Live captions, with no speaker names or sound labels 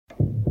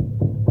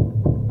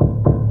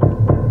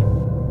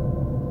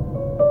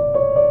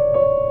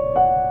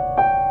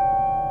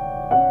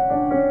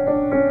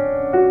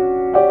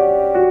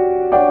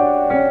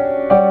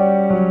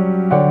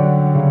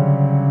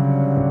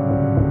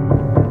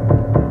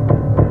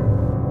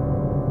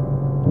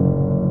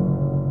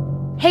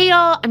Hey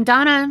y'all, I'm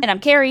Donna. And I'm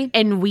Carrie.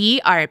 And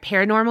we are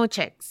Paranormal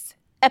Chicks.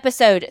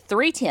 Episode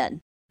 310.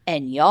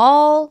 And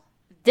y'all,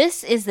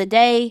 this is the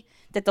day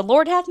that the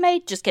Lord hath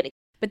made. Just kidding.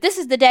 But this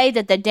is the day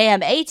that the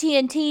damn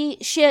AT&T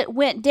shit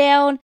went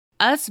down.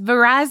 Us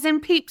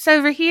Verizon peeps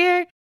over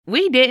here,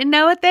 we didn't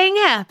know a thing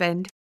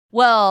happened.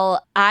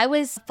 Well, I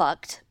was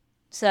fucked.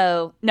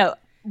 So, no,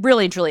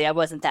 really and truly, I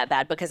wasn't that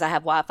bad because I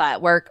have Wi-Fi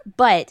at work.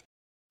 But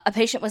a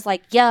patient was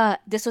like, yeah,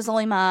 this was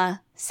only my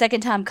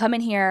second time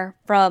coming here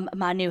from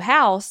my new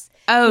house.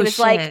 Oh, he was shit.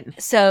 Like,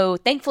 so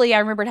thankfully I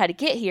remembered how to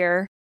get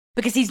here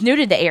because he's new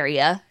to the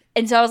area.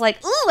 And so I was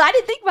like, ooh, I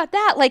didn't think about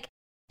that. Like,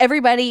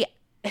 everybody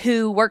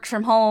who works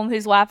from home,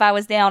 whose Wi-Fi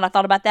was down, I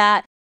thought about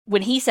that.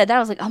 When he said that, I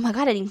was like, oh my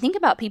God, I didn't even think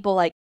about people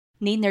like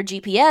needing their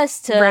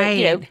GPS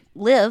to,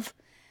 live.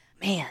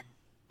 Man.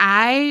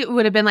 I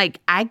would have been like,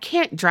 I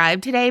can't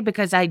drive today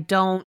because I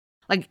don't,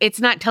 like, it's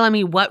not telling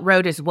me what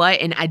road is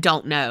what, and I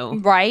don't know.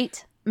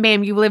 Right.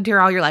 Ma'am, you lived here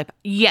all your life.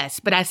 Yes,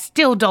 but I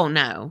still don't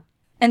know.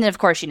 And then, of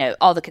course,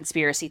 all the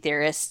conspiracy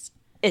theorists,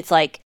 it's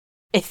like,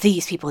 it's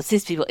these people,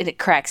 and it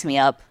cracks me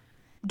up.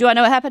 Do I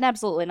know what happened?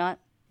 Absolutely not.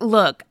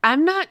 Look,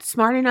 I'm not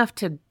smart enough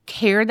to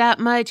care that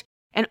much,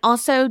 and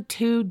also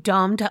too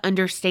dumb to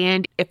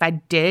understand if I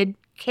did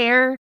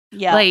care.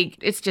 Yeah. Like,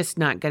 it's just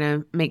not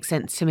gonna make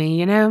sense to me,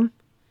 you know?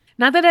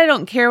 Not that I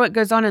don't care what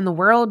goes on in the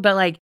world, but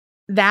like,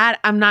 that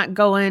I'm not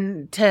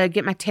going to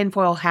get my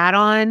tinfoil hat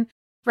on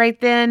right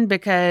then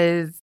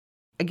because,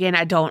 again,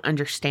 I don't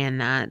understand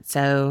that.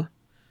 So,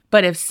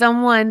 but if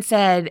someone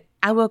said,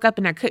 I woke up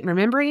and I couldn't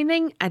remember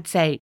anything, I'd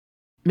say,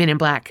 Men in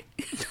Black.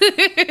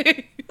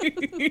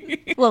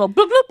 Little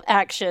bloop bloop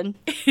action.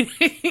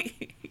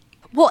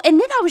 Well, and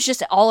then I was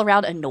just all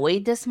around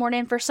annoyed this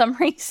morning for some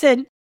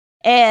reason.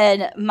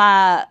 And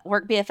my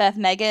work BFF,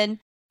 Megan,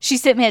 she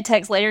sent me a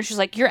text later. She's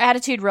like, your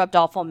attitude rubbed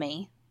off on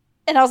me.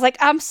 And I was like,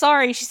 I'm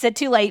sorry. She said,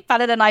 too late.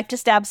 Finding a knife to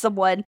stab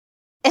someone.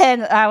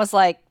 And I was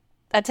like,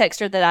 I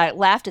texted her that I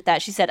laughed at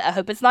that. She said, I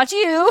hope it's not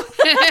you.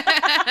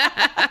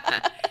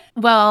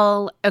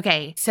 Well,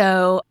 okay.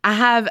 So I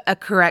have a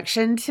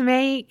correction to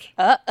make.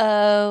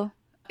 Uh-oh.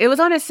 It was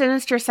on a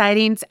Sinister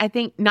Sightings. I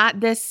think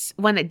not this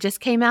one that just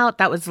came out.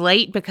 That was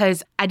late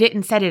because I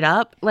didn't set it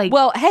up. Like,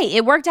 well, hey,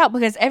 it worked out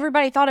because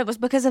everybody thought it was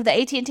because of the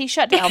AT&T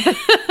shutdown.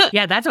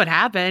 Yeah, that's what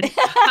happened.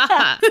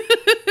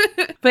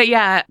 But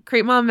yeah,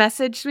 Creep Mom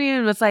messaged me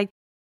and was like,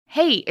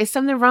 hey, is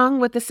something wrong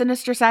with the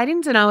Sinister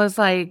Sightings? And I was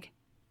like,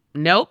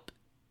 nope.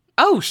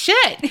 Oh,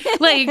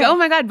 shit. Like, oh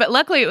my God. But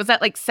luckily it was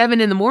at like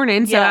 7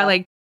 a.m. So I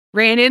like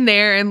ran in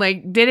there and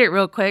like did it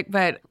real quick.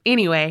 But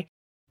anyway,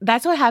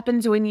 that's what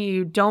happens when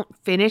you don't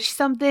finish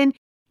something.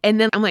 And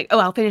then I'm like, oh,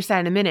 I'll finish that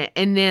in a minute.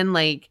 And then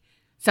like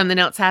something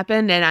else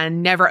happened and I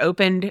never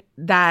opened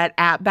that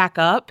app back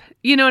up.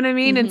 You know what I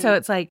mean? Mm-hmm. And so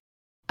it's like,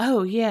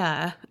 oh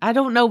yeah, I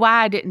don't know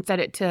why I didn't set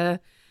it to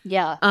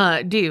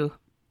do.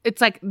 It's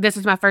like, this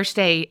is my first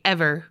day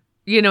ever.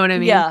 You know what I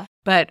mean? Yeah.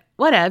 But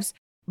whatevs.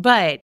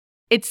 But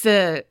it's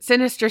the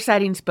Sinister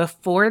Sightings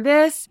before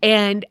this.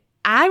 And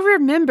I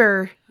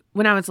remember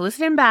when I was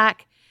listening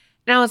back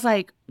and I was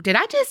like, did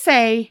I just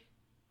say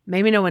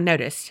maybe no one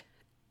noticed?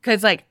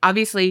 Because like,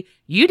 obviously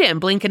you didn't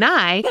blink an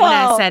eye when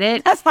I said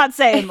it. That's not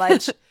saying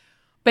much.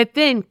 But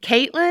then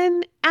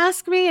Caitlin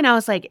asked me and I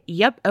was like,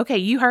 yep. Okay.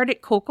 You heard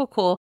it.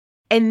 Cool.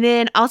 And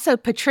then also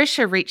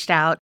Patricia reached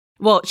out.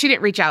 Well, she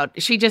didn't reach out.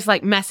 She just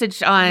like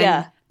messaged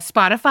on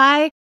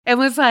Spotify and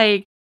was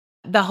like,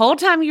 the whole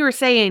time you were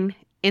saying,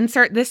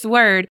 insert this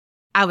word,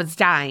 I was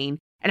dying.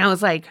 And I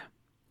was like,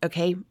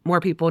 okay,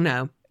 more people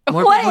know.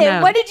 More people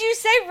know. What did you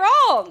say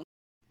wrong?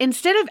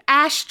 Instead of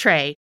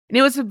ashtray, and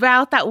it was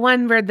about that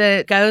one where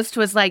the ghost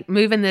was like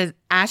moving the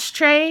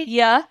ashtray.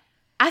 Yeah.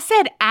 I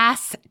said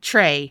ass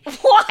tray.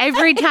 What?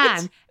 Every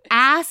time.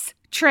 Ass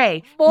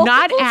tray. Multiple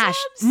not ash.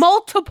 times?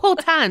 Multiple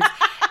times.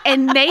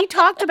 And they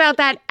talked about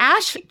that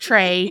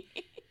ashtray,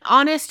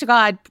 honest to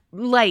God,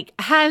 like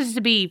has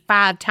to be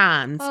 5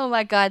 times. Oh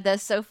my God,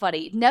 that's so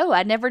funny. No,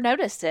 I never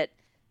noticed it.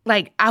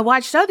 Like I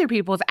watched other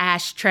people's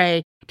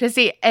ashtray to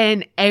see,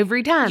 and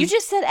every time. You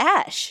just said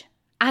ash.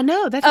 I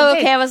know. That's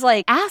okay. I was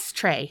like,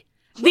 ashtray.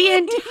 The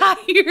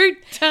entire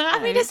time. I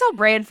mean, it's all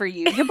brand for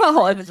you. Your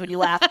butthole opens when you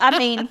laugh. I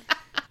mean.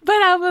 But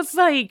I was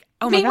like,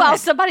 oh my God. Meanwhile,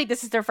 somebody,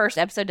 this is their first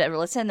episode to ever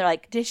listen. They're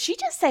like, did she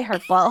just say her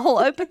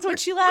butthole opens when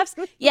she laughs?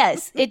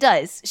 Yes, it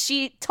does.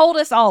 She told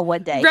us all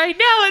one day. Right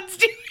now, it's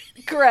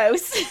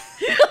gross.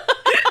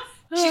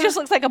 She just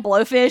looks like a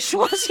blowfish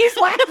while she's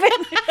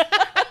laughing.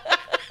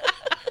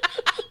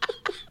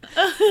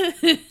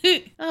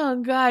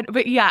 Oh, God.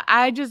 But yeah,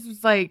 I just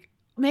was like,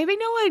 maybe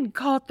no one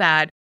caught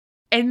that.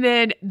 And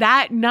then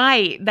that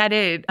night that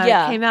it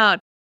came out,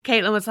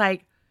 Caitlin was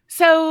like,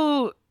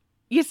 so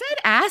you said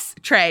ass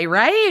tray,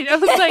 right? I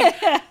was like,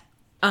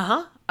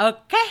 uh-huh.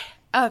 Okay.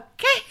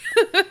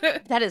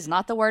 That is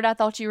not the word I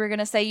thought you were going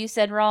to say you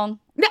said wrong.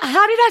 No,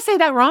 how did I say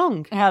that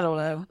wrong? I don't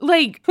know.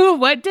 Like,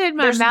 what did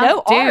my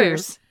mouth do?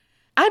 R's.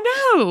 I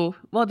know.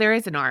 Well, there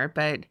is an R,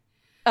 but...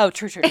 Oh,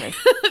 true.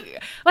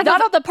 Like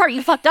not on the part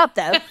you fucked up,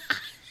 though.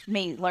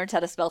 Me learned how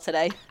to spell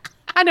today.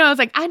 I know. I was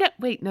like, I know.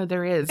 Wait, no,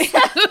 there is.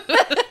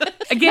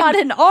 Again, not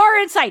an R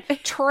inside.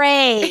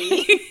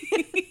 Tray.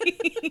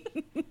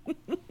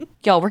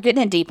 Y'all, we're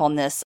getting in deep on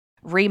this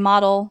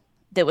remodel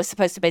that was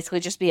supposed to basically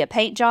just be a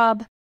paint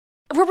job.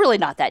 We're really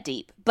not that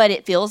deep, but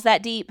it feels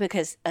that deep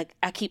because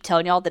I keep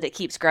telling y'all that it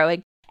keeps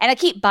growing. And I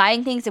keep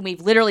buying things and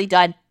we've literally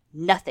done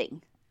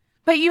nothing.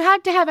 But you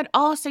have to have it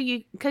all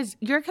because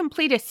you're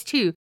completist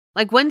too.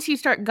 Like once you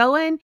start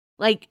going,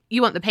 like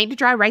you want the paint to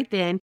dry right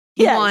then.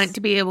 You want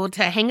to be able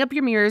to hang up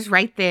your mirrors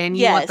right then.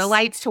 You want the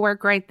lights to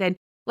work right then.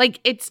 Like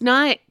it's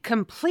not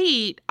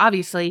complete,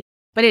 obviously,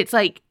 but it's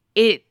like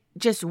it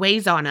just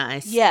weighs on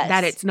us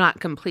that it's not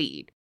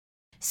complete.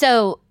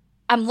 So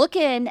I'm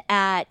looking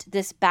at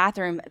this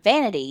bathroom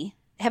vanity.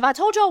 Have I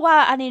told y'all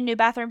why I need a new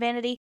bathroom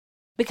vanity?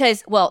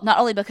 Because, well, not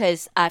only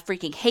because I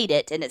freaking hate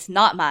it and it's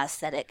not my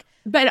aesthetic.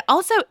 But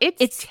also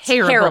it's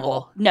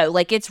terrible. No,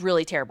 like it's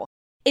really terrible.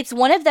 It's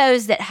one of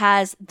those that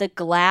has the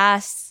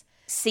glass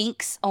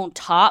sinks on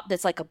top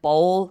that's like a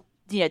bowl,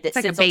 that it's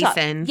like sits a on top.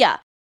 basin. Yeah.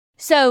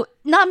 So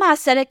not my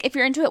aesthetic. If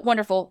you're into it,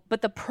 wonderful.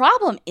 But the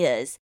problem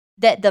is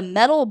that the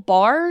metal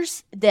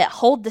bars that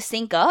hold the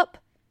sink up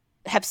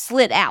have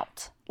slid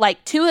out.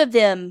 Like 2 of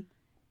them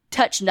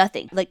touch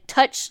nothing. Like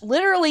touch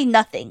literally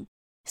nothing.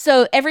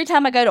 So every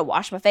time I go to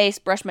wash my face,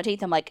 brush my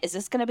teeth, I'm like, is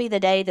this going to be the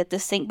day that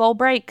this sink bowl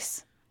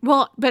breaks?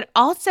 Well, but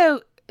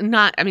also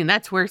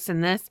that's worse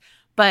than this.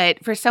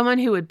 But for someone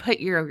who would put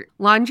your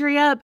laundry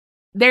up,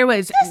 there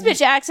was... This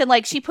bitch acting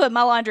like she put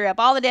my laundry up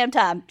all the damn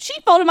time. She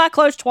folded my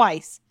clothes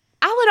twice.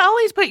 I would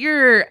always put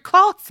your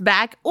cloths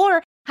back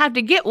or have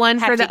to get one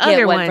for the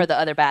other one. For the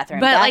other bathroom.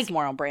 But that's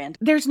more on brand.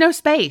 There's no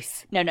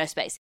space. No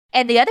space.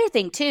 And the other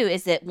thing, too,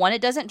 is that, one,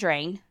 it doesn't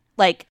drain.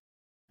 Like,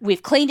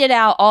 we've cleaned it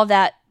out, all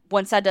that.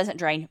 One side doesn't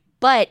drain.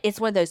 But it's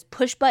one of those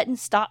push-button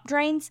stop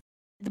drains.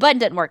 The button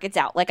doesn't work. It's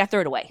out. Like, I threw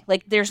it away.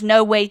 Like, there's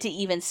no way to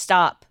even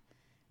stop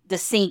the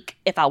sink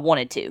if I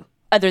wanted to,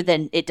 other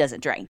than it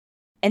doesn't drain.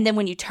 And then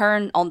when you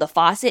turn on the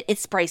faucet, it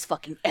sprays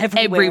fucking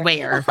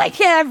everywhere. Like,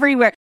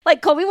 everywhere.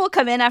 Like, Colby will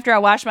come in after I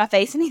wash my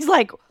face, and he's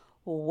like,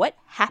 what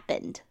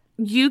happened?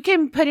 You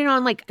can put it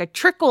on, like, a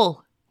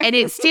trickle, and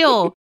it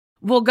still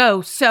will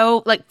go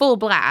so, like, full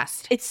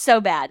blast. It's so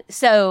bad.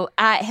 So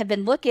I have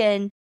been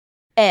looking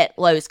at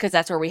Lowe's, because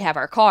that's where we have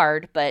our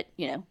card, but,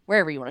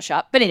 wherever you want to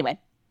shop. But anyway,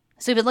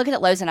 so we've been looking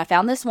at Lowe's, and I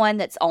found this one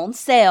that's on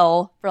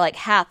sale for, like,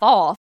 half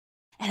off.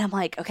 And I'm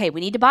like, okay,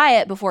 we need to buy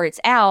it before it's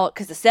out,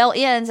 because the sale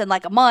ends in,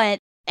 like, a month.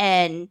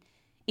 And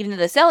even though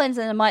the sale ends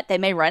in a month, they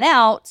may run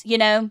out,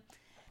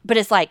 But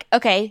it's like,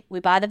 okay, we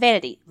buy the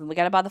vanity. Then we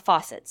got to buy the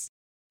faucets.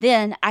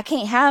 Then I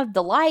can't have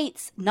the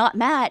lights not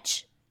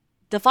match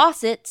the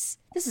faucets.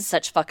 This is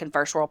such fucking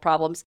first world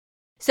problems.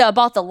 So I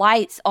bought the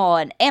lights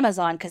on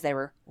Amazon because they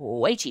were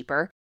way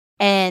cheaper.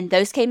 And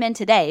those came in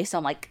today. So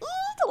I'm like,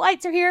 ooh, the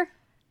lights are here.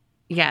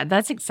 Yeah,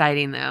 that's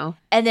exciting though.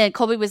 And then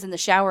Colby was in the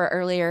shower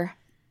earlier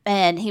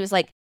and he was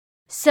like,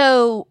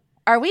 so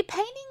are we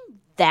painting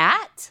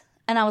that?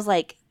 And I was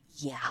like,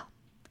 yeah.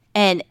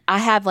 And I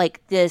have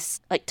like this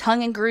like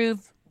tongue and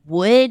groove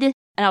wood. And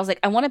I was like,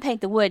 I want to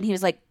paint the wood. And he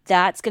was like,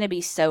 that's going to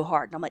be so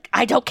hard. And I'm like,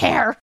 I don't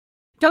care.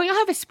 Don't you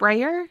have a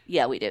sprayer?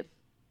 Yeah, we do.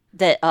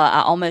 That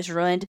I almost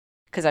ruined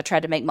because I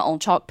tried to make my own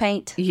chalk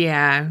paint.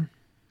 Yeah,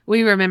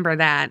 we remember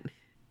that.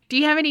 Do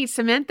you have any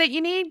cement that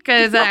you need?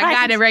 Because I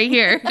got it right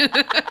here.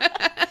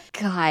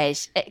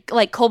 Gosh,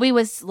 like Colby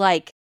was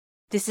like,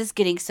 this is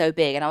getting so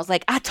big. And I was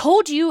like, I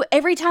told you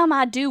every time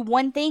I do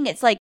one thing,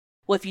 it's like,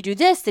 well, if you do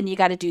this, then you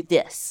got to do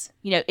this.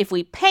 If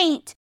we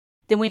paint,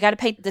 then we got to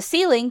paint the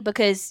ceiling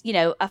because,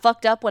 I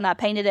fucked up when I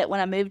painted it when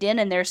I moved in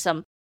and there's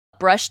some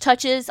brush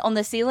touches on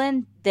the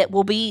ceiling that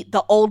will be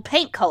the old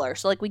paint color.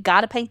 So like we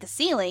got to paint the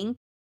ceiling.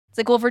 It's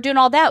like, well, if we're doing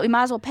all that, we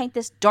might as well paint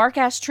this dark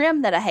ass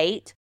trim that I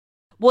hate.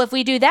 Well, if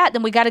we do that,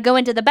 then we got to go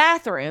into the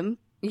bathroom.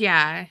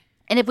 Yeah.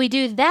 And if we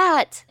do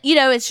that,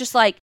 it's just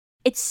like,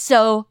 it's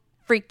so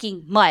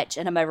freaking much.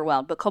 And I'm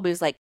overwhelmed. But Colby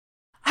was like,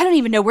 I don't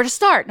even know where to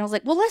start. And I was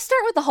like, well, let's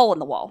start with the hole in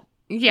the wall.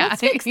 Yeah.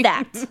 Let's fix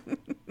that.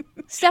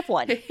 Step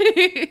 1.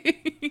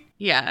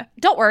 Yeah.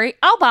 Don't worry.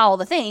 I'll buy all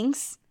the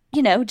things.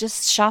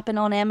 Just shopping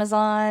on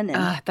Amazon.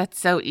 And that's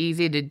so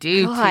easy to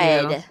do,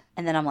 God. too.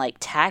 And then I'm like,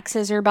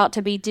 taxes are about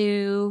to be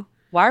due.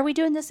 Why are we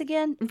doing this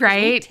again?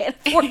 Right. We can't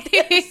afford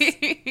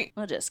this.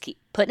 We'll just keep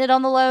putting it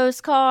on the Lowe's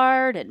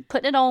card and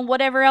putting it on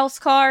whatever else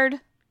card.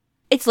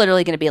 It's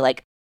literally going to be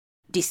like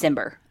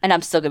December. And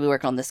I'm still going to be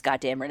working on this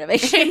goddamn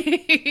renovation.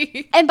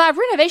 And by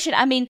renovation,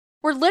 I mean,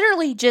 we're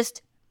literally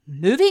just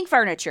moving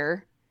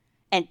furniture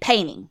and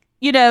painting.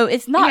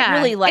 It's not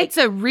really like... It's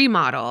a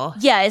remodel.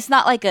 Yeah, it's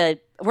not like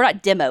we're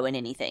not demoing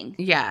anything.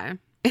 Yeah.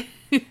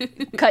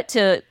 Cut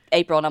to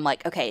April and I'm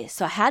like, okay,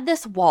 so I had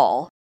this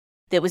wall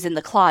that was in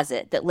the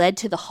closet that led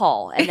to the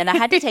hall. And then I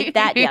had to take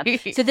that down.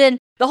 So then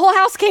the whole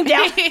house came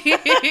down.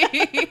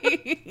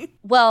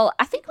 Well,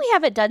 I think we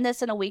haven't done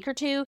this in a week or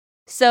two.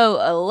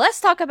 So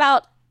let's talk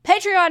about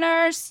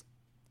Patreoners.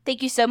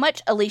 Thank you so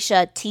much,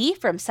 Alicia T.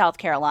 from South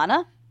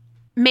Carolina.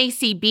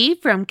 Macy B.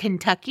 from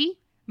Kentucky.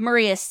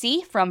 Maria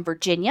C. from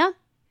Virginia.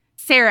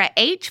 Sarah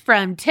H.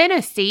 from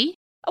Tennessee.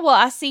 Well,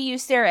 I see you,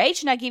 Sarah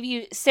H., and I give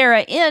you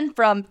Sarah N.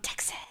 from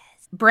Texas.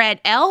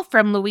 Brett L.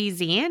 from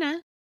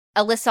Louisiana.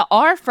 Alyssa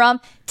R. from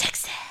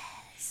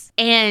Texas.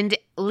 And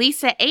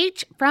Lisa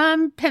H.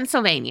 from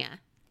Pennsylvania.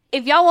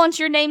 If y'all want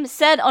your name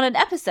said on an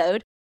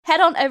episode, head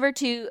on over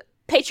to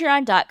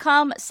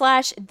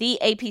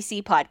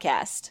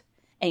patreon.com/theapcpodcast.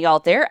 And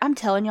y'all, I'm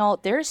telling y'all,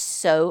 there's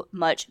so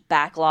much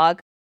backlog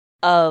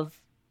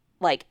of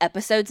like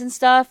episodes and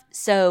stuff.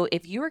 So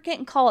if you are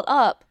getting called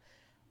up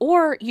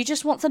or you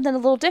just want something a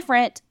little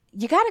different,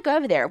 you got to go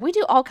over there. We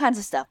do all kinds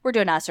of stuff. We're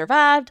doing I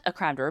Survived, A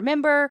Crime to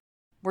Remember.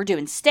 We're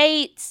doing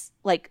states,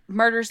 like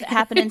murders that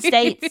happen in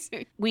states.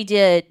 We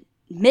did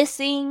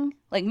missing,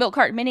 like milk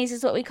carton minis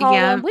is what we call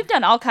them. We've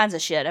done all kinds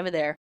of shit over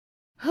there.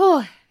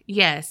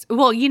 Yes.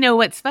 Well, you know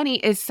what's funny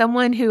is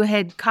someone who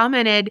had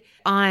commented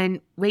on,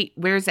 wait,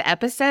 where's the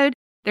episode?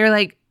 They're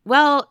like,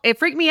 well, it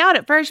freaked me out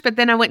at first, but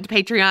then I went to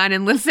Patreon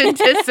and listened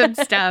to some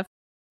stuff.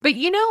 But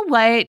you know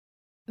what?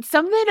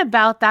 Something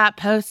about that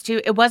post too,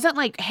 it wasn't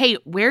like, hey,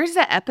 where's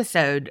the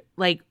episode?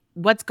 Like,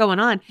 what's going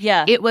on?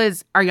 Yeah. It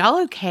was, are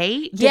y'all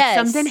okay? Did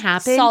something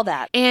happen? Saw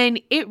that.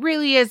 And it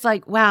really is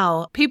like,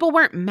 wow, people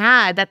weren't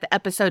mad that the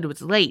episode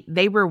was late.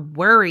 They were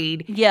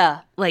worried.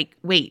 Yeah. Like,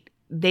 wait,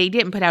 they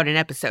didn't put out an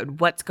episode.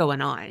 What's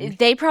going on?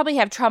 They probably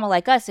have trauma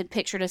like us and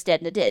pictured us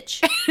dead in a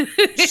ditch.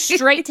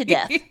 Straight to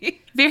death.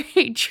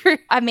 Very true.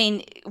 I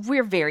mean,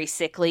 we're very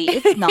sickly.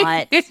 It's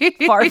not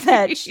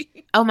far-fetched.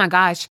 Oh my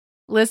gosh.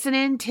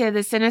 Listening to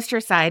the Sinister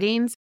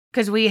Sightings,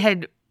 because we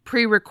had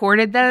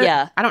pre-recorded those.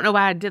 Yeah. I don't know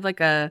why I did like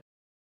a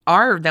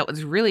R that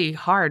was really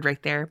hard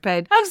right there,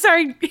 but I'm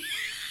sorry.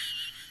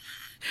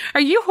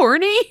 Are you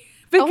horny?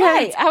 Because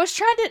wait, I was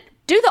trying to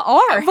do the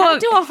R. How to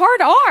do a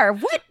hard R.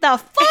 What the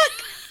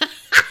fuck?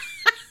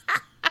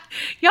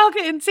 Y'all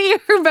couldn't see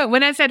her, but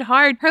when I said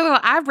hard, her little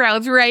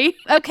eyebrows raised.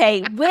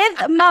 Okay,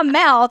 with my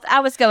mouth,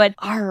 I was going,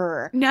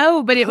 R.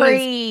 No, but it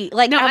was...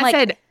 Like, no, I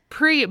said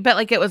pre, but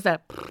like it was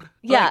a...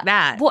 Yeah. Like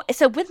that. Well,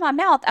 so with my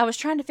mouth, I was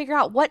trying to figure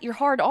out what your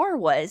hard R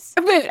was.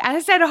 But I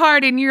said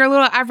hard, and your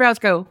little eyebrows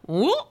go,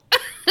 whoop.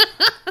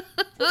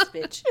 This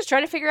bitch. Just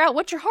trying to figure out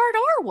what your hard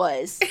R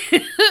was.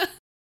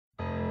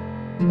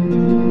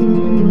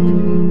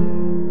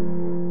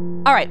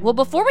 All right, well,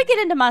 before we get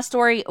into my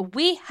story,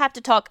 we have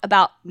to talk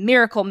about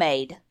Miracle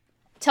Made.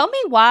 Tell me,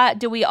 why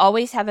do we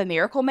always have a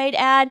Miracle Made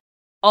ad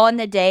on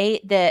the day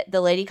that the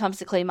lady comes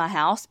to clean my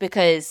house?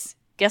 Because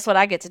guess what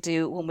I get to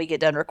do when we get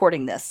done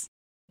recording this?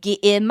 Get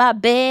in my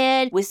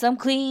bed with some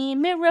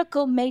clean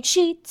Miracle Made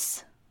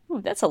sheets.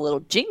 Ooh, that's a little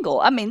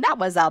jingle. I mean, that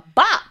was a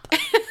bop.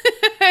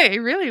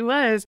 It really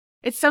was.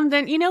 It's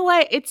something, you know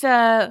what? It's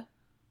a...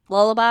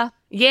 lullaby?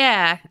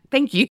 Yeah,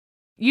 thank you.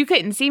 You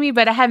couldn't see me,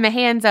 but I had my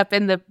hands up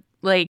in the,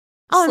 like,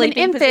 oh, I'm an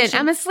infant. Position.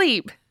 I'm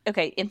asleep.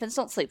 Okay, infants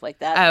don't sleep like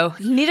that. Oh.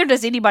 Neither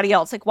does anybody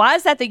else. Like, why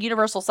is that the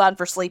universal sign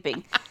for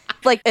sleeping?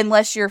 Like,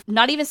 unless you're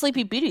not even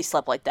Sleepy Beauty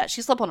slept like that.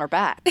 She slept on her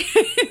back.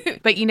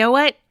 But you know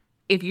what?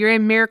 If you're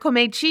in Miracle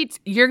Made sheets,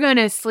 you're going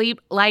to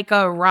sleep like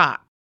a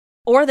rock.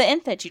 Or the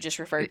infant you just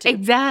referred to.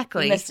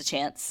 Exactly. You missed a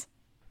chance.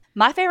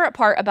 My favorite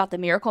part about the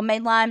Miracle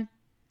Made line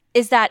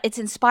is that it's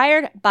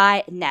inspired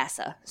by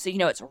NASA. So you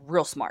know it's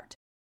real smart.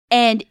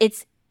 And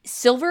it's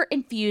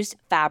silver-infused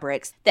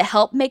fabrics that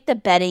help make the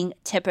bedding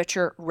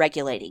temperature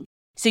regulating.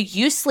 So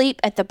you sleep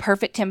at the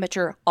perfect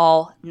temperature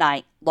all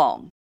night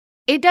long.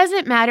 It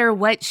doesn't matter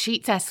what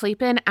sheets I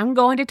sleep in. I'm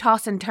going to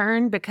toss and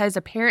turn because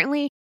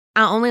apparently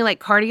I only like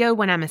cardio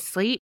when I'm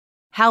asleep.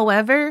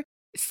 However,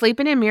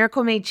 sleeping in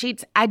Miracle Made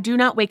sheets, I do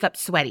not wake up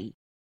sweaty.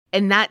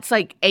 And that's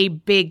like a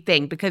big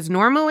thing because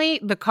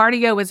normally the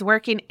cardio is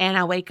working and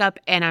I wake up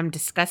and I'm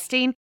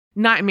disgusting,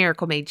 not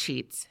Miracle Made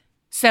sheets.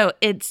 So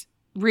it's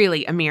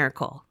really a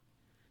miracle.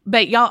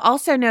 But y'all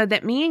also know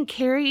that me and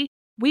Carrie,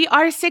 we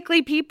are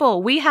sickly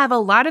people. We have a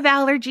lot of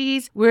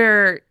allergies.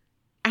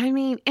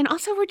 And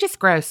also we're just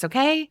gross,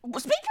 okay? Well,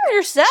 speak for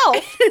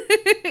yourself.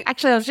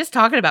 Actually, I was just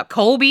talking about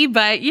Colby,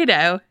 but you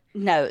know.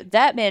 No,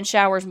 that man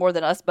showers more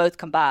than us both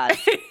combined.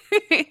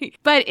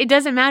 But it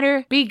doesn't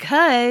matter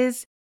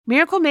because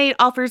Miracle Made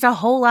offers a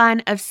whole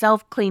line of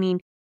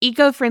self-cleaning,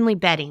 eco-friendly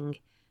bedding.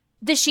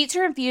 The sheets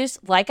are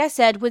infused, like I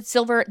said, with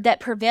silver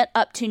that prevent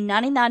up to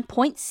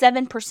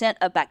 99.7%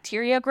 of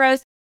bacteria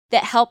growth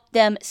that help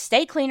them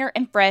stay cleaner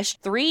and fresh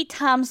 3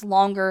 times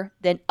longer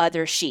than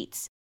other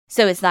sheets.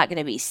 So it's not going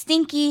to be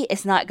stinky.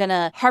 It's not going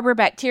to harbor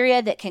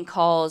bacteria that can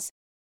cause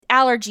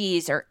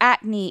allergies or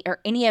acne or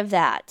any of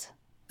that.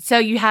 So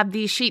you have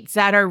these sheets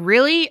that are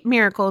really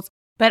miracles,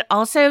 but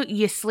also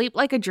you sleep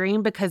like a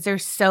dream because they're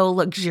so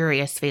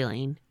luxurious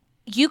feeling.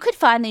 You could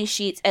find these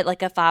sheets at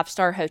like a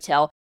 5-star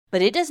hotel,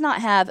 but it does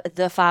not have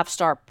the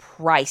 5-star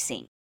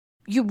pricing.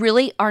 You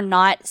really are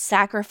not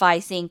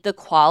sacrificing the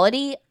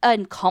quality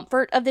and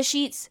comfort of the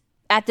sheets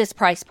at this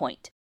price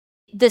point.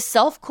 The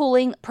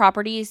self-cooling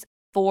properties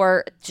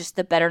for just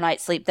the better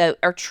night's sleep, though,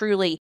 are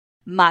truly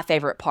my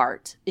favorite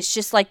part. It's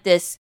just like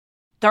this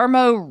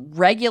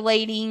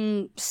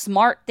thermo-regulating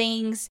smart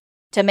things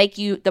to make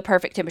you the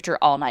perfect temperature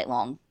all night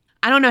long.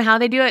 I don't know how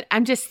they do it.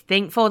 I'm just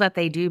thankful that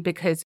they do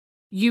because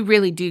you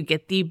really do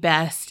get the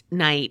best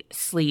night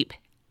sleep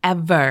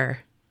ever.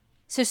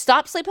 So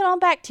stop sleeping on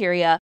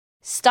bacteria,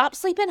 stop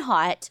sleeping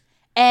hot,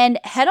 and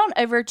head on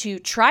over to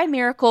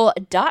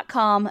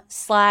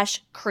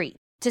trymiracle.com/creep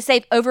to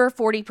save over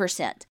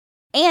 40%.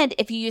 And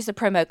if you use the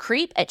promo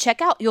CREEP at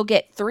checkout, you'll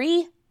get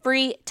 3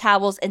 free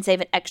towels and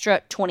save an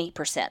extra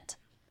 20%.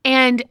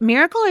 And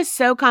Miracle is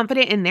so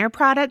confident in their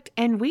product,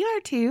 and we are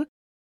too.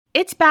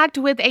 It's backed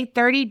with a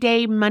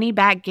 30-day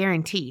money-back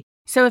guarantee.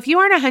 So if you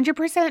aren't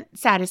 100%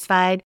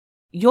 satisfied,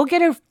 you'll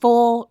get a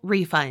full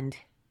refund.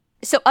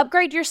 So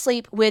upgrade your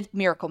sleep with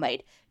Miracle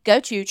Made. Go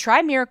to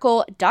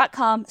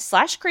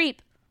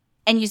trymiracle.com/creep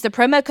and use the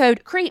promo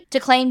code CREEP to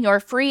claim your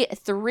free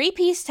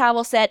 3-piece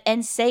towel set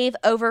and save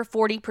over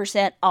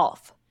 40%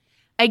 off.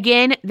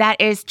 Again,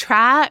 that is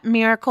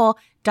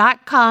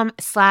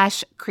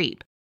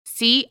trymiracle.com/creep.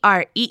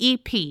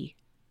 CREEP.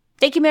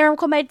 Thank you,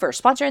 Miracle Made, for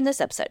sponsoring this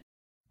episode.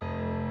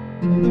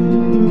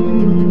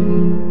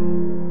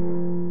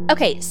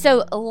 Okay,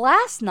 so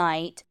last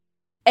night,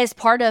 as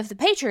part of the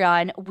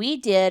Patreon, we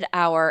did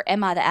our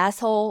Am I the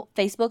Asshole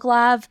Facebook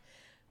Live,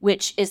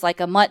 which is like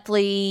a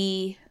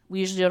monthly, we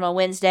usually do it on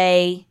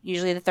Wednesday,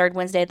 usually the third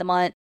Wednesday of the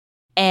month.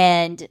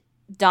 And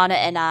Donna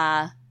and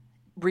I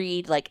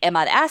read like Am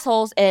I the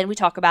Assholes, and we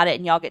talk about it,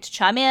 and y'all get to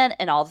chime in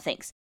and all the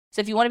things. So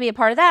if you want to be a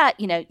part of that,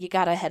 you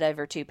got to head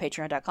over to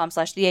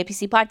patreon.com/the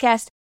APC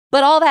podcast.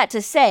 But all that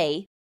to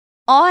say,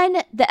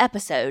 on the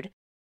episode,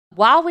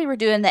 while we were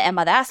doing the Am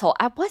I the Asshole,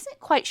 I wasn't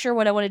quite sure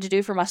what I wanted to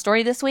do for my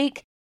story this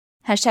week.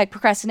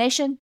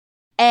 #procrastination.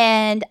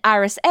 And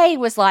Iris A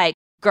was like,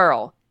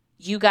 girl,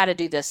 you got to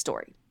do this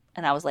story.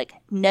 And I was like,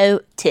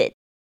 noted.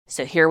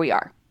 So here we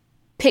are.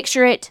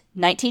 Picture it,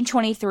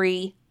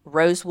 1923,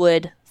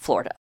 Rosewood,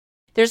 Florida.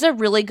 There's a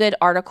really good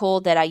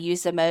article that I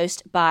use the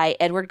most by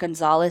Edward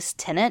Gonzalez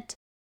Tennant.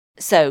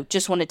 So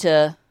just wanted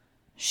to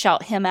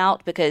shout him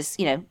out because,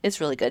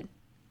 it's really good.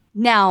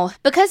 Now,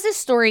 because this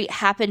story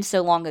happened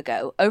so long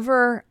ago,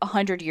 over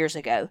 100 years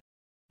ago,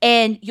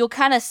 and you'll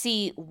kind of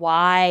see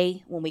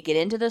why when we get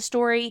into the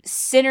story,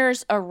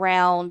 centers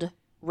around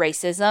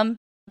racism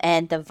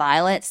and the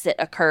violence that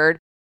occurred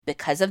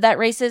because of that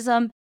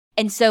racism.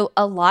 And so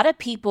a lot of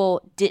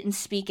people didn't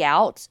speak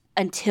out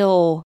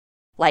until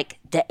like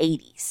the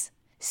 80s.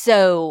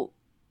 So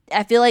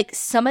I feel like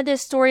some of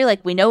this story,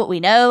 like we know what we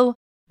know,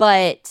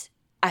 but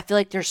I feel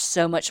like there's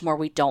so much more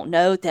we don't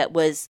know that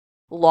was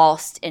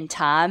lost in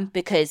time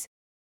because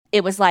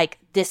it was like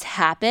this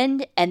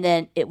happened and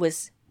then it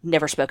was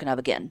never spoken of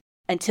again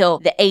until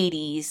the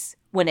 80s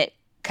when it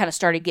kind of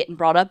started getting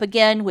brought up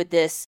again with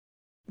this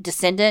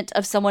descendant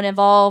of someone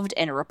involved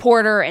and a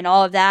reporter and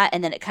all of that.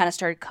 And then it kind of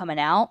started coming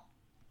out.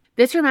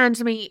 This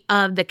reminds me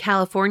of the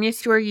California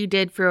story you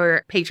did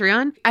for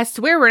Patreon. I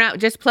swear we're not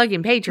just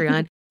plugging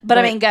Patreon. but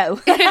I mean, go.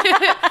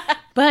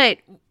 But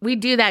we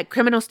do that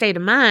Criminal State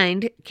of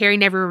Mind. Carrie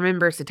never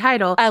remembers the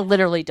title. I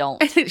literally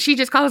don't. She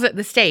just calls it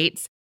the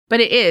states. But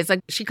it is.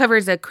 Like, she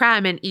covers a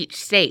crime in each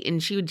state.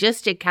 And she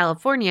just did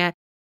California.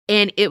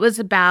 And it was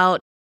about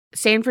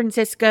San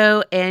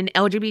Francisco and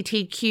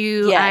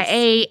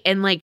LGBTQIA.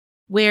 And like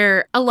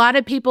where a lot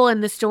of people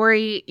in the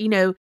story,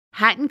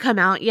 hadn't come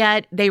out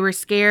yet. They were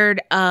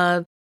scared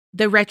of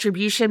the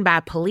retribution by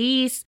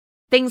police,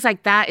 things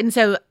like that. And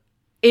so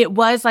it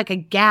was like a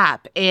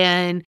gap.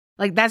 And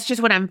like, that's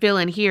just what I'm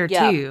feeling here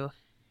too.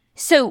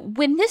 So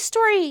when this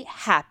story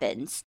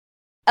happens,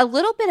 a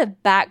little bit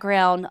of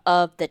background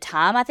of the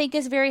time I think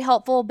is very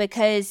helpful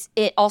because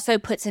it also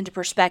puts into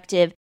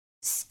perspective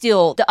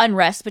still the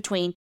unrest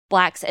between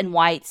blacks and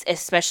whites,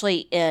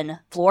 especially in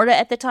Florida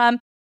at the time,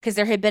 because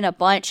there had been a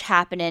bunch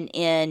happening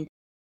in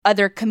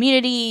other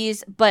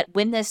communities. But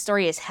when this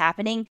story is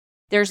happening,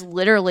 there's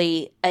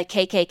literally a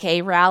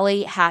KKK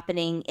rally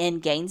happening in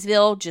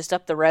Gainesville just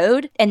up the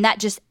road. And that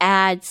just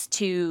adds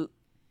to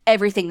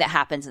everything that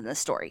happens in this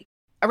story.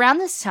 Around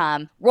this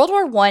time, World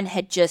War I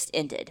had just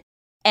ended.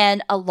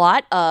 And a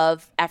lot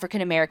of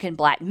African-American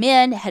black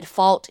men had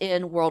fought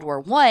in World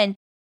War I.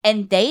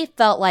 And they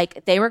felt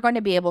like they were going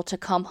to be able to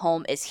come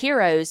home as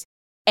heroes.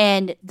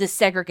 And the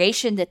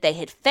segregation that they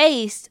had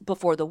faced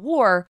before the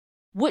war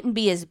wouldn't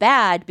be as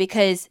bad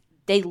because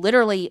they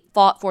literally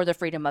fought for the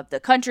freedom of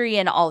the country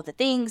and all of the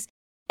things.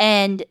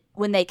 And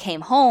when they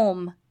came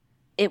home,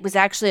 it was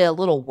actually a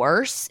little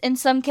worse in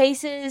some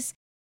cases.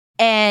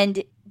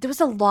 And there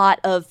was a lot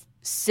of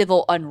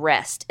civil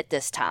unrest at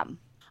this time.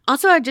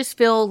 Also, I just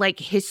feel like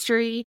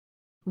history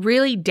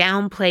really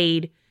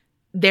downplayed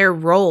their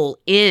role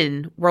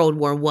in World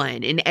War I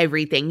and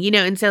everything,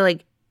 and so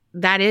like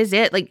that is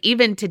it. Like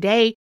even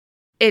today,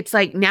 it's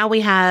like now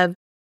we have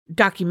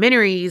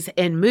documentaries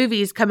and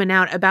movies coming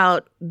out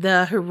about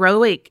the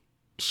heroic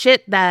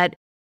shit that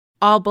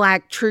all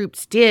black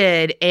troops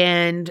did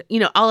and,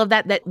 all of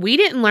that we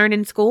didn't learn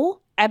in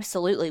school.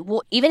 Absolutely.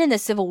 Well, even in the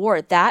Civil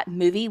War, that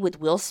movie with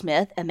Will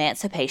Smith,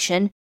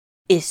 Emancipation,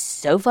 is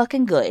so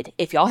fucking good.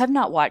 If y'all have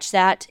not watched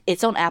that,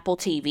 it's on Apple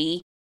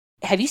TV.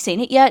 Have you seen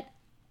it yet?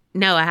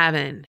 No, I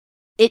haven't.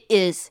 It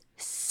is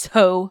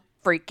so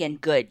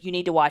freaking good. You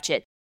need to watch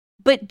it.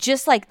 But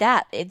just like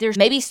that, there's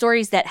maybe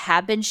stories that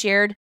have been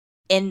shared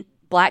in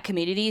black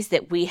communities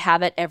that we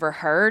haven't ever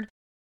heard.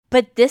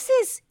 But this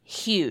is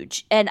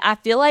huge. And I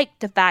feel like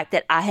the fact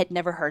that I had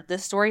never heard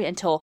this story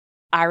until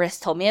Iris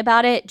told me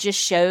about it just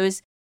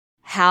shows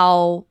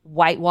how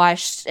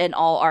whitewashed and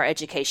all our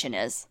education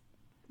is.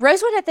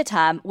 Rosewood at the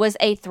time was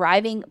a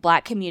thriving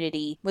Black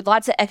community with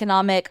lots of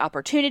economic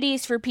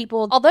opportunities for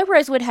people. Although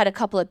Rosewood had a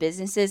couple of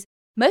businesses,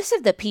 most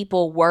of the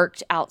people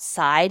worked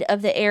outside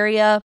of the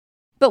area.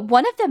 But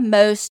one of the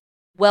most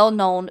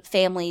well-known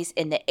families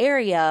in the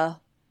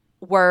area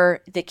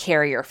were the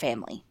Carrier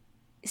family.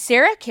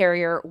 Sarah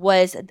Carrier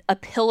was a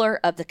pillar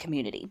of the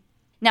community.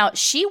 Now,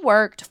 she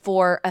worked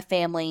for a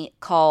family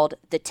called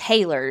the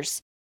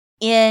Taylors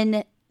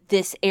in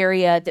this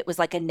area that was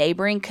like a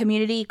neighboring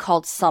community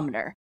called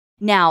Sumner.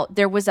 Now,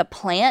 there was a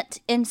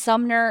plant in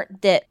Sumner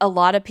that a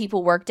lot of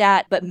people worked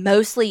at, but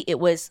mostly it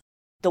was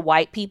the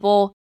white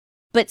people.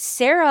 But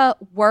Sarah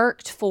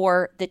worked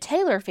for the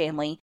Taylor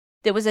family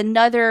that was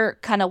another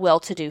kind of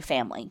well-to-do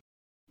family.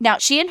 Now,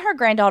 she and her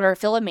granddaughter,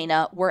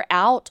 Philomena, were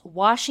out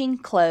washing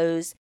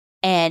clothes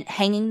and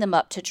hanging them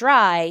up to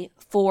dry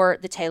for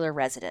the Taylor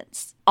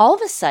residents. All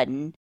of a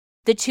sudden,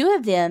 the two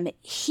of them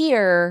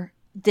hear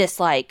this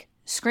like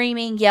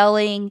screaming,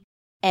 yelling,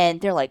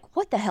 and they're like,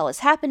 what the hell is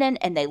happening?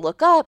 And they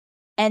look up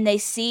and they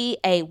see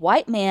a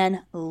white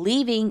man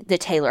leaving the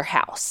Taylor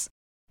house.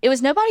 It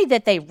was nobody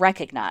that they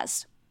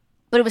recognized,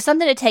 but it was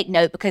something to take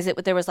note because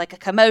there was like a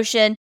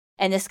commotion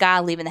and this guy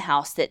leaving the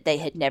house that they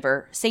had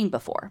never seen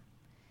before.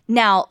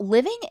 Now,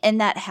 living in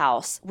that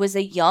house was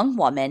a young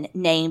woman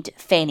named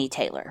Fannie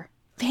Taylor.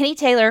 Fannie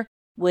Taylor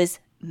was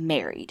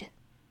married,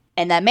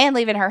 and that man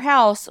leaving her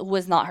house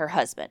was not her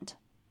husband.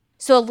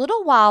 So a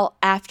little while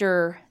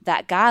after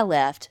that guy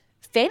left,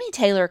 Fannie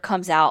Taylor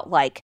comes out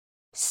like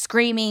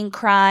screaming,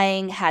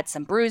 crying, had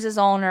some bruises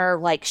on her,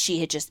 like she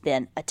had just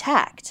been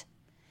attacked.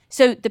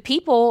 So the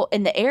people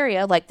in the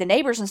area, like the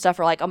neighbors and stuff,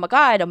 are like, oh my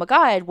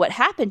God, what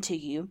happened to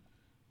you?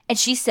 And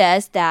she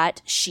says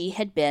that she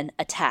had been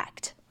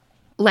attacked.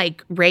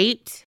 Like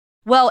raped?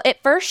 Well,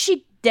 at first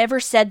she never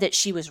said that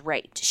she was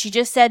raped. She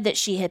just said that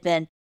she had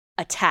been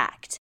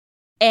attacked.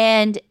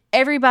 And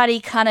everybody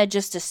kind of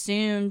just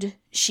assumed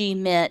she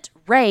meant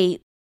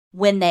rape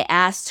when they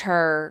asked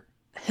her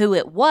who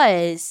it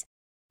was.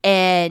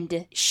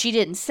 And she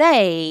didn't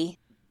say,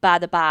 by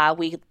the by,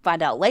 we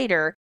find out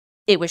later,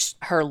 it was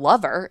her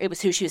lover. It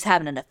was who she was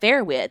having an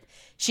affair with.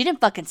 She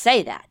didn't fucking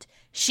say that.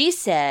 She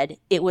said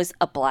it was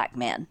a black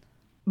man.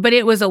 But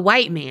it was a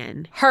white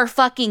man. Her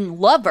fucking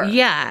lover.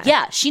 Yeah.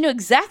 Yeah, she knew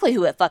exactly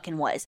who it fucking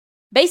was.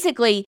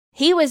 Basically,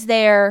 he was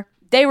there.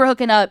 They were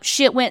hooking up.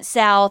 Shit went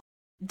south.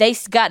 They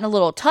got in a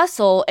little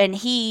tussle, and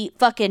he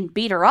fucking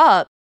beat her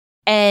up.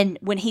 And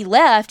when he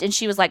left, and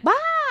she was like,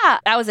 "Bah,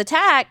 I was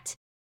attacked,"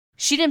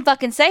 she didn't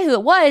fucking say who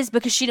it was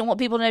because she didn't want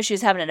people to know she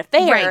was having an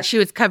affair. Right, she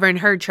was covering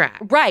her track.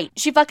 Right.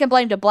 She fucking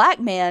blamed a black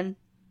man,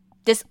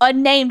 this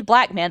unnamed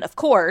black man, of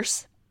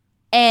course,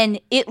 and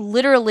it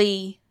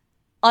literally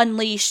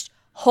unleashed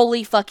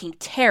holy fucking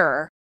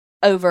terror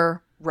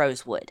over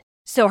Rosewood.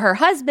 So her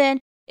husband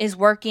is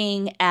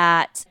working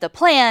at the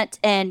plant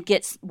and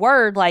gets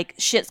word like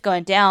shit's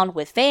going down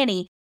with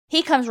Fannie.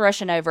 He comes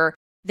rushing over.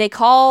 They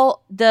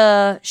call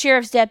the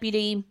sheriff's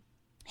deputy.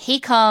 He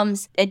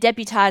comes and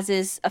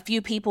deputizes a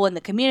few people in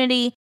the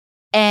community.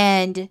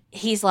 And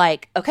he's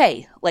like,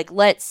 okay, like,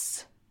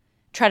 let's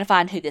try to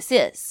find who this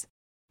is.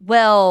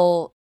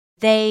 Well,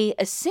 they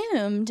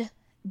assumed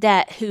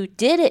that who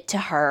did it to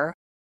her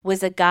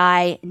was a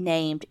guy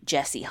named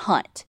Jesse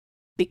Hunt,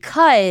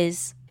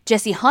 because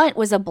Jesse Hunt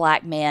was a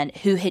black man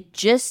who had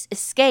just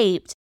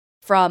escaped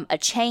from a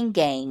chain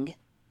gang.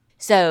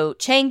 So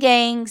chain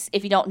gangs,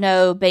 if you don't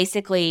know,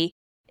 basically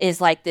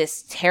is like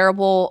this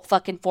terrible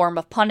fucking form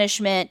of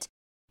punishment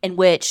in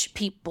which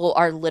people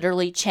are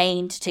literally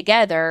chained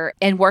together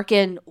and work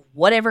in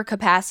whatever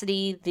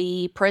capacity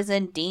the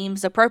prison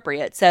deems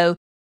appropriate. So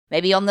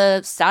maybe on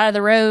the side of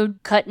the road,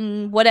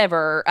 cutting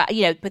whatever,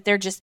 but they're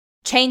just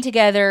chained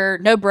together,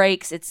 no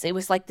breaks. It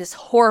was like this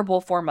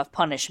horrible form of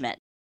punishment.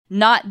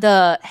 Not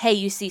the, hey,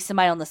 you see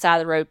somebody on the side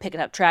of the road picking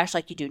up trash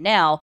like you do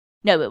now.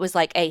 No, it was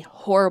like a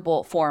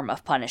horrible form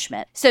of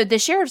punishment. So the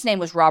sheriff's name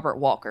was Robert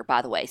Walker,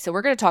 by the way. So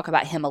we're going to talk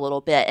about him a little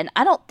bit. And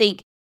I don't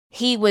think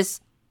he was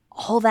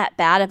all that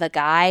bad of a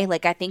guy.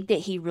 Like, I think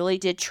that he really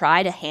did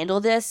try to handle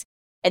this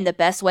in the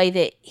best way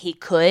that he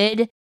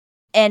could.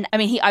 And I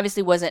mean, he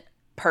obviously wasn't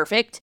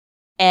perfect.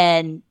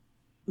 And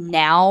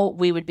now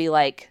we would be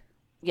like,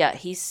 yeah,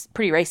 he's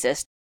pretty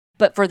racist.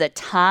 But for the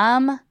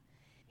time,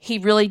 he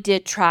really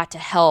did try to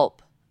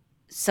help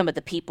some of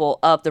the people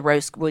of the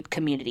Rosewood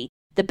community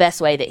the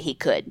best way that he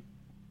could.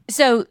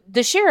 So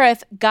the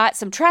sheriff got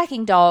some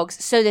tracking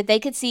dogs so that they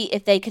could see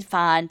if they could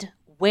find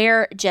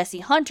where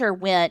Jesse Hunter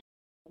went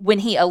when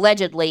he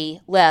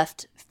allegedly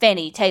left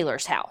Fannie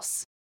Taylor's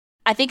house.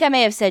 I think I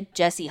may have said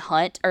Jesse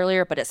Hunt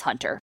earlier, but it's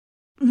Hunter.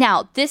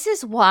 Now, this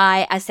is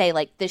why I say,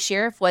 like, the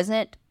sheriff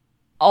wasn't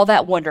all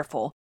that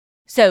wonderful.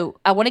 So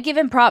I want to give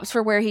him props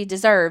for where he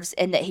deserves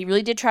and that he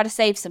really did try to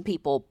save some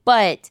people.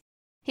 But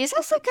he's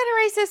also kind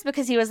of racist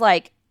because he was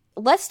like,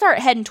 let's start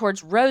heading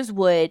towards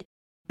Rosewood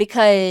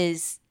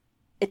because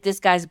if this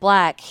guy's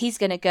black, he's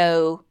going to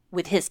go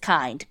with his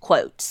kind,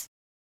 quotes.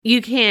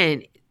 You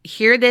can't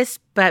hear this,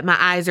 but my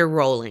eyes are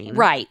rolling.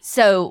 Right.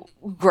 So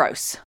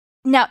gross.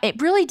 Now,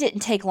 it really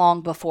didn't take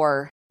long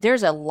before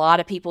there's a lot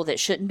of people that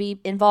shouldn't be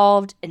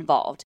involved.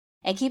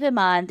 And keep in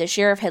mind, the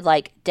sheriff had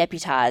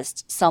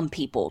deputized some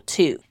people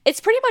too.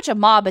 It's pretty much a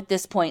mob at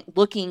this point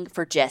looking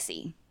for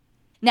Jesse.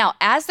 Now,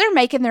 as they're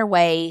making their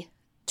way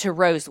to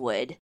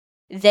Rosewood,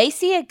 they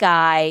see a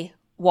guy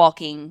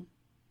walking,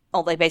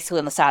 basically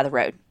on the side of the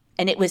road.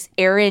 And it was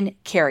Aaron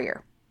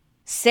Carrier,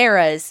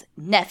 Sarah's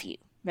nephew.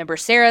 Remember,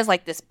 Sarah's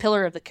this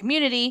pillar of the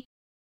community.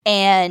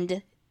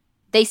 And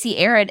they see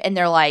Aaron and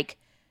they're like,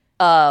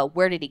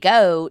 where did he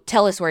go?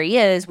 Tell us where he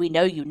is. We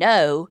know you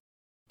know.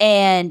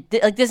 And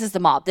this is the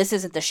mob. This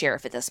isn't the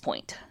sheriff at this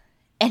point.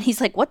 And he's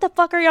like, what the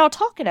fuck are y'all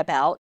talking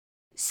about?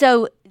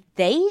 So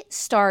they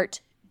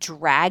start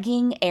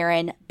dragging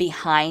Aaron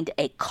behind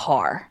a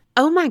car.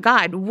 Oh my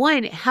God.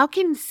 One, how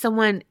can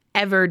someone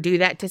ever do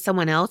that to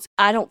someone else?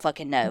 I don't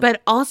fucking know.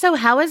 But also,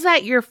 how is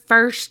that your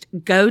first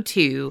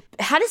go-to?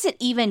 How does it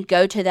even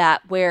go to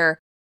that where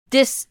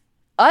this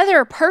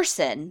other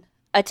person,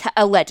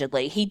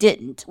 allegedly, he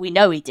didn't, we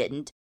know he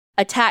didn't,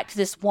 attacked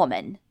this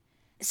woman?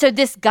 So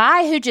this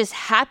guy who just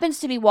happens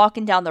to be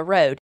walking down the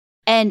road,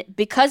 and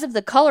because of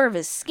the color of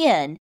his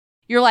skin,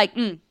 you're like,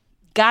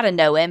 gotta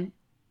know him.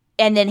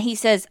 And then he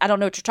says, I don't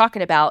know what you're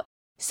talking about.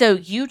 So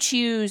you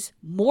choose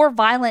more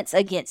violence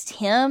against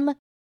him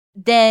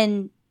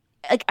than,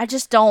 I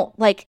just don't,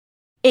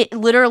 it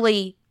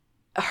literally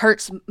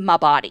hurts my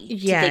body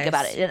to think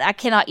about it. And I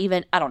cannot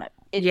even, I don't know.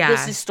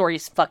 This story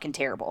is fucking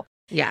terrible.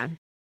 Yeah.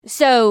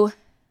 So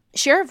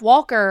Sheriff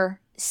Walker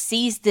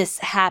sees this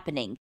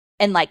happening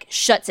and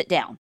shuts it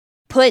down,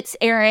 puts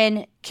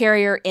Aaron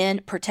Carrier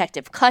in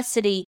protective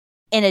custody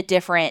in a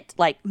different,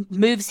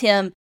 moves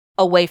him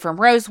away from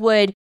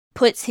Rosewood,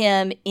 puts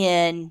him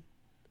in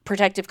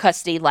protective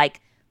custody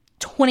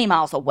 20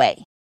 miles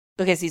away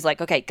because he's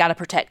okay, gotta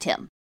protect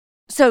him.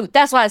 So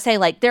that's why I say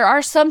there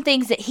are some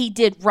things that he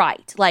did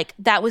right.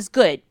 That was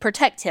good.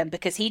 Protect him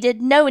because he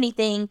didn't know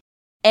anything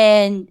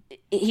and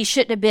he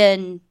shouldn't have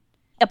been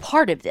a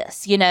part of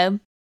this,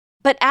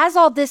 But as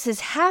all this is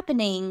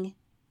happening,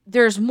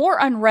 there's more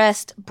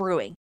unrest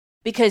brewing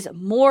because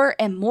more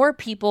and more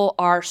people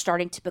are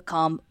starting to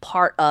become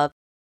part of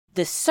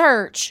the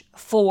search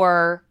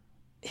for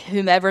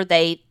whomever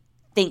they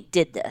think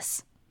did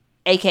this,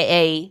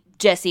 aka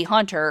Jesse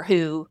Hunter,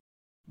 who,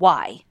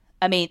 why?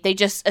 I mean, they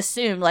just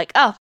assume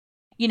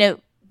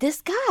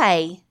this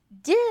guy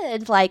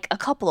did a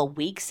couple of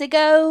weeks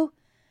ago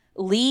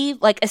leave,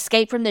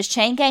 escape from this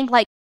chain gang.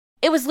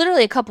 It was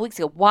literally a couple weeks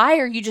ago. Why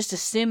are you just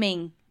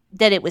assuming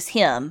that it was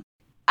him?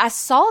 I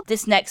saw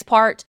this next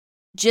part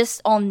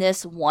just on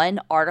this one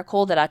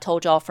article that I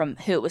told y'all from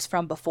who it was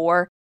from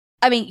before.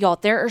 I mean, y'all,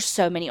 there are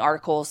so many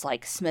articles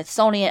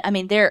Smithsonian. I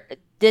mean,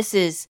 this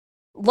is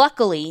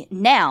luckily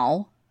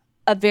now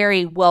a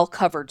very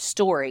well-covered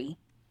story.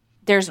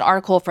 There's an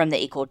article from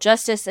the Equal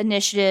Justice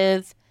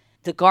Initiative,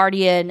 The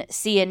Guardian,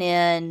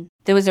 CNN.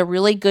 There was a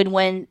really good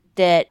one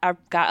that I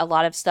got a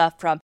lot of stuff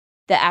from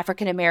the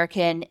African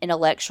American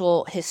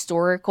Intellectual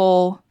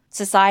Historical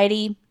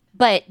Society.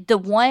 But the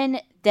one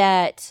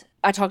that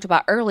I talked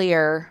about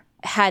earlier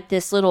had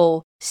this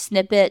little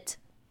snippet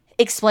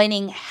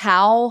explaining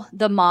how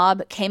the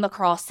mob came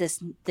across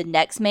the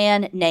next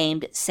man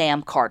named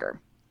Sam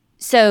Carter.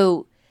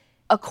 So,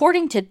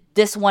 according to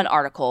this one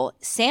article,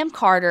 Sam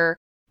Carter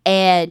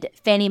and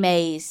Fannie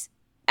Mae's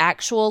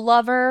actual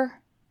lover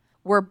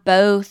were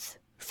both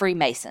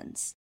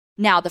Freemasons.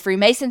 Now, the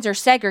Freemasons are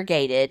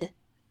segregated,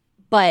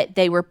 but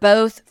they were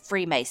both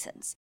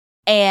Freemasons.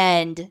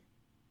 And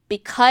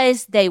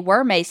because they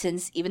were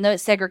Masons, even though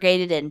it's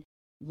segregated and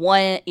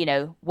one,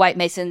 white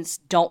Masons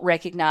don't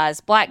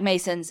recognize black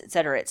Masons,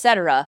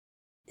 etc.,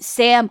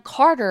 Sam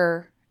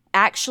Carter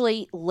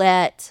actually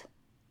let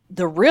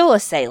the real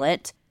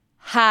assailant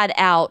hide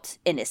out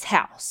in his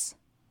house.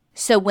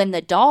 So when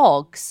the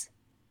dogs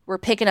were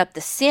picking up the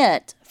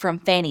scent from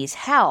Fannie's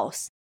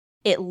house,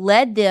 it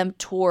led them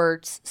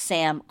towards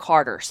Sam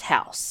Carter's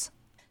house.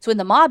 So when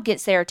the mob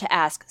gets there to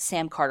ask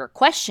Sam Carter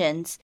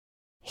questions,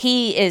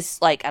 he is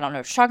I don't know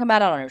what you're talking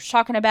about. I don't know what you're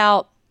talking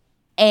about.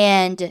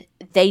 And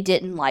they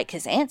didn't like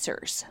his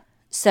answers.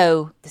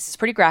 So this is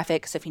pretty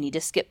graphic. So if you need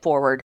to skip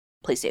forward,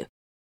 please do.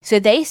 So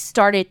they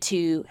started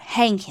to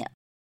hang him,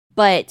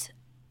 but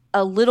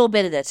a little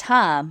bit at a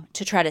time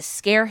to try to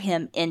scare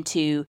him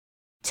into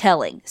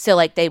telling.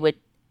 So they would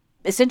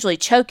essentially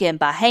choke him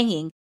by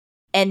hanging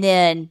and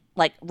then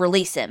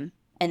release him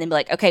and then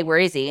be okay, where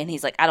is he? And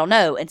he's I don't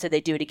know. And so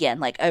they do it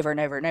again, over and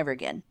over and over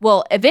again.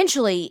 Well,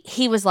 eventually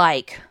he was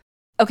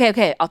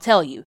okay, I'll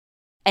tell you.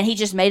 And he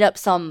just made up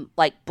some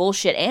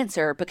bullshit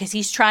answer because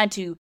he's trying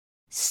to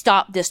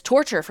stop this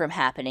torture from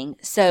happening.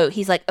 So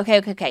he's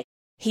okay.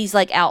 He's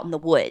out in the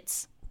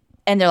woods.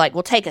 And they're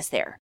well, take us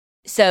there.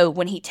 So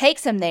when he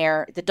takes him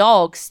there, the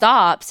dog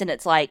stops and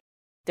it's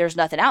there's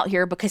nothing out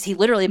here because he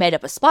literally made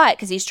up a spot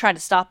because he's trying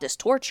to stop this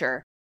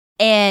torture.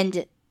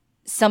 And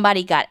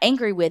somebody got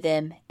angry with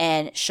him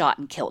and shot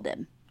and killed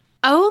him.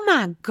 Oh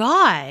my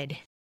God.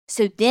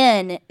 So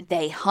then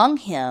they hung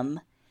him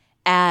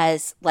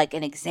as like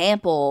an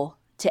example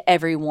to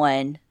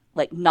everyone,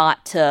 like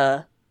not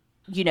to,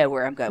 you know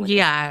where I'm going with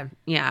this.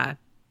 Yeah.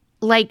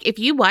 Like, if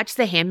you watch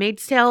The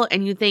Handmaid's Tale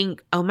and you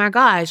think, oh my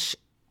gosh,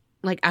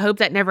 like, I hope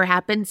that never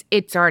happens,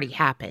 it's already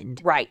happened.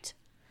 Right.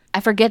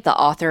 I forget the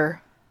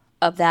author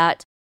of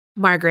that.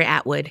 Margaret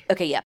Atwood.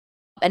 Okay, yeah.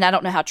 And I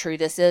don't know how true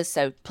this is,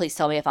 so please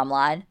tell me if I'm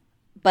lying.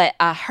 But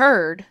I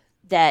heard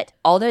that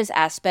all those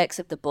aspects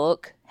of the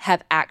book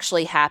have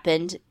actually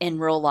happened in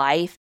real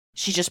life.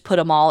 She just put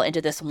them all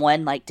into this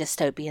one, like,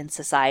 dystopian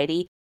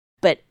society.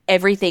 But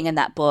everything in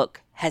that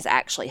book has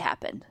actually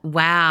happened.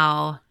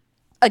 Wow.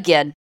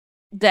 Again,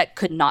 that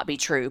could not be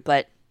true,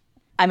 but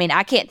I mean,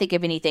 I can't think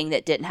of anything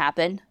that didn't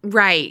happen.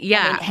 Right,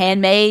 yeah. I mean,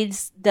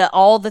 Handmaids,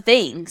 all the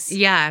things.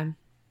 Yeah.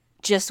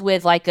 Just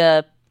with like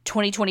a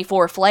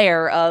 2024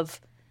 flair of,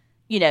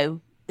 you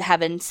know,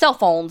 having cell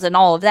phones and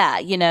all of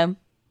that, you know.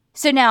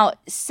 So now,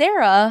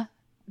 Sarah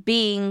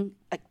being,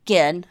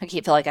 again, I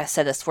feel like I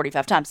said this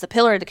 45 times, the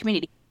pillar of the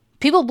community.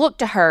 People look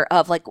to her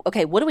of like,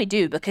 okay, what do we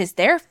do? Because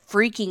they're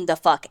freaking the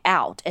fuck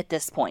out at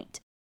this point.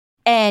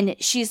 And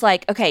she's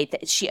like, okay,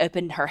 she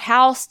opened her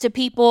house to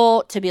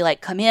people to be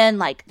like, come in,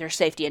 like, there's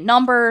safety in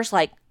numbers,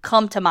 like,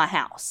 come to my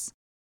house.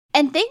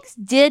 And things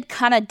did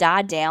kind of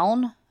die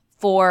down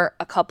for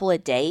a couple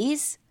of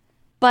days.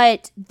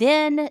 But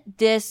then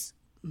this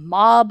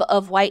mob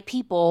of white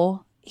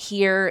people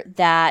hear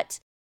that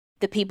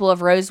the people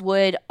of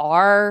Rosewood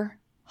are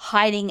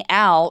hiding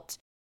out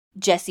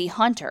Jesse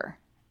Hunter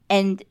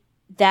and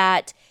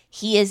that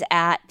he is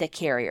at the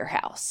Carrier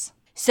house.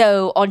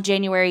 So on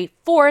January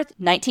 4th,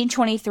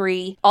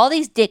 1923, all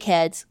these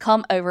dickheads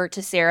come over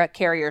to Sarah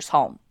Carrier's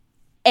home.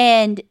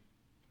 And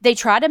they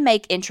try to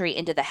make entry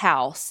into the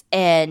house.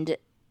 And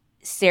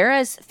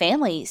Sarah's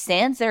family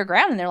stands their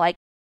ground. And they're like,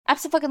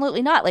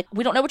 absolutely not. Like,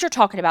 we don't know what you're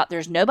talking about.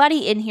 There's nobody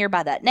in here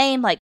by that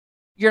name. Like,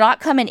 you're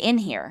not coming in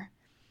here.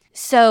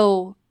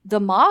 So the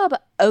mob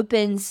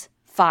opens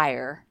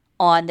fire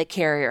on the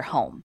Carrier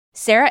home.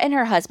 Sarah and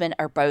her husband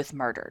are both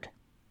murdered.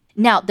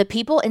 Now, the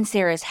people in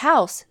Sarah's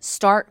house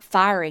start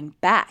firing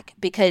back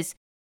because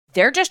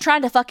they're just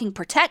trying to fucking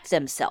protect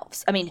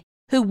themselves. I mean,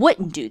 who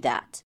wouldn't do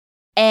that?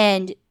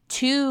 And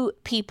 2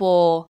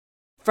 people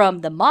from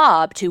the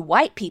mob, 2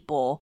 white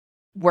people,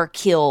 were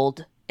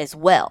killed as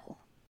well.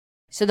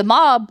 So the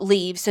mob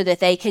leaves so that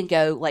they can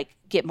go, like,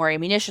 get more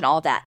ammunition,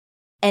 all that.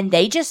 And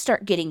they just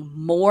start getting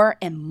more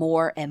and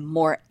more and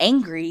more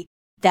angry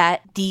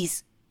that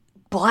these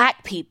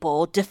black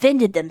people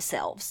defended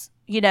themselves,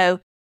 you know?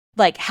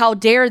 Like, how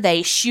dare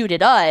they shoot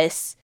at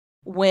us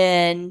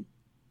when,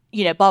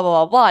 you know, blah,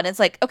 blah, blah, blah. And it's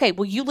like, okay,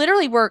 well, you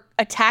literally were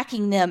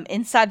attacking them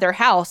inside their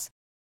house,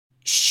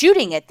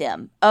 shooting at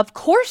them. Of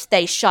course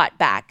they shot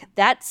back.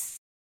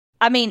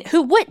 I mean,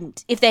 who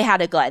wouldn't? If they had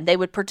a gun, they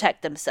would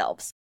protect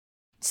themselves.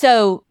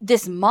 So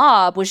this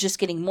mob was just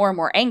getting more and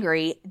more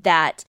angry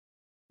that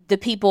the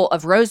people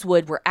of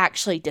Rosewood were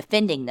actually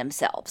defending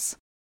themselves.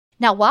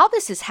 Now, while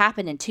this is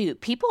happening too,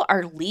 people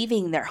are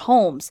leaving their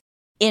homes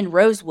in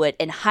Rosewood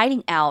and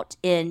hiding out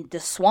in the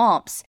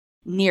swamps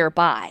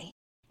nearby.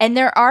 And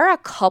there are a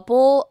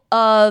couple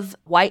of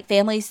white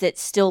families that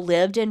still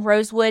lived in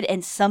Rosewood,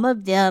 and some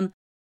of them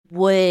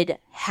would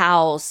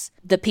house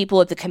the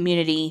people of the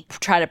community,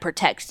 try to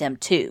protect them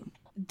too.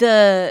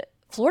 The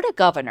Florida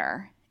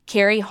governor,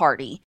 Kerry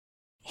Hardy,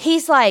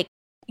 he's like,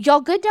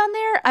 y'all good down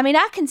there? I mean,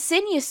 I can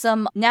send you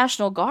some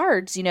National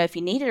Guards, you know, if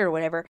you need it or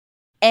whatever.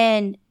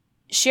 And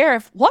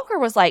Sheriff Walker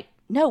was like,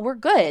 no, we're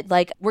good.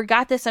 Like, we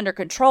got this under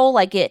control.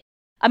 Like, it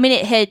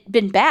had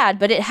been bad,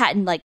 but it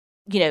hadn't, like,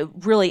 you know,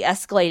 really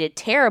escalated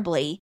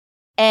terribly.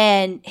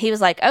 And he was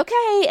like,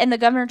 okay. And the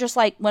governor just,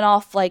 like, went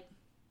off, like,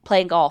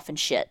 playing golf and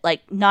shit.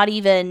 Like, not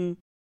even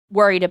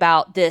worried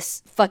about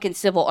this fucking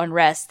civil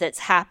unrest that's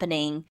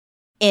happening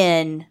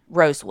in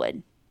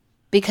Rosewood.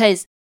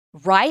 Because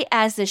right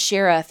as the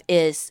sheriff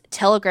is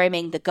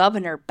telegramming the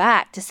governor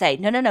back to say,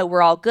 no,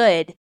 we're all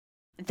good,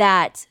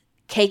 that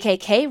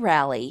KKK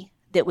rally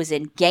that was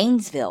in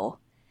Gainesville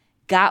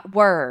got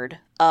word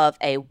of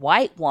a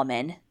white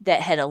woman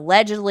that had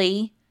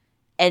allegedly,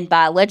 and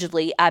by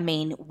allegedly, I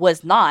mean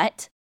was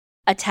not,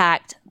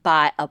 attacked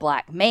by a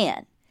black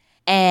man.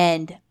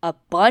 And a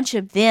bunch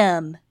of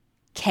them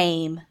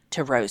came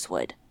to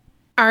Rosewood.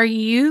 Are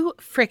you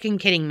freaking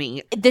kidding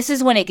me? This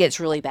is when it gets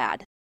really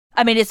bad.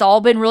 I mean, it's all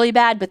been really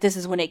bad, but this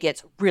is when it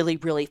gets really,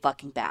 really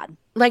fucking bad.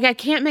 Like, I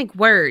can't make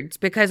words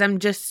because I'm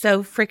just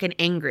so freaking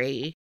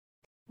angry.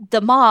 The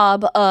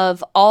mob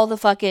of all the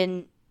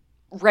fucking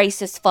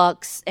racist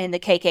fucks and the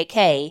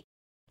KKK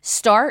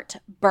start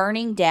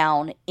burning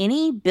down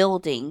any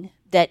building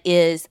that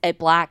is a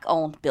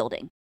black-owned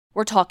building.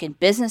 We're talking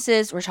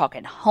businesses, we're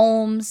talking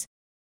homes,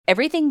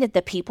 everything that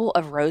the people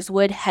of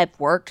Rosewood have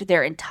worked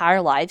their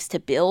entire lives to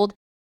build,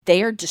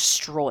 they are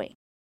destroying.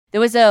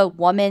 There was a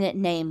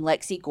woman named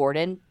Lexi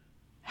Gordon.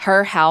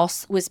 Her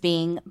house was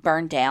being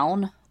burned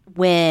down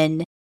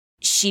when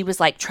she was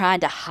like trying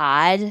to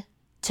hide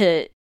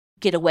to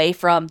get away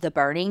from the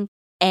burning,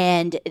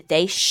 and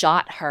they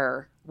shot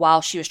her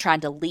while she was trying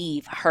to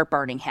leave her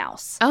burning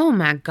house. Oh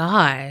my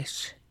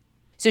gosh.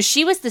 So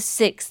she was the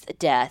 6th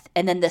death.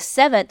 And then the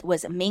 7th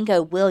was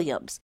Mingo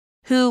Williams,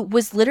 who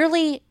was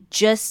literally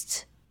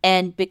just,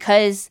 and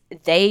because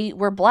they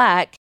were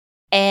black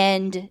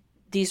and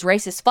these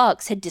racist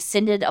fucks had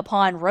descended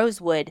upon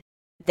Rosewood,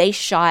 they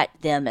shot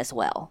them as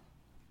well.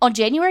 On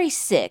January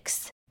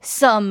 6th,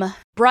 some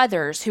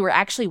brothers who were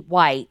actually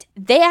white,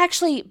 they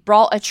actually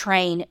brought a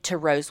train to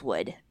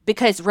Rosewood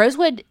because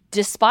Rosewood,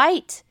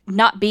 despite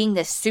not being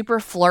this super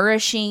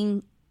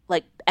flourishing,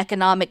 like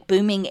economic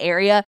booming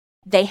area,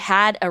 they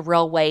had a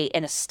railway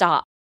and a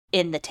stop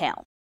in the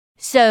town.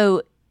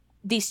 So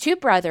these two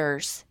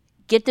brothers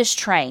get this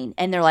train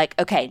and they're like,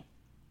 okay,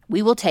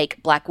 we will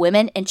take black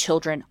women and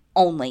children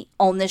only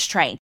on this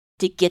train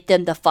to get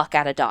them the fuck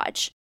out of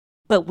Dodge.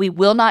 But we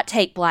will not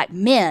take black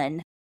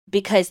men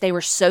because they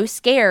were so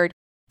scared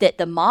that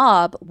the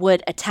mob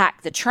would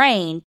attack the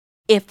train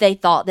if they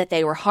thought that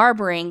they were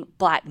harboring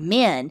black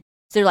men.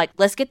 So they're like,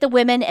 let's get the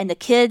women and the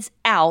kids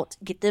out,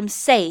 get them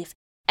safe,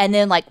 and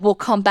then like we'll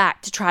come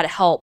back to try to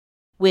help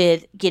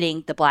with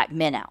getting the black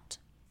men out.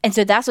 And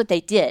so that's what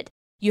they did.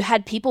 You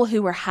had people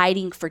who were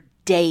hiding for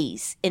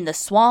days in the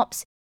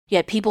swamps. You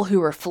had people who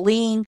were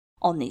fleeing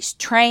on these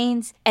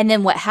trains. And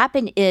then what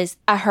happened is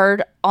I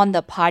heard on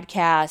the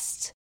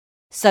podcast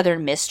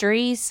Southern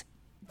Mysteries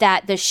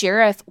that the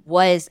sheriff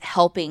was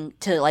helping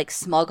to like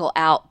smuggle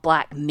out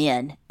black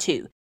men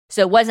too.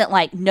 So it wasn't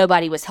like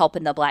nobody was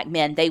helping the black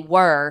men. They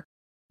were,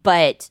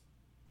 but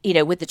you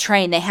know, with the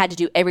train, they had to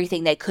do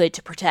everything they could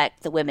to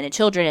protect the women and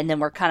children. And then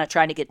we're kind of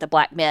trying to get the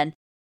black men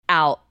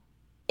out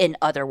in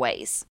other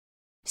ways.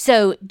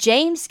 So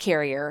James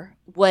Carrier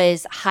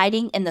was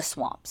hiding in the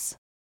swamps.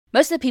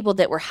 Most of the people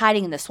that were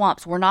hiding in the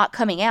swamps were not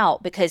coming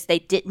out because they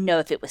didn't know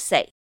if it was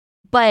safe.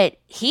 But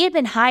he had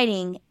been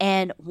hiding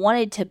and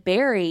wanted to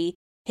bury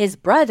his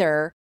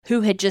brother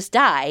who had just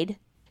died.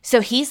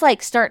 So he's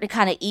like starting to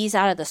kind of ease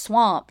out of the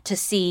swamp to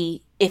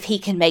see if he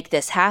can make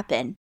this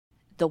happen.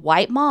 The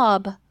white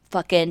mob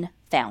fucking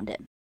found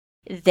him.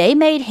 They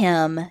made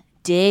him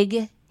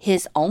dig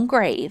his own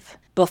grave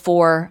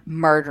before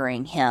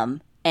murdering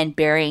him and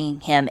burying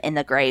him in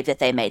the grave that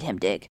they made him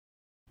dig.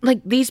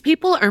 Like, these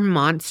people are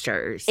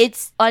monsters.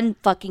 It's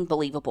unfucking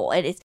believable.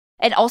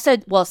 And also,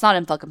 well, it's not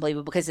unfucking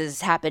believable because it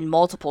has happened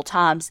multiple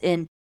times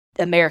in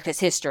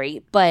America's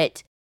history.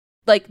 But,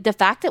 like, the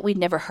fact that we've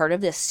never heard of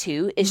this,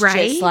 too, is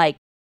just, like,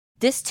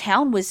 this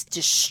town was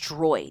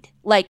destroyed.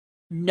 Like,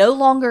 no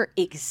longer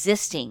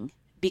existing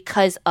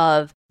because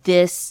of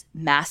this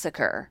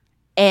massacre.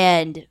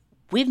 And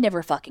we've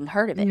never fucking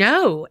heard of it.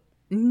 No,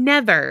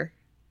 never.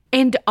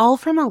 And all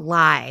from a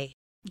lie.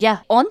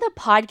 Yeah. On the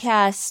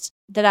podcast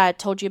that I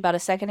told you about a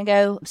second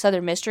ago,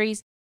 Southern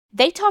Mysteries,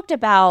 they talked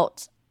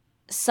about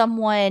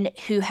someone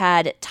who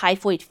had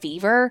typhoid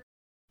fever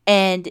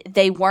and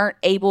they weren't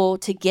able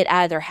to get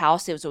out of their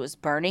house. It was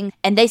burning.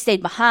 And they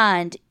stayed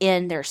behind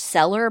in their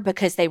cellar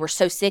because they were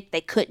so sick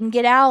they couldn't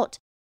get out,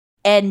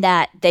 and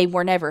that they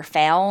were never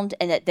found,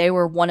 and that they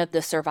were one of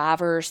the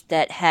survivors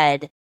that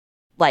had,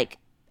 like,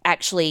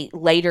 actually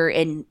later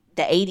in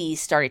the 80s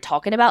started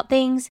talking about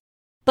things.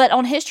 But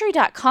on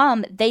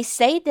History.com, they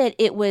say that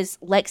it was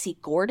Lexi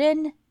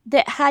Gordon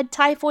that had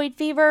typhoid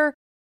fever.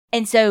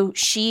 And so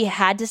she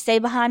had to stay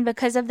behind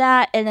because of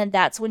that. And then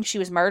that's when she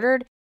was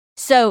murdered.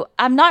 So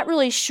I'm not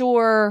really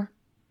sure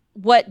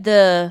what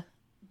the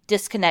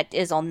disconnect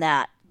is on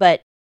that.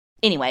 But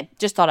anyway,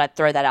 just thought I'd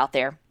throw that out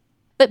there.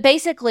 But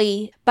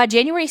basically, by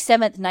January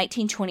 7th,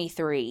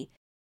 1923,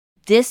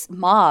 this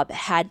mob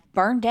had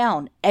burned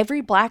down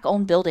every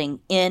black-owned building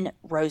in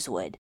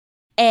Rosewood.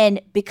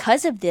 And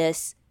because of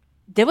this,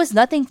 there was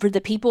nothing for the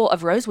people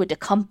of Rosewood to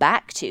come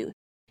back to.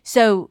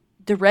 So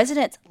the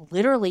residents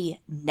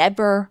literally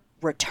never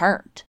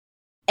returned.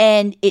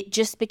 And it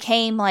just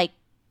became like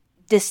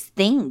this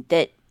thing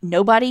that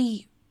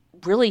nobody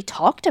really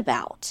talked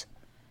about.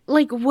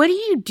 Like, what do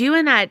you do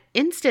in that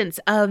instance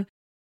of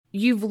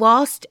you've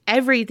lost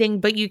everything,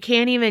 but you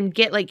can't even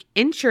get like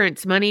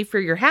insurance money for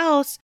your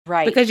house?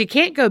 Right. Because you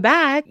can't go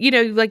back. You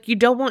know, like, you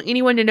don't want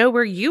anyone to know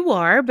where you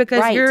are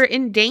because you're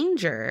in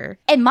danger.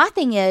 And my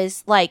thing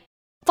is, like,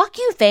 fuck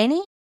you,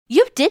 Fanny.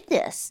 You did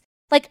this.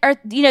 Like,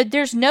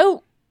 there's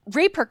no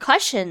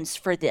repercussions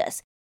for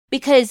this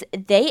because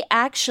they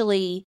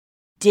actually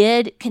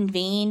did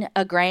convene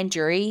a grand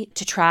jury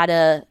to try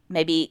to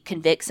maybe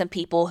convict some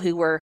people who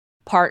were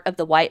part of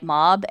the white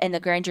mob. And the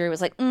grand jury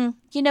was like,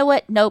 you know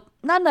what? Nope,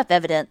 not enough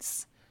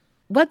evidence.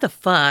 What the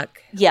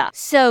fuck? Yeah.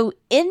 So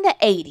in the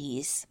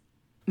 80s,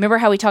 remember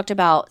how we talked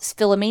about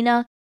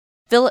Philomena,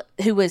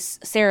 who was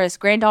Sarah's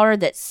granddaughter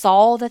that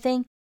saw the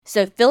thing?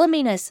 So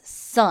Philomena's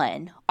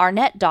son,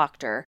 Arnett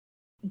Doctor,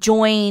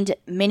 joined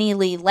Minnie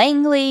Lee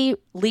Langley,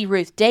 Lee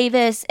Ruth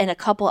Davis, and a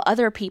couple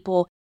other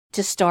people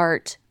to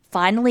start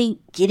finally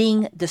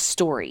getting the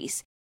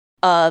stories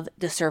of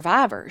the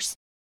survivors.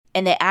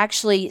 And they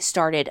actually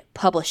started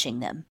publishing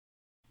them.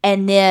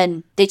 And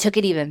then they took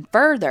it even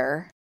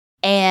further,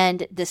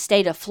 and the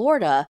state of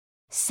Florida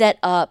set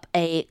up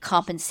a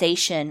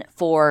compensation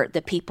for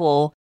the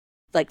people,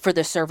 like for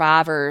the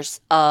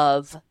survivors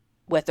of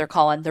what they're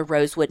calling the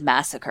Rosewood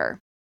Massacre.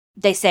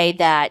 They say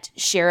that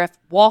Sheriff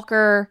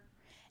Walker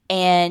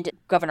and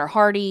Governor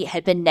Hardy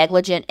had been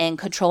negligent in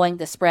controlling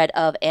the spread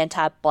of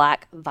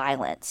anti-Black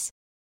violence.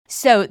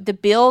 So the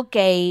bill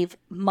gave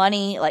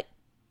money, like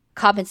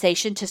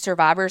compensation to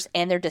survivors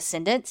and their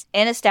descendants,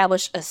 and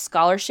established a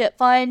scholarship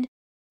fund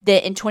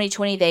that in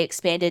 2020 they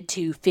expanded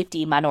to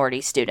 50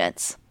 minority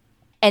students.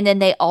 And then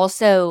they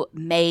also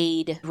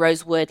made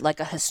Rosewood like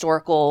a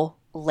historical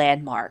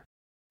landmark.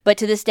 But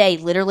to this day,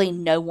 literally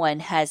no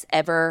one has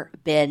ever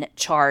been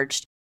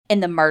charged in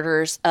the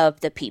murders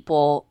of the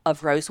people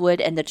of Rosewood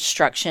and the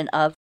destruction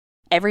of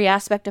every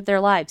aspect of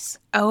their lives.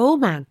 Oh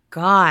my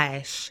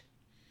gosh.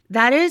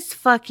 That is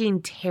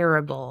fucking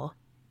terrible.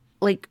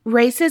 Like,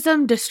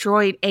 racism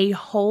destroyed a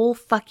whole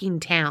fucking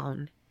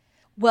town.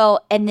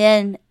 Well, and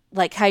then,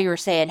 like how you were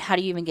saying, how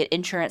do you even get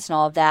insurance and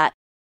all of that?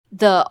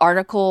 The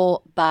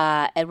article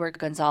by Edward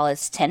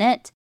Gonzalez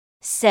Tennant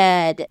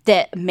said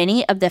that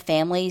many of the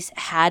families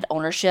had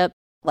ownership,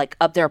 like,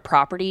 of their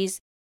properties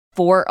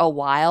for a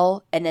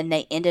while, and then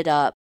they ended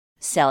up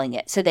selling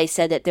it. So they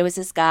said that there was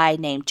this guy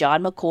named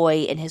John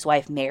McCoy and his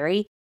wife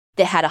Mary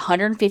that had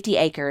 150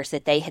 acres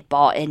that they had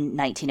bought in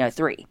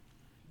 1903.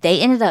 They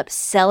ended up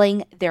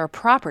selling their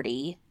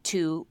property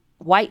to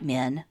white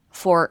men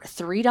for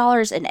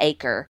 $3 an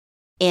acre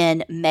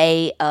in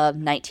May of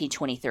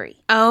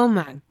 1923. Oh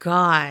my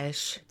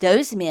gosh.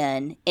 Those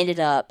men ended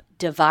up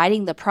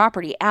dividing the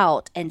property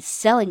out and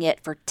selling it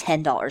for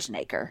 $10 an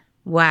acre.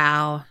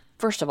 Wow.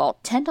 First of all,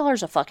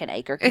 $10 a fucking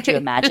acre, could you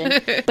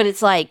imagine? But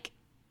it's like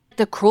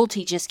the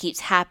cruelty just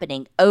keeps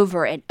happening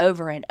over and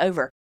over and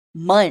over.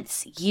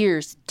 Months,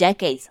 years,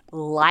 decades,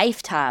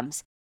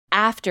 lifetimes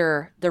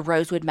after the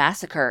Rosewood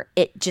Massacre.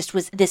 It just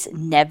was this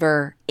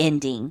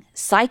never-ending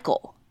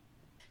cycle.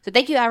 So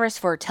thank you, Iris,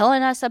 for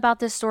telling us about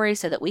this story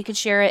so that we could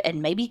share it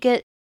and maybe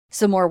get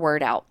some more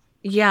word out.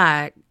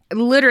 Yeah,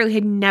 literally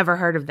had never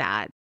heard of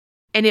that.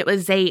 And it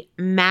was a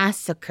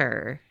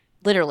massacre.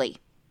 Literally.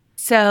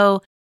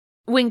 So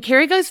when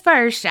Carrie goes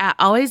first, I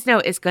always know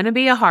it's going to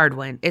be a hard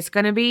one. It's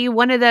going to be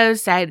one of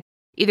those that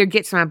either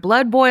gets my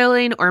blood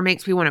boiling or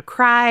makes me want to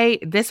cry.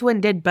 This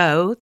one did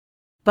both.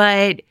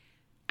 But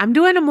I'm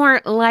doing a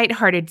more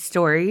lighthearted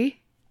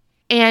story.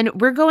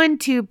 And we're going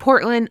to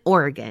Portland,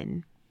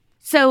 Oregon.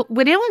 So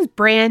when it was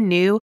brand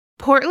new,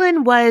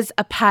 Portland was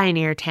a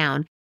pioneer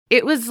town.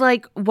 It was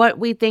like what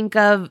we think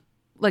of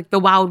like the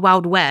Wild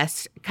Wild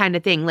West kind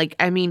of thing. Like,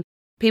 I mean,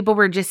 people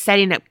were just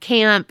setting up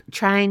camp,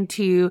 trying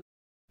to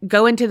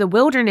go into the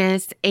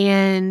wilderness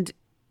and,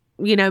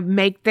 you know,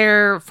 make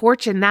their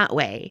fortune that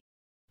way.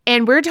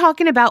 And we're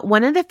talking about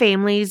one of the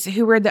families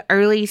who were the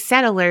early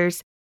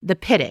settlers, the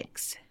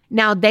Pittocks.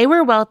 Now, they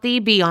were wealthy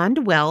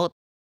beyond wealth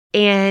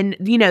and,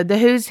 you know, the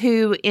who's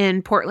who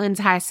in Portland's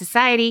high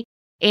society,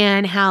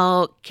 and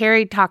how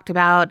Carrie talked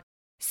about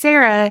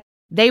Sarah,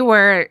 they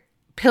were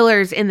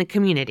pillars in the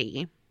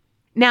community.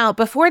 Now,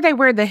 before they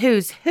were the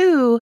who's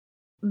who,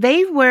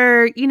 they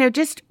were, you know,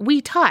 just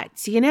wee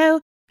tots, you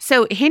know?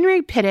 So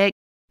Henry Pittock,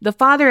 the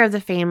father of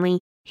the family,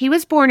 he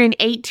was born in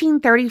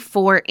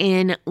 1834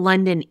 in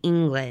London,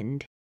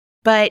 England.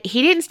 But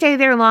he didn't stay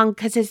there long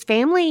because his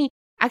family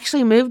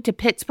actually moved to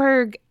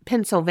Pittsburgh,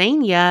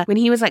 Pennsylvania when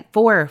he was like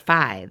 4 or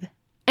 5.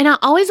 And I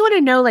always want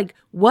to know, like,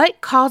 what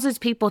causes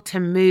people to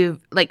move,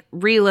 like,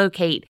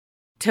 relocate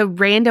to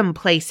random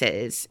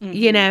places,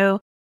 you know,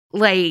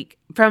 like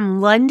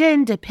from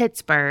London to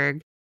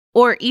Pittsburgh,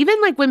 or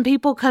even like when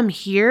people come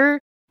here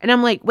and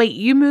I'm like, wait,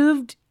 you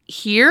moved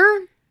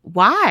here?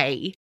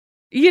 Why?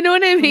 You know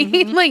what I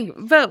mean? Like,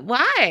 but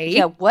why?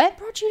 Yeah, what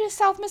brought you to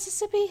South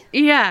Mississippi?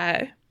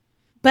 Yeah.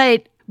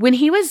 But when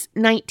he was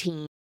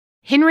 19,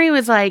 Henry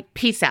was like,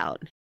 peace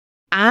out.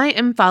 I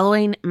am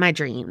following my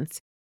dreams.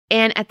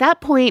 And at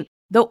that point,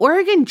 the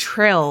Oregon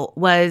Trail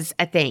was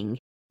a thing.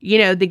 You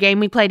know, the game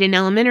we played in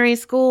elementary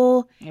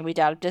school. And we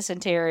died of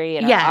dysentery,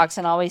 and our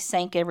oxen always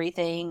sank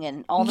everything,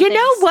 and all the You things.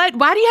 know what?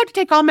 Why do you have to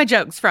take all my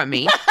jokes from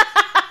me?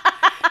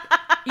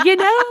 You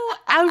know,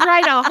 I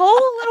write a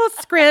whole little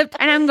script,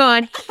 and I'm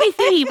going,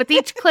 hee with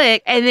each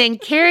click, and then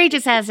Carrie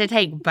just has to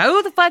take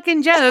both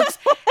fucking jokes,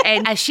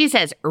 and as she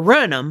says,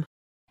 run them.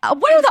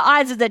 What are the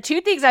odds of the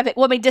two things I picked?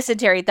 Well, I mean,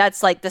 dysentery,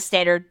 that's like the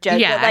standard joke.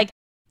 Yeah. But like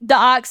the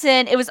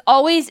oxen, it was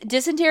always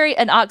dysentery,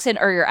 an oxen,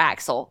 or your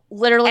axle.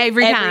 Literally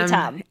every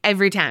time.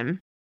 Every time.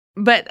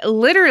 But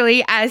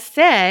literally, I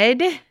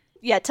said...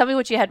 Yeah, tell me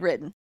what you had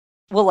written.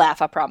 We'll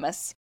laugh, I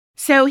promise.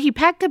 So he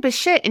packed up his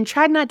shit and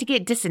tried not to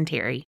get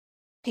dysentery.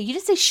 Okay, you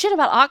didn't say shit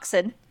about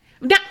oxen.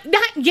 Not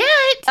yet.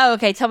 Oh,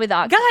 okay, tell me the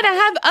oxen. God, I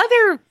have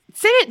other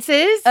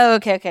sentences. Oh,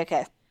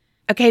 okay.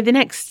 Okay, the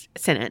next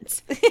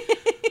sentence.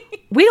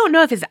 We don't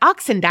know if his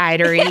oxen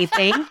died or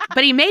anything,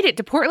 but he made it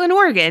to Portland,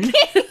 Oregon.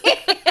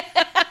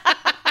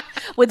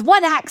 With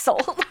one axle.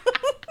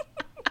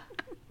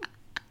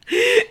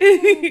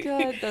 Oh,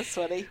 God, that's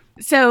funny.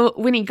 So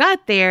when he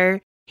got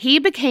there, he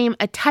became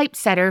a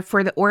typesetter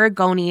for the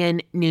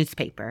Oregonian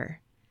newspaper.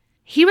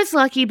 He was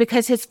lucky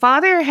because his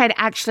father had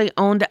actually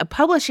owned a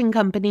publishing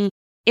company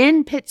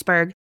in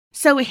Pittsburgh,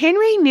 so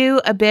Henry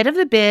knew a bit of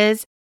the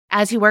biz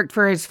as he worked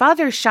for his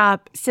father's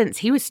shop since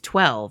he was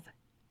 12.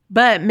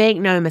 But make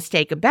no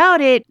mistake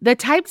about it, the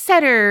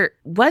typesetter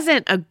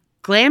wasn't a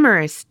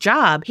glamorous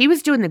job. He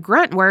was doing the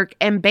grunt work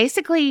and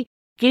basically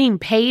getting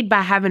paid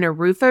by having a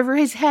roof over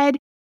his head.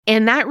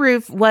 And that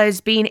roof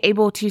was being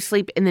able to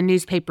sleep in the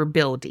newspaper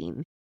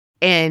building.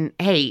 And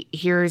hey,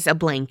 here's a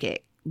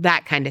blanket,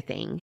 that kind of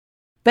thing.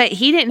 But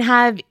he didn't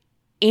have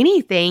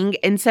anything.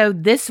 And so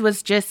this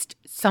was just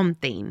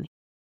something.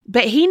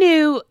 But he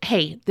knew,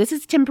 hey, this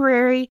is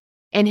temporary.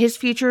 And his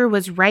future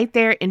was right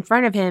there in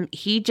front of him.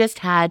 He just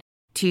had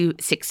to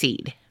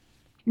succeed.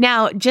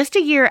 Now, just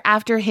a year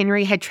after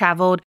Henry had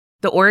traveled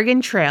the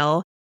Oregon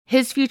Trail,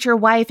 his future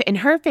wife and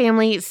her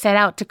family set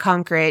out to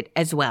conquer it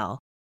as well.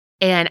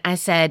 And I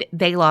said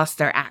they lost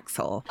their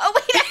axle. Oh,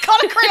 wait, I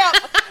caught a cramp.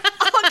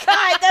 Oh,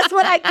 God, that's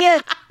what I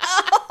get.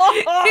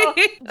 Oh.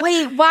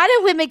 Wait, why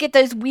do women get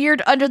those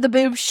weird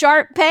under-the-boob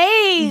sharp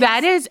pains?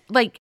 That is,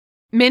 like,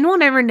 men will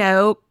never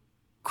know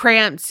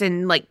cramps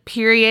and, like,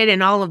 period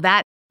and all of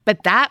that.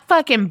 But that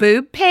fucking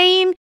boob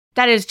pain,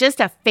 that is just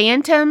a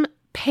phantom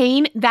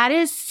pain. That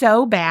is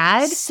so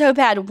bad. So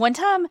bad. One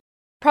time,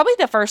 probably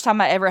the first time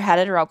I ever had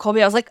it around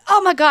Colby, I was like,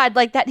 oh, my God,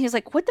 like that. And he was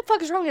like, what the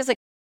fuck is wrong? I was like,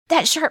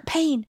 that sharp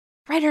pain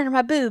right under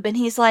my boob. And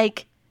he's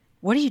like,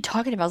 what are you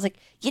talking about? I was like,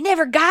 you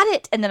never got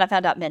it. And then I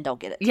found out men don't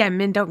get it. Yeah,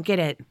 men don't get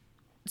it.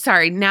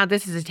 Sorry, now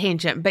this is a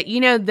tangent. But you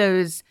know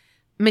those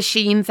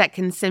machines that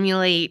can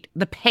simulate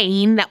the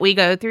pain that we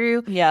go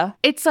through? Yeah.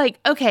 It's like,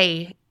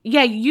 okay,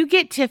 yeah, you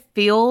get to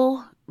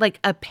feel like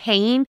a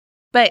pain,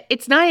 but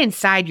it's not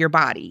inside your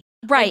body.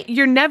 Right. Like,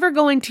 you're never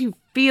going to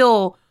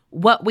feel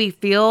what we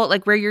feel,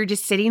 like where you're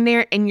just sitting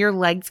there and your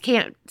legs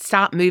can't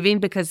stop moving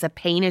because the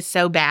pain is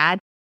so bad.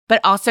 But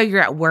also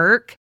you're at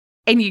work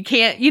and you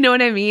can't, you know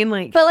what I mean?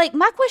 Like, but like,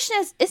 my question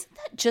is, isn't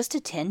that just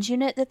a TENS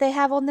unit that they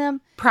have on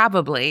them?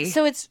 Probably.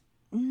 So it's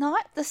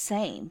not the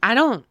same.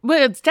 Well,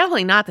 it's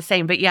definitely not the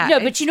same, but yeah. No,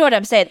 but you know what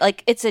I'm saying?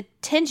 Like, it's a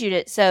TENS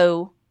unit,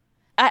 so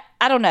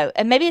I don't know.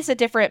 And maybe it's a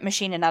different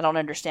machine and I don't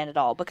understand it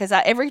all because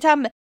every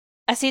time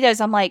I see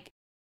those, I'm like,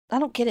 I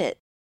don't get it.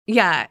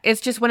 Yeah, it's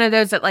just one of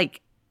those that,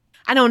 like,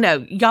 I don't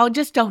know. Y'all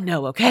just don't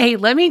know, okay?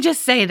 Let me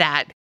just say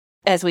that.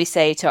 As we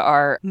say to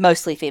our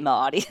mostly female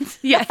audience.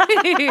 Yeah.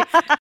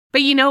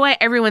 But you know what?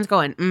 Everyone's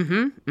going,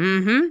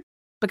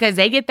 because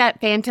they get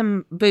that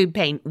phantom boob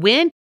pain.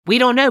 When? We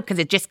don't know because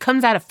it just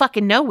comes out of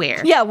fucking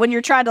nowhere. Yeah, when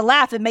you're trying to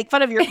laugh and make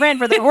fun of your friend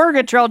for the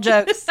Oregon Trail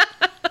jokes.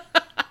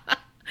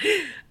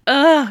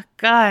 Oh,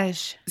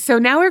 gosh. So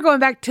now we're going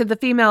back to the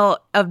female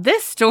of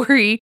this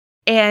story,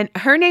 and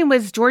her name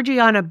was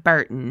Georgiana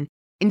Burton,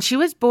 and she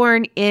was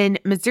born in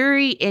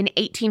Missouri in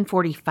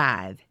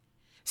 1845.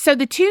 So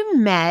the two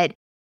met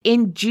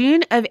in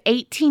June of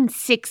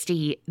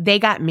 1860. They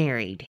got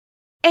married.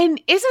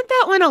 And isn't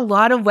that when a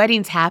lot of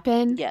weddings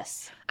happen?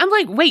 Yes. I'm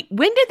like, wait,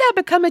 when did that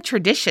become a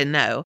tradition,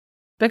 though?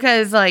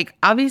 Because, like,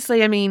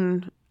 obviously, I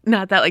mean,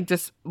 not that, like,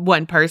 just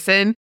one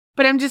person,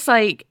 but I'm just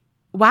like,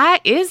 why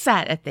is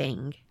that a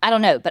thing? I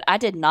don't know, but I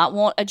did not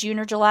want a June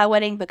or July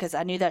wedding because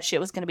I knew that shit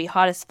was going to be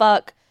hot as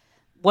fuck.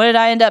 What did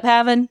I end up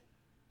having?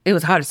 It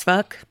was hot as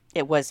fuck.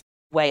 It was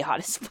way hot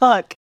as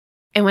fuck.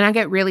 And when I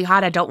get really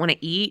hot, I don't want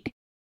to eat.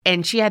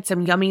 And she had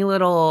some yummy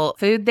little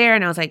food there,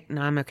 and I was like,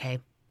 no, I'm okay.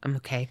 I'm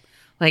okay.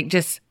 Like,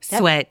 just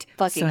sweat.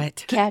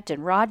 Sweat.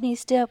 Captain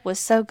Rodney's dip was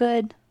so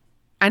good.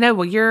 I know.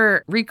 Well,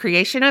 your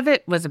recreation of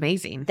it was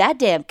amazing. That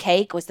damn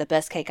cake was the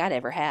best cake I'd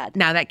ever had.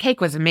 Now, that cake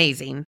was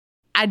amazing.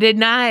 I did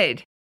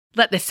not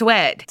let the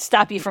sweat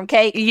stop you from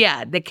cake.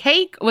 Yeah, the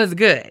cake was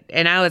good,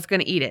 and I was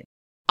going to eat it.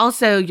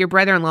 Also, your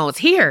brother-in-law was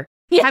here.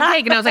 Yeah. Have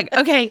cake. And I was like,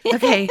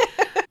 okay.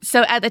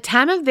 So at the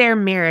time of their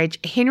marriage,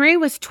 Henry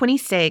was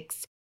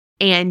 26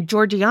 and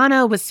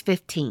Georgiana was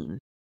 15.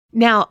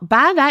 Now,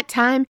 by that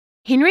time,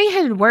 Henry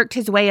had worked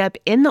his way up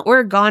in the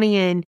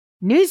Oregonian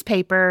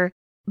newspaper,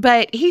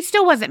 but he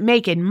still wasn't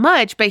making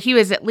much, but he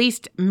was at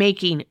least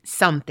making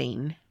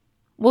something.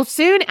 Well,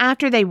 soon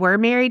after they were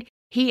married,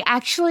 he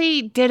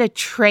actually did a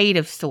trade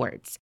of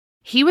sorts.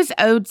 He was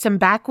owed some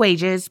back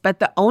wages, but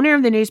the owner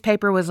of the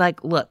newspaper was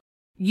like, look,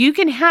 you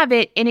can have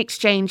it in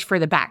exchange for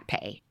the back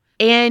pay.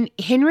 And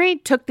Henry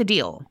took the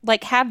deal.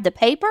 Like, have the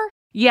paper?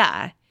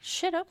 Yeah.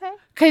 Shit, okay.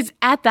 Because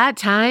at that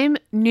time,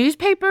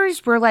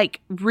 newspapers were,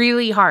 like,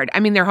 really hard. I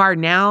mean, they're hard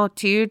now,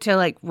 too, to,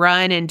 like,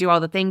 run and do all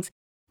the things.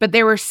 But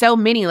there were so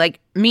many, like,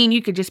 me and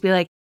you could just be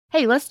like,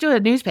 hey, let's do a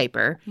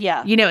newspaper.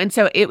 Yeah. You know, and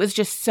so it was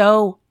just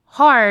so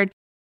hard.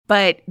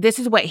 But this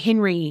is what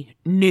Henry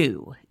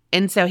knew.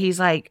 And so he's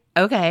like,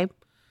 okay,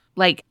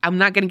 like, I'm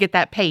not going to get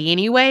that pay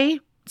anyway.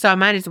 So I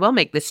might as well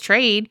make this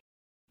trade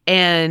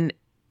and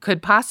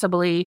could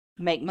possibly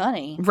make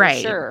money.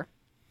 Right. For sure.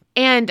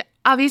 And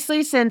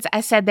obviously, since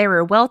I said they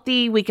were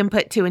wealthy, we can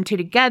put two and two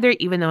together,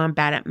 even though I'm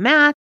bad at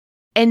math,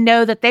 and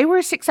know that they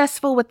were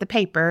successful with the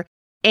paper.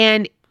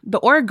 And the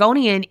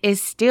Oregonian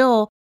is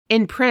still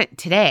in print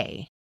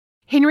today.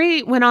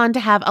 Henry went on to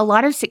have a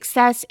lot of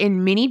success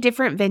in many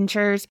different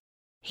ventures.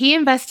 He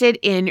invested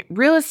in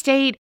real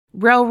estate,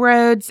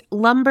 railroads,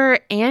 lumber,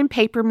 and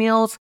paper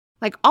mills,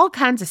 like all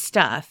kinds of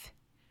stuff.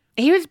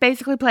 He was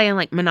basically playing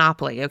like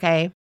Monopoly,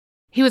 okay?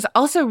 He was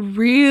also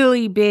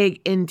really big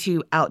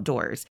into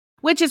outdoors.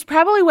 which is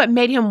probably what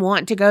made him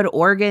want to go to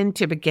Oregon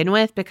to begin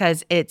with,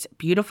 because it's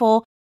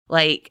beautiful.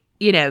 Like,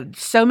 you know,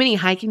 so many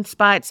hiking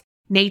spots.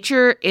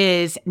 Nature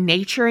is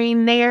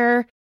naturing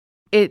there.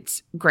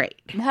 It's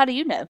great. How do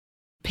you know?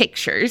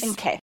 Pictures.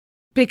 Okay.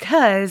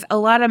 Because a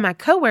lot of my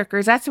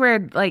coworkers, that's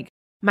where like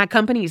my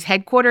company's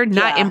headquartered,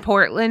 not in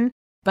Portland,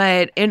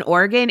 but in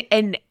Oregon.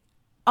 And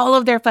all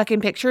of their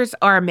fucking pictures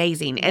are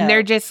amazing. And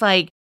they're just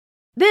like,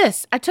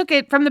 this, I took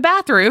it from the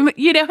bathroom,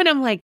 you know? And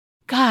I'm like,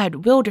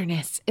 God,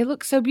 wilderness. It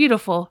looks so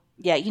beautiful.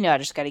 Yeah, you know, I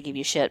just got to give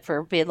you shit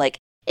for being like,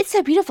 it's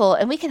so beautiful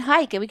and we can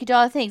hike and we can do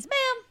all the things.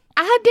 Ma'am.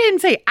 I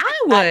didn't say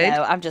I would. I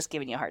know, I'm just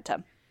giving you a hard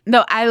time.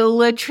 No, I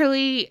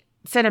literally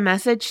sent a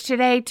message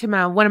today to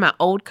one of my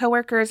old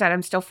coworkers that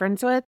I'm still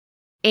friends with.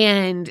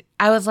 And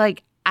I was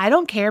like, I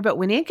don't care, but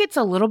when it gets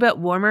a little bit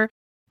warmer,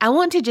 I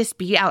want to just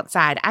be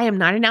outside. I am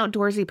not an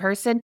outdoorsy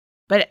person,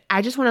 but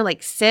I just want to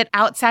like sit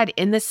outside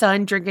in the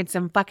sun drinking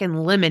some fucking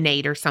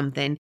lemonade or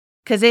something.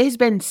 Because it has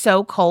been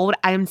so cold.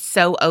 I am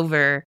so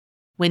over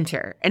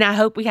winter. And I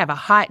hope we have a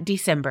hot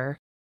December.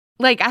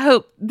 Like, I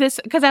hope this,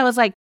 because I was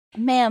like,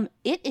 ma'am,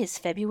 it is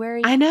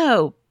February. I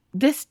know.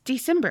 This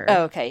December.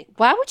 Oh, okay.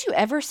 Why would you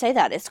ever say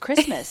that? It's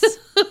Christmas.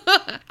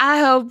 I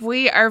hope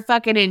we are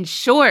fucking in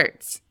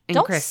shorts.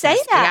 Don't Christmas. say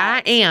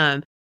that. Yeah, I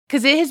am.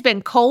 Because it has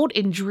been cold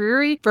and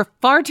dreary for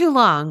far too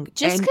long.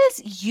 Just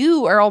because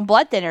you are on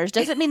blood thinners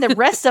doesn't mean the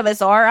rest of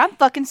us are. I'm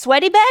fucking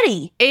sweaty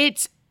Betty.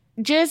 It's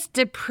just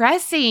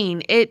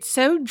depressing. It's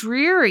so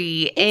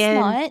dreary. It's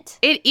not.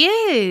 It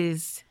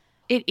is.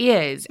 It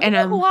is. And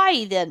I'm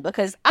Hawaii then,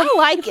 because I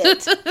like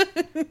it.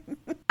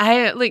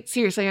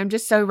 Seriously, I'm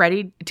just so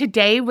ready.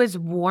 Today was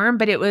warm,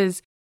 but it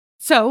was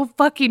so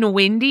fucking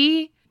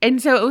windy.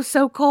 And so it was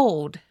so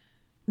cold.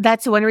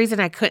 That's one reason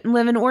I couldn't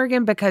live in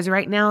Oregon, because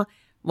right now,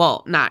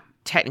 well, not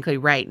technically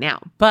right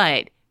now,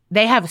 but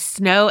they have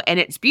snow and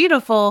it's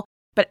beautiful,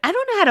 but I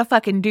don't know how to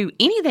fucking do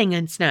anything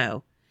in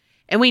snow.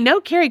 And we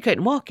know Carrie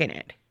couldn't walk in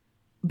it.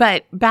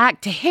 But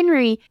back to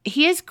Henry,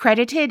 he is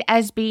credited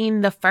as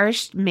being the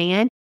first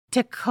man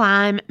to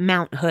climb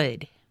Mount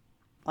Hood.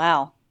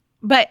 Wow.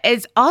 But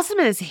as awesome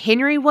as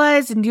Henry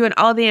was and doing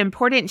all the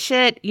important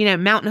shit, you know,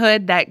 Mount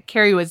Hood, that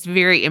Carrie was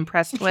very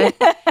impressed with.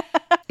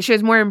 She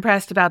was more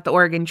impressed about the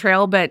Oregon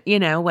Trail, but, you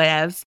know,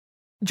 whatevs.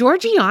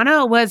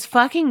 Georgiana was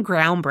fucking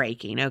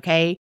groundbreaking,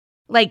 okay?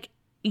 Like,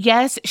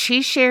 yes,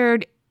 she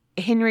shared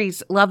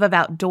Henry's love of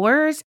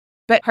outdoors,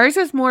 but hers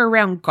was more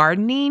around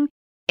gardening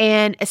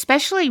and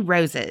especially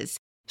roses.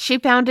 She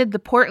founded the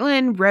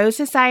Portland Rose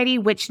Society,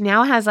 which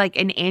now has like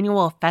an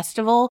annual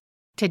festival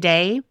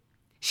today.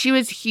 She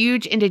was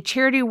huge into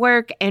charity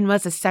work and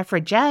was a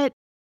suffragette.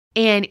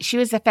 And she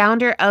was the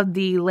founder of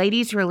the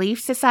Ladies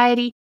Relief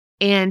Society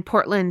and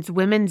Portland's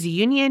Women's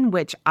Union,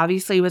 which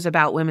obviously was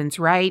about women's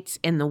rights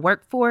in the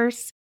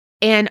workforce.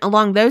 And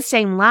along those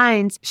same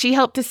lines, she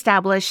helped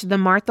establish the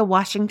Martha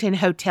Washington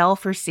Hotel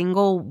for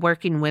single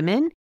working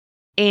women.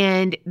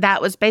 And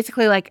that was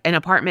basically like an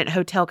apartment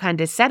hotel kind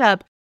of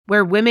setup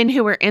where women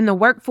who were in the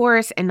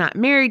workforce and not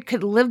married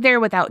could live there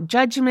without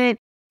judgment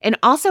and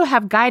also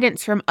have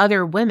guidance from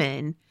other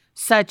women,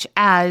 such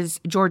as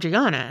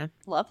Georgiana.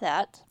 Love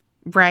that.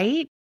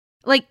 Right?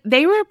 Like,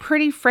 they were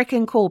pretty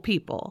freaking cool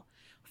people.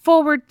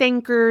 Forward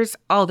thinkers,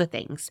 all the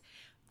things.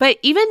 But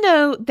even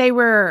though they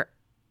were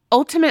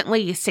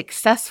ultimately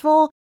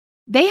successful,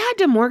 they had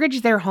to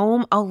mortgage their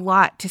home a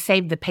lot to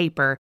save the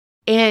paper.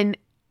 And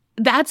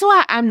that's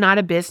why I'm not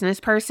a business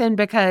person,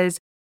 because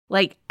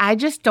like, I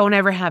just don't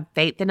ever have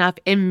faith enough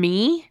in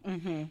me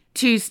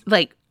to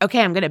like,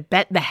 okay, I'm going to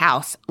bet the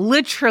house.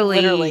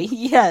 Literally.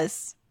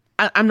 Yes.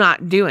 I'm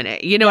not doing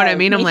it. You know what I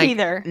mean? I'm like,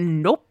 either.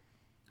 Nope.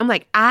 I'm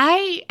like,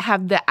 I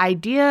have the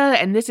idea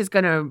and this is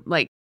going to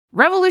like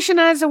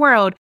revolutionize the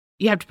world.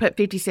 You have to put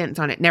 50 cents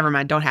on it. Never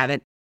mind. Don't have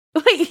it.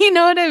 Like, you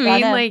know what I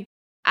mean? Like,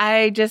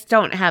 I just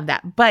don't have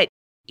that. But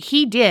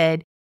he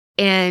did.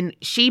 And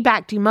she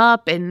backed him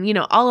up and, you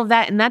know, all of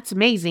that. And that's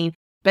amazing.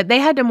 But they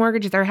had to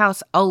mortgage their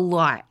house a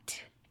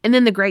lot. And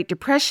then the Great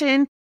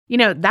Depression, you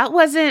know, that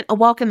wasn't a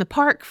walk in the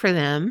park for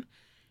them.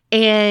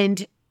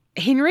 And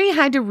Henry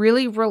had to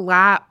really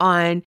rely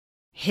on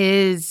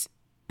his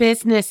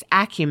business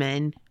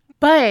acumen.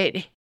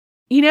 But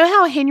you know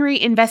how Henry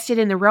invested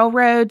in the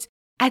railroads?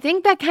 I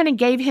think that kind of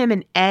gave him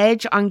an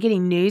edge on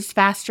getting news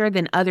faster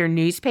than other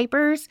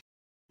newspapers.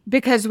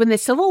 Because when the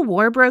Civil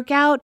War broke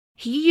out,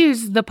 he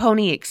used the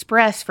Pony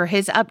Express for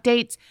his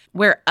updates,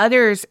 where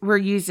others were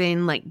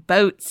using like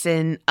boats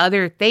and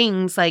other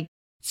things. Like,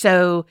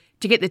 so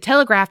to get the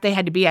telegraph, they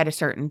had to be at a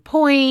certain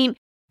point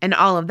and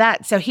all of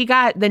that. So he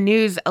got the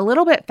news a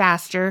little bit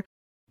faster.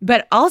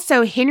 But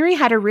also Henry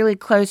had a really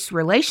close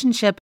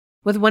relationship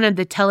with one of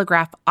the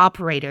telegraph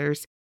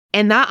operators.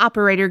 And that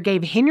operator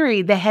gave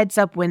Henry the heads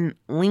up when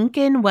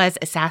Lincoln was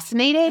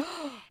assassinated.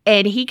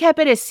 And he kept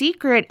it a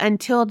secret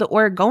until the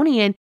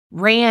Oregonian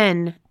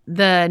ran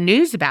the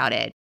news about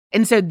it.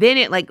 And so then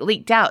it like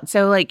leaked out.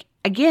 So like,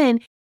 again,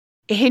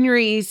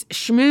 Henry's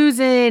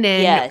schmoozing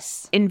and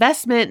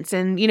investments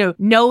and, you know,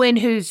 knowing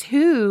who's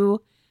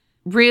who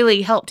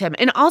really helped him.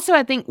 And also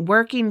I think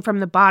working from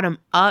the bottom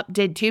up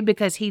did too,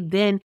 because he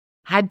then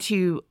had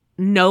to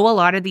know a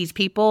lot of these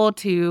people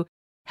to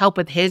help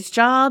with his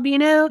job, you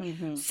know?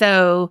 Mm-hmm.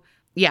 So,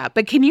 yeah.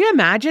 But can you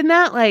imagine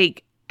that?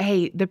 Like,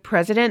 hey, the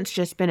president's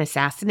just been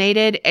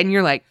assassinated, and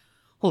you're like,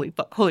 holy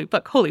fuck, holy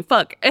fuck, holy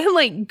fuck. And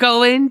like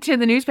go into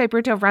the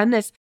newspaper to run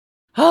this.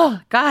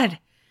 Oh, God,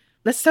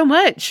 that's so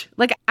much.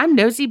 Like, I'm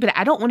nosy, but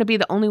I don't want to be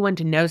the only one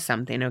to know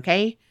something,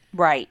 okay?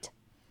 Right.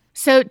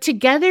 So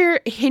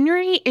together,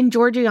 Henry and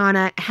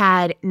Georgiana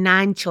had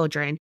 9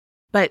 children,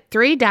 but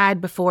 3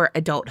 died before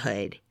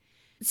adulthood.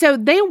 So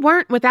they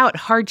weren't without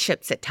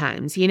hardships at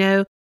times, you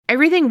know?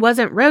 Everything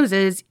wasn't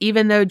roses,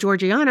 even though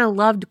Georgiana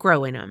loved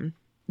growing them.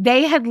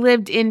 They had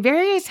lived in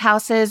various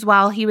houses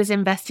while he was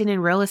investing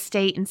in real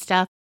estate and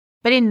stuff.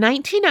 But in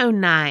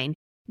 1909,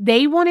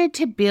 they wanted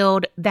to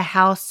build the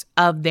house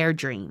of their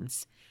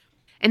dreams.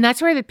 And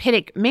that's where the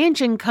Pittock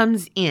mansion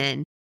comes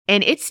in.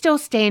 And it's still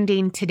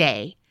standing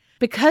today.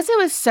 Because it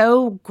was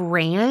so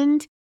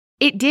grand,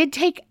 it did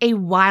take a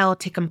while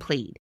to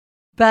complete.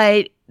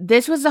 But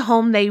this was the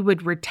home they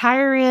would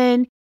retire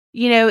in.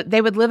 You know,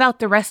 they would live out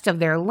the rest of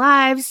their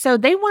lives. So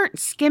they weren't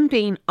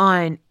skimping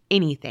on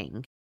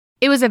anything.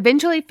 It was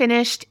eventually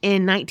finished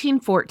in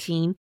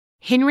 1914.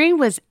 Henry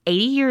was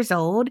 80 years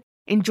old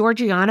and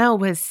Georgiana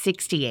was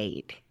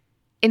 68.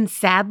 And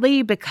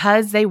sadly,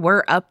 because they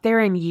were up there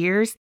in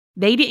years,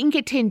 they didn't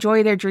get to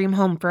enjoy their dream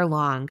home for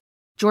long.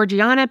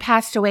 Georgiana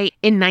passed away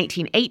in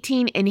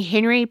 1918 and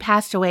Henry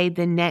passed away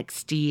the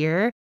next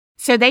year.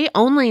 So they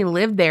only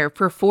lived there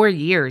for 4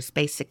 years,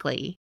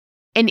 basically.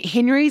 And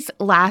Henry's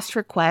last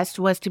request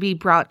was to be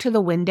brought to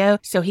the window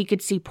so he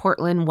could see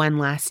Portland one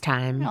last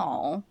time.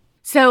 Aww.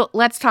 So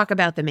let's talk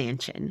about the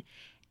mansion.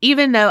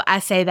 Even though I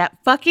say that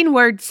fucking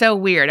word so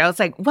weird, I was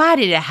like, why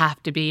did it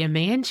have to be a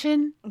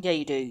mansion? Yeah,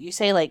 you do. You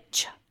say like,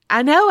 ch.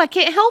 I know, I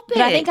can't help it.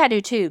 But I think I do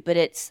too, but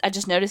I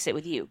just noticed it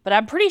with you. But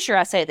I'm pretty sure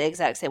I say it the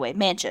exact same way.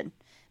 Mansion.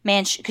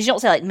 Mansion. Because you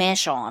don't say like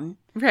mansion.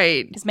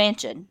 Right. It's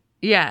mansion.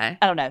 Yeah.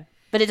 I don't know.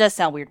 But it does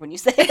sound weird when you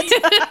say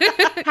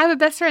it. I have a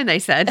best friend, they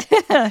said.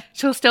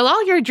 She'll steal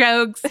all your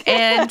jokes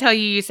and tell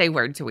you say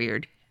words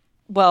weird.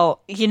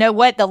 Well, you know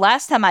what? The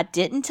last time I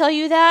didn't tell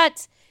you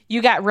that,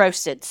 you got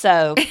roasted,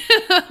 so.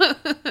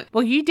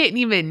 Well, you didn't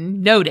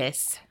even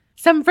notice.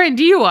 Some friend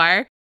you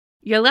are.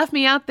 You left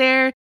me out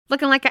there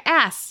looking like an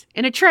ass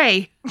in a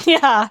tray.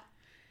 Yeah.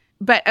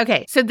 But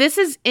okay, so this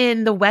is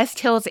in the West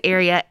Hills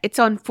area. It's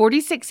on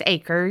 46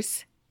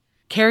 acres.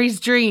 Carrie's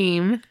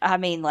dream. I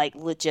mean, like,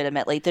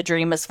 legitimately, the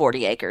dream is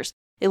 40 acres.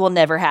 It will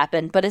never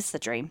happen, but it's the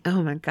dream.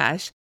 Oh my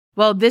gosh.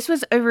 Well, this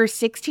was over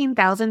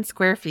 16,000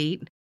 square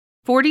feet,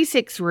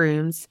 46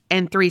 rooms,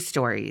 and 3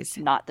 stories.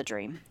 Not the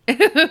dream.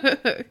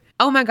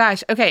 Oh my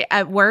gosh. Okay,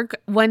 at work,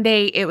 one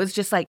day, it was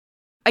just like,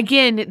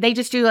 again, they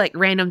just do like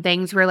random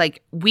things where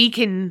like we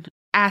can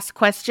ask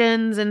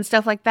questions and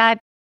stuff like that,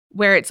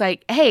 where it's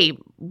like, hey,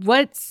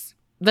 what's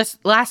the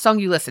last song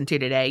you listened to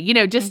today? You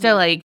know, just to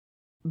like,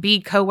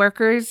 be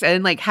coworkers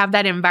and like have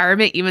that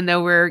environment, even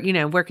though we're, you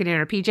know, working in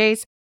our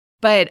PJs.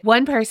 But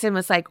one person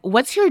was like,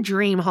 what's your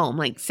dream home?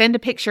 Like send a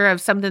picture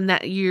of something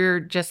that you're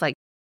just like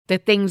the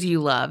things you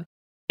love.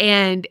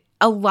 And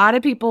a lot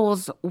of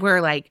people's were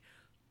like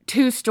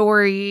 2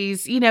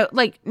 stories, you know,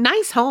 like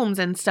nice homes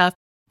and stuff.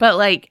 But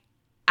like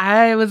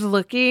I was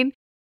looking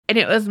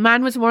and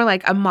mine was more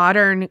like a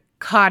modern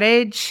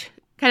cottage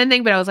kind of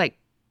thing. But I was like,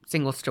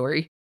 single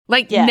story,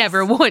 like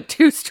never want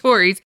 2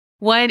 stories.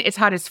 One, it's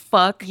hot as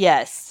fuck.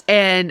 Yes.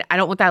 And I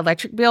don't want that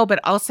electric bill,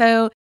 but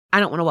also I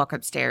don't want to walk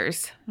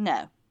upstairs.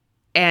 No.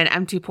 And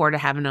I'm too poor to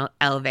have an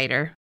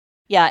elevator.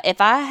 Yeah,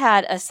 if I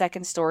had a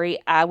second story,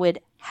 I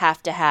would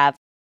have to have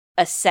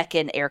a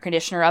second air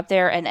conditioner up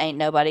there, and ain't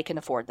nobody can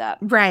afford that.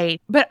 Right.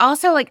 But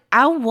also, like,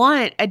 I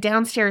want a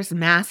downstairs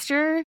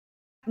master.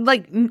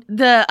 Like,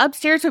 the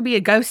upstairs would be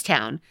a ghost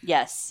town.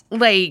 Yes.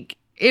 Like,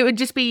 it would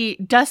just be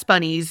dust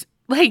bunnies,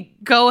 like,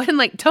 going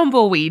like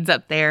tumbleweeds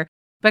up there.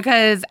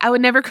 Because I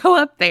would never go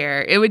up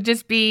there. It would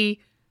just be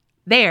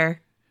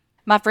there.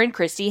 My friend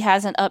Christy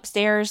has an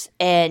upstairs,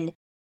 and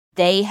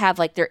they have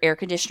like their air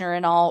conditioner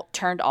and all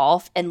turned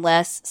off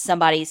unless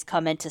somebody's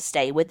coming to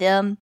stay with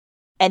them.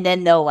 And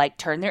then they'll like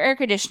turn their air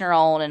conditioner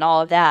on and all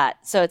of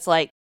that. So it's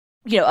like,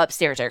 you know,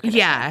 upstairs air conditioner.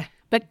 Yeah.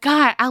 But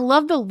God, I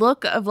love the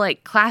look of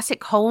like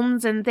classic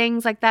homes and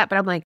things like that. But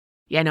I'm like,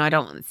 yeah, no, I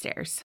don't want the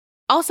stairs.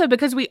 Also,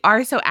 because we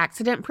are so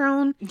accident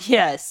prone.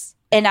 Yes.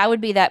 And I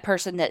would be that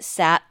person that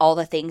sat all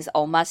the things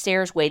on my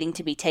stairs waiting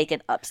to be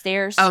taken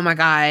upstairs. Oh my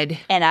God.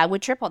 And I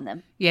would trip on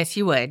them. Yes,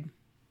 you would.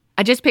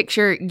 I just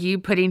picture you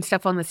putting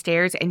stuff on the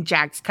stairs and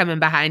Jax coming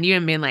behind you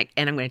and being like,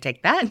 and I'm going to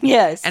take that.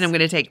 Yes. And I'm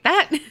going to take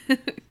that.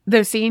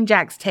 Though seeing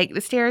Jax take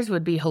the stairs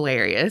would be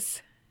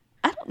hilarious.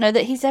 I don't know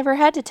that he's ever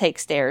had to take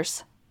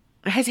stairs.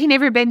 Has he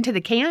never been to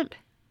the camp?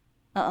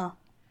 Uh-uh.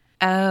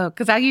 Oh,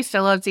 because I used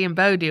to love seeing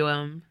Bo do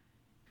them.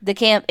 The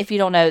camp, if you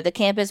don't know, the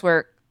camp is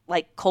where,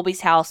 like,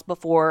 Colby's house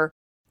before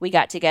we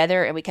got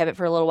together, and we kept it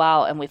for a little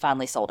while, and we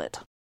finally sold it.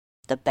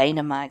 The bane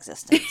of my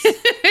existence.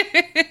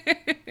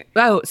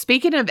 Oh,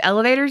 speaking of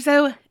elevators,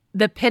 though,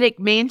 the Pittock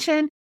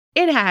mansion,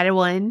 it had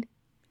one.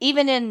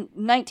 Even in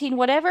 19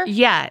 whatever?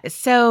 Yeah.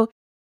 So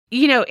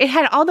it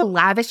had all the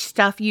lavish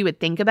stuff you would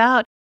think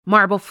about.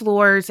 Marble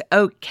floors,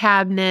 oak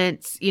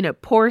cabinets,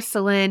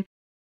 porcelain,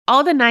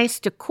 all the nice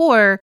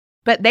decor,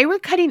 but they were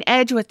cutting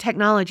edge with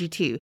technology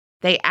too.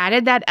 They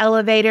added that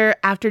elevator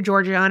after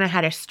Georgiana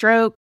had a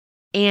stroke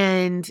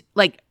and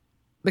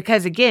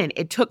because again,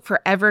 it took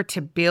forever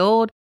to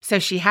build. So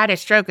she had a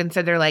stroke. And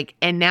so they're like,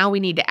 and now we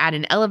need to add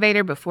an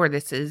elevator before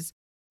this is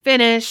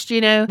finished.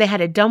 They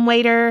had a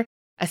dumbwaiter,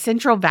 a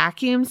central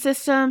vacuum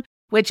system,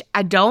 which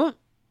I don't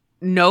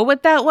know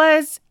what that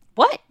was.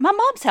 What? My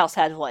mom's house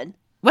had one.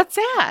 What's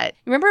that?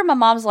 Remember in my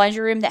mom's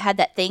laundry room that had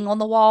that thing on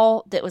the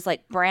wall that was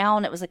like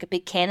brown? It was like a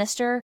big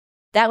canister.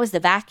 That was the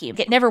vacuum.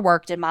 It never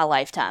worked in my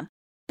lifetime.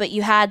 But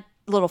you had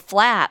little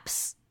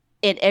flaps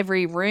in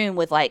every room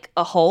with like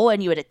a hole,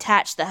 and you would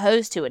attach the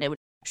hose to it, and it would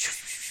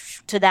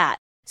to that.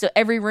 So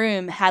every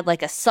room had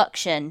like a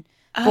suction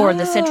for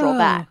the central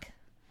vac.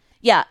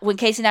 Yeah, when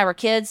Casey and I were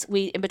kids,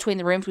 in between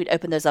the rooms, we'd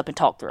open those up and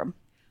talk through them.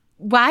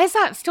 Why is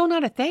that still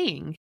not a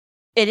thing?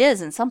 It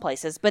is in some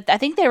places, but I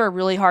think they were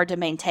really hard to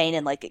maintain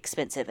and like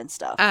expensive and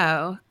stuff.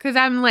 Oh, because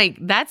I'm like,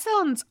 that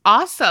sounds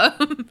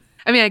awesome.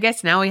 I mean, I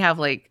guess now we have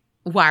like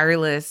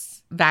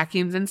wireless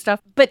vacuums and stuff.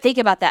 But think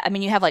about that. I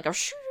mean, you have like a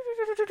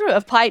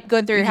pipe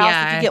going through your house.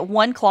 Yeah. If you get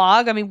one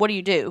clog, I mean, what do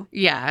you do?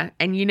 Yeah.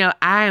 And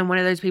I am one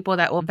of those people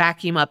that will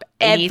vacuum up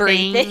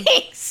anything. Everything.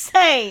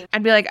 Same.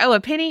 I'd be like, oh,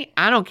 a penny?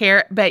 I don't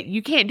care. But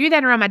you can't do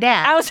that around my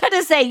dad. I was trying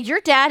to say,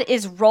 your dad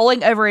is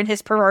rolling over in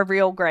his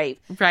proverbial grave.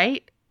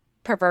 Right?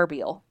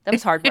 Proverbial. That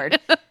was a hard word.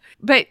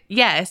 But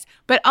yes.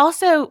 But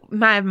also,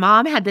 my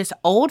mom had this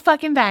old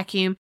fucking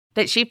vacuum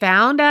that she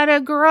found at a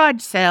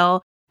garage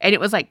sale. And it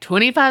was like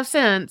 25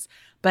 cents.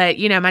 But,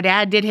 my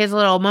dad did his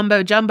little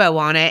mumbo jumbo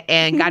on it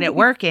and got it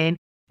working.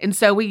 And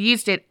so we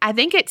used it. I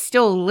think it's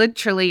still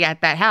literally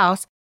at that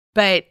house.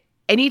 But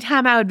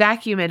anytime I would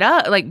vacuum it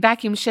up, like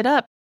vacuum shit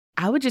up,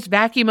 I would just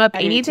vacuum up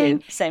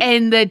anything.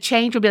 And the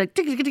change would be like,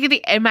 tick, tick, tick,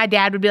 tick, and my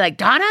dad would be like,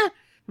 Donna?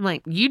 I'm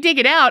like, you dig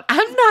it out.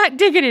 I'm not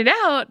digging it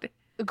out.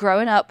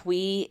 Growing up,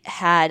 we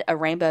had a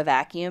rainbow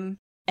vacuum.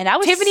 And I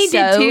was Tiffany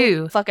did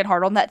too. Fucking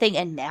hard on that thing.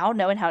 And now,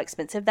 knowing how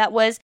expensive that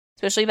was,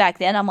 especially back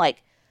then, I'm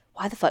like,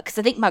 why the fuck? Because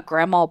I think my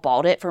grandma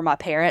bought it for my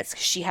parents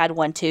because she had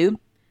one too.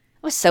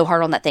 I was so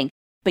hard on that thing.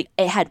 But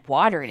it had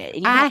water in it.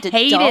 And you have to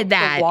hated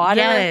that. The water.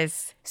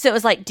 Yes. So it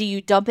was like, do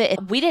you dump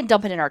it? We didn't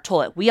dump it in our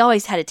toilet. We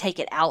always had to take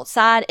it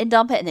outside and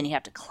dump it. And then you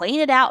have to clean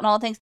it out and all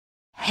the things.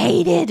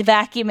 Hated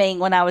vacuuming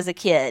when I was a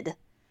kid.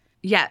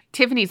 Yeah.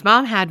 Tiffany's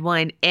mom had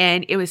one.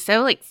 And it was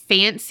so like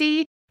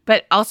fancy,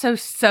 but also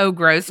so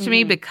gross to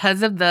me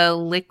because of the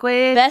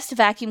liquid. Best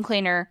vacuum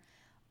cleaner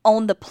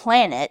on the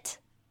planet.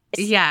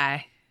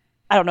 Yeah.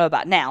 I don't know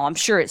about now. I'm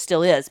sure it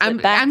still is.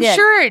 But I'm then,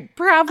 sure it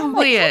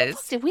probably how the is.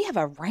 fuck did we have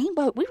a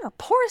rainbow? We were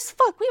poor as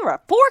fuck. We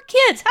were 4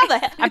 kids. How the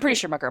hell? I'm pretty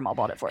sure my grandma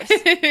bought it for us.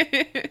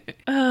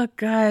 Oh,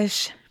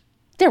 gosh.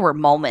 There were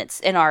moments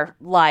in our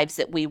lives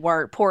that we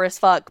weren't poor as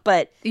fuck.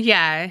 But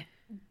yeah.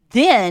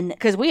 Then,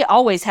 because we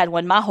always had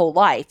one my whole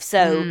life.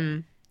 So,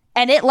 and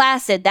it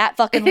lasted that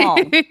fucking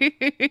long.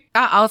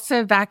 I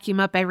also vacuum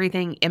up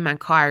everything in my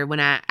car when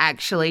I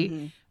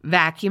actually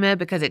vacuum it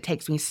because it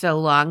takes me so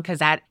long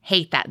because I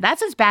hate that.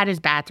 That's as bad as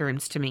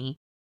bathrooms to me,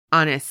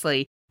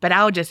 honestly. But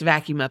I'll just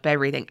vacuum up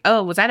everything.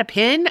 Oh, was that a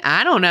pin?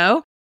 I don't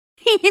know.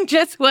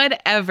 Just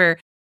whatever.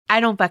 I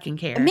don't fucking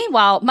care. And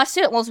meanwhile, my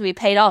student loans would be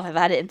paid off if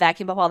I didn't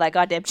vacuum up all that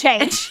goddamn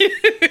change.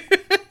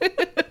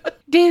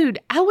 Dude,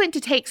 I went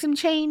to take some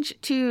change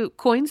to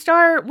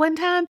Coinstar one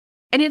time,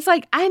 and it's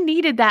like I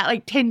needed that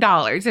like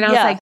 $10. And I was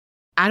like,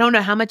 I don't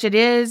know how much it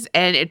is.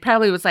 And it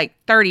probably was like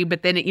 30,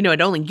 but then,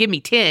 it only give me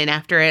 10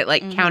 after it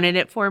like counted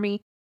it for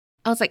me.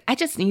 I was like, I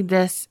just need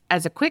this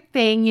as a quick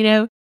thing,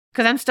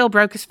 because I'm still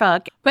broke as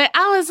fuck. But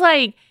I was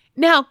like,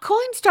 now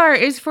Coinstar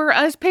is for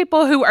us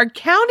people who are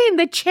counting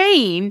the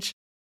change.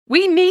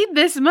 We need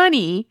this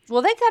money.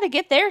 Well, they got to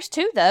get theirs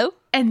too, though.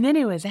 And then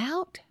it was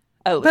out.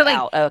 Oh, it was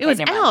out. Oh, okay, it was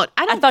out.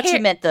 I thought you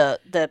meant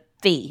the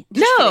fee.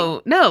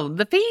 No,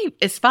 the fee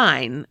is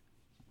fine.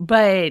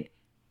 But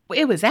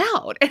it was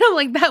out. And I'm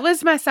like, that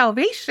was my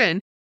salvation.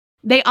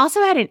 They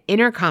also had an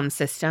intercom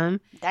system.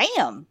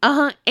 Damn.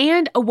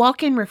 And a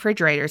walk-in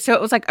refrigerator. So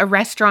it was like a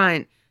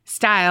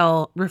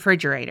restaurant-style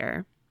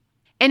refrigerator.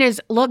 And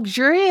as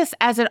luxurious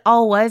as it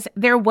all was,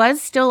 there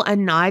was still a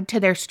nod to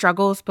their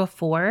struggles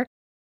before.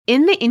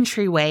 In the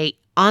entryway,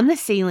 on the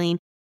ceiling,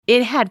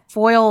 it had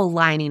foil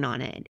lining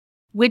on it,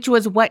 which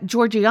was what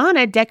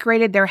Georgiana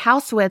decorated their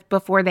house with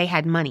before they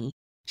had money.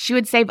 She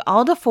would save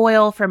all the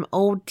foil from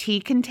old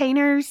tea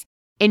containers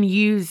and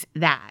use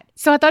that.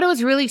 So I thought it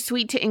was really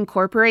sweet to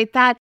incorporate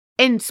that.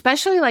 And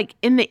especially like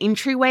in the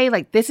entryway,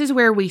 like this is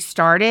where we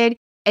started.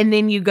 And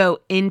then you go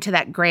into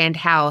that grand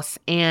house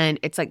and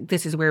it's like,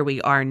 this is where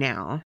we are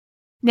now.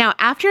 Now,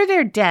 after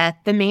their death,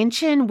 the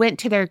mansion went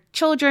to their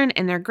children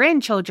and their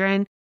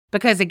grandchildren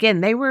because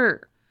again, they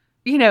were,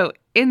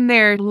 in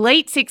their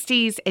late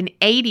 60s and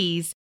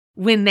 80s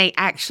when they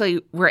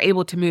actually were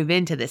able to move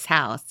into this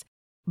house.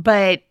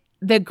 But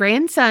the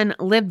grandson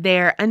lived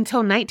there until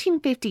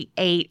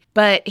 1958,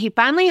 but he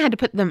finally had to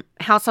put the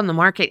house on the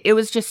market. It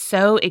was just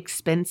so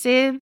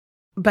expensive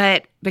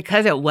But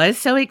because it was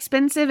so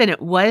expensive and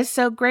it was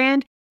so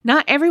grand,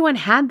 not everyone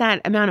had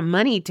that amount of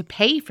money to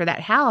pay for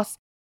that house.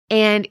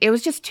 And it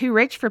was just too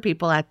rich for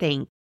people, I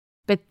think.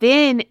 But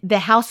then the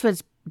house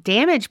was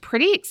damaged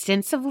pretty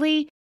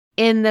extensively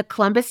in the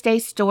Columbus Day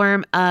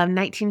storm of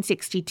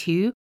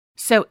 1962.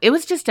 So it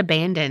was just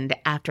abandoned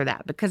after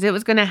that because it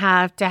was going to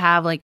have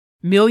like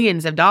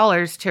millions of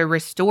dollars to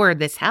restore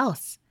this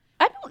house.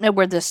 I don't know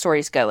where this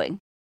story's going.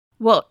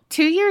 Well,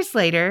 2 years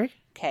later,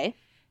 okay,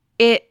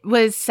 it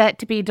was set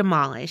to be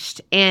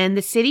demolished. And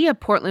the city of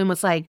Portland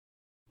was like,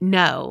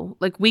 no,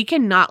 like we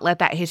cannot let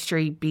that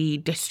history be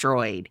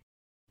destroyed.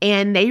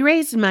 And they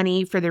raised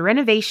money for the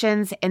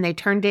renovations and they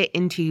turned it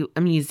into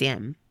a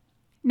museum.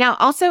 Now,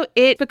 also,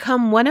 it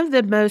become one of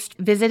the most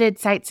visited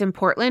sites in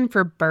Portland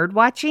for bird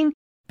watching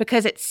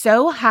because it's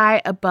so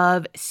high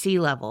above sea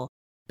level.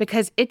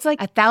 Because it's like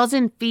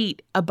 1,000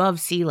 feet above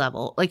sea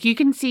level. Like you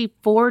can see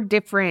 4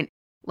 different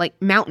like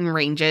mountain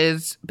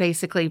ranges,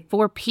 basically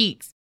 4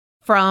 peaks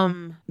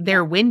from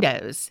their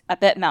windows. I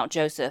bet Mount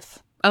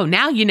Joseph. Oh,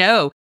 now you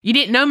know. You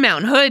didn't know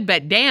Mount Hood,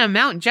 but damn,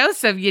 Mount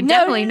Joseph, you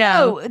definitely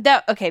know.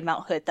 Okay,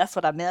 Mount Hood, that's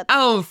what I meant.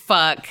 Oh,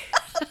 fuck.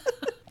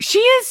 She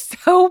is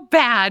so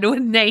bad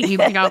with names,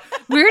 y'all.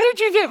 Where did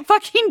you get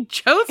fucking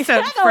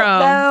Joseph from?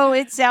 No,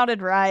 it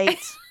sounded right.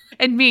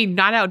 And me,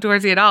 not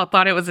outdoorsy at all,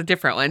 thought it was a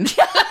different one.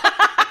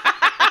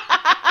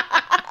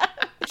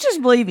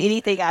 Just believe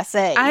anything I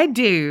say. I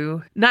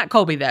do. Not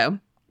Colby, though.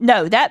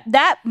 No, that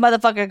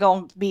motherfucker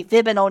gonna be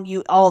fibbing on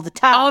you all the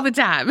time. All the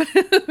time.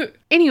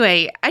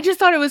 Anyway, I just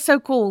thought it was so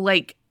cool,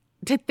 like,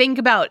 to think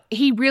about.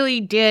 He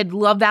really did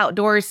love the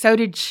outdoors. So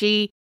did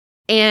she.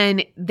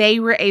 And they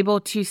were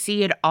able to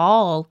see it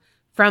all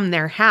from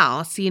their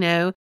house, you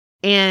know.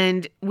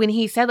 And when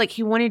he said, like,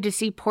 he wanted to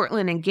see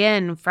Portland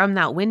again from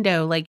that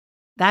window, like,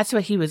 that's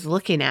what he was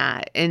looking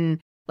at.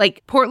 And,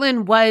 like,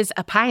 Portland was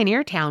a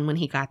pioneer town when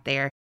he got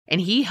there. And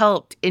he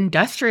helped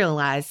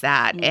industrialize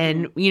that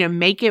and, you know,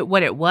 make it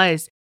what it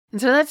was. And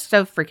so that's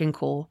so freaking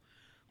cool.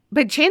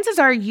 But chances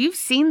are you've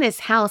seen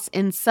this house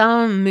in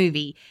some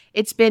movie.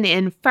 It's been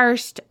in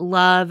First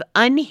Love,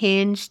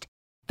 Unhinged,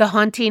 The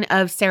Haunting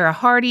of Sarah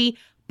Hardy,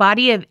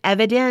 Body of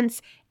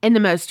Evidence, and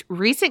the most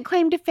recent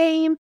claim to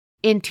fame,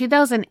 in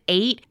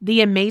 2008,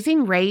 The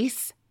Amazing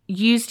Race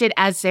used it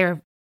as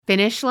their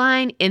finish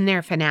line in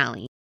their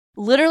finale.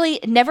 Literally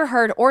never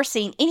heard or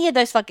seen any of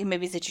those fucking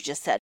movies that you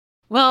just said.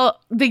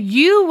 Well, the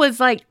you was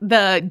like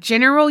the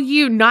general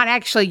you, not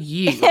actually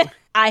you.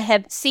 I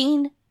have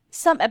seen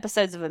some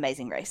episodes of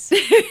Amazing Race.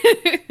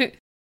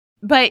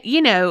 But,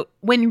 you know,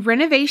 when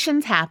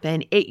renovations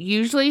happen, it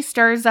usually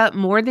stirs up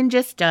more than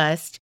just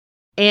dust.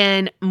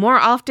 And more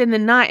often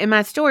than not in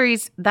my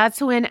stories, that's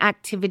when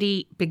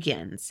activity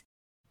begins.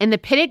 And the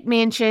Pittock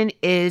Mansion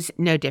is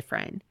no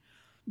different.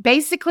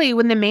 Basically,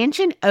 when the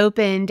mansion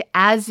opened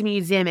as a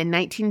museum in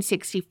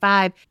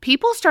 1965,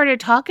 people started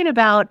talking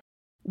about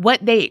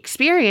what they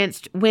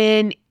experienced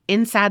when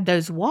inside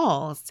those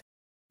walls.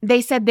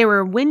 They said there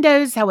were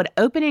windows that would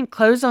open and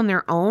close on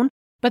their own,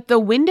 but the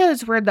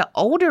windows were the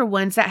older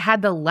ones that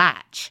had the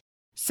latch.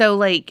 So,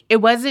 like, it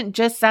wasn't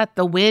just that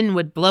the wind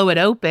would blow it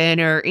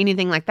open or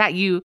anything like that.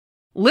 You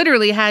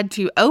literally had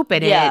to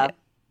open it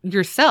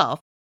yourself.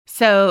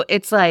 So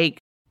it's like,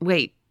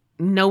 wait,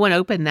 no one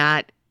opened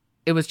that.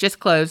 It was just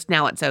closed.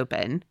 Now it's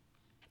open.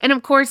 And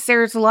of course,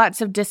 there's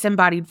lots of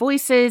disembodied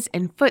voices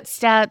and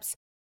footsteps.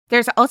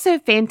 There's also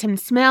phantom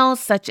smells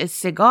such as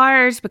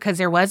cigars because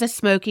there was a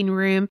smoking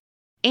room,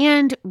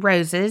 and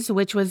roses,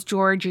 which was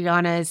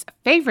Georgiana's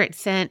favorite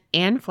scent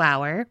and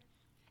flower.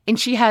 And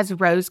she has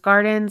rose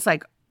gardens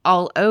like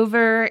all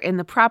over in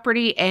the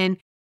property. And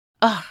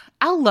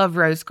I love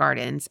rose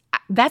gardens.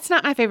 That's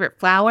not my favorite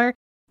flower,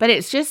 but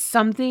it's just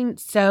something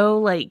so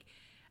like,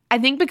 I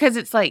think because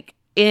it's like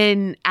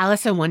in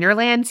Alice in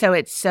Wonderland, so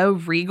it's so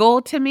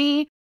regal to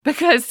me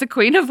because the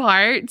Queen of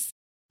Hearts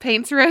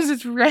paints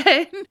roses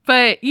red.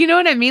 But you know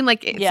what I mean?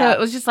 Like, So it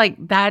was just like,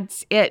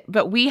 that's it.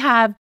 But we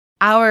have,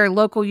 our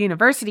local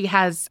university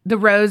has the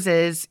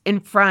roses in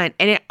front,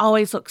 and it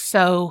always looks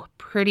so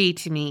pretty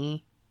to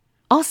me.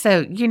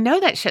 Also, you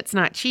know that shit's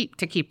not cheap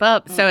to keep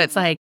up, so it's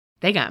like,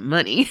 they got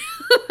money.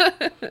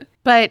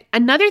 But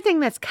another thing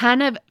that's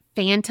kind of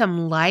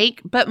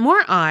phantom-like, but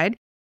more odd,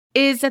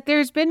 is that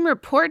there's been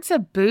reports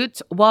of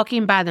boots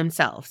walking by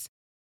themselves.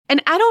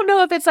 And I don't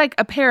know if it's like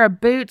a pair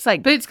of boots,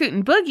 like Boot Scoot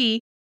and Boogie,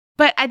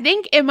 but I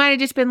think it might have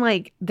just been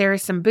like, there are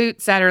some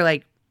boots that are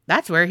like,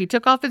 that's where he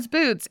took off his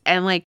boots.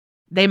 And like,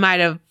 they might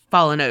have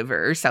fallen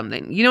over or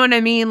something. You know what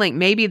I mean? Like,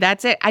 maybe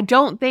that's it. I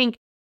don't think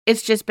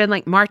it's just been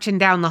like marching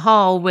down the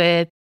hall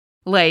with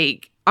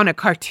like on a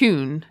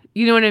cartoon.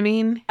 You know what I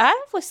mean?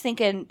 I was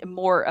thinking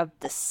more of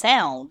the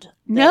sound.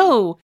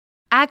 No,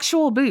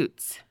 actual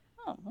boots.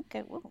 Oh,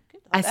 okay. Well,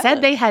 good. I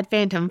said they had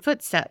phantom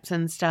footsteps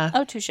and stuff.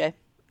 Oh, touche.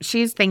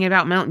 She's thinking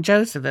about Mount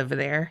Joseph over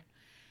there.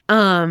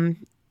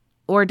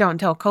 Or don't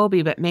tell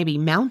Colby, but maybe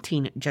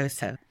Mounting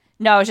Joseph.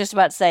 No, I was just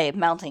about to say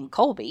Mounting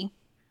Colby.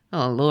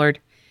 Oh, Lord.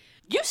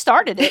 You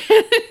started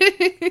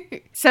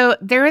it. So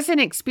there was an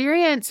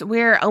experience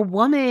where a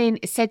woman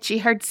said she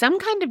heard some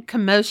kind of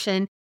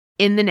commotion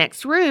in the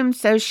next room,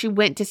 so she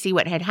went to see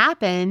what had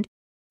happened,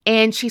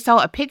 and she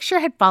saw a picture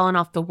had fallen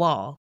off the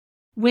wall.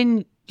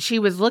 When she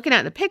was looking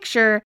at the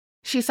picture,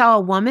 she saw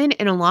a woman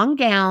in a long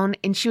gown,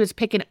 and she was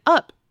picking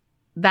up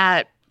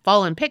that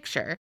fallen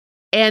picture.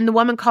 And the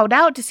woman called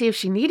out to see if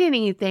she needed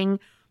anything,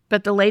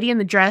 but the lady in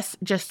the dress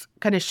just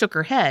kind of shook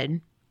her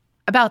head.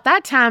 About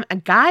that time, a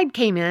guide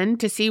came in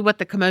to see what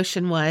the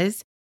commotion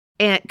was.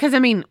 And because, I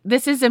mean,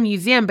 this is a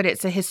museum, but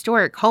it's a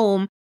historic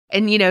home.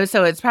 And, you know,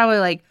 so it's probably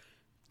like,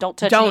 don't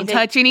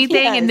touch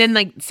anything. Yes. And then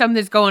like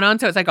something's going on.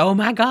 So it's like, oh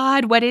my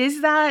God, what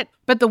is that?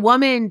 But the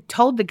woman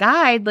told the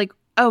guide, like,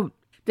 oh,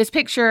 this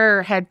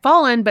picture had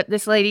fallen, but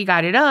this lady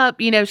got it up.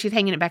 You know, she's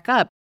hanging it back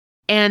up.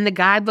 And the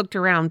guide looked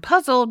around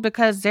puzzled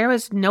because there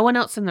was no one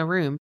else in the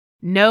room.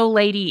 No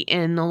lady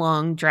in the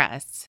long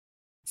dress.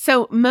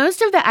 So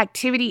most of the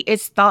activity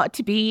is thought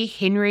to be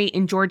Henry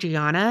and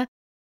Georgiana,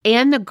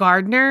 and the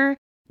gardener.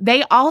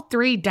 They all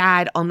three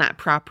died on that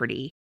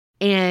property.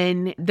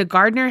 And the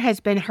gardener has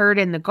been heard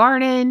in the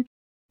garden,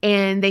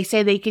 and they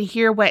say they can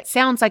hear what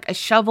sounds like a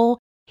shovel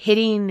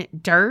hitting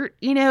dirt,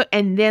 you know,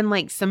 and then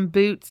like some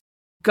boots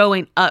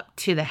going up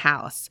to the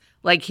house.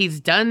 Like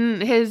he's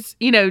done his,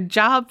 you know,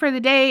 job for the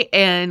day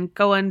and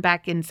going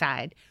back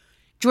inside.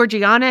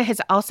 Georgiana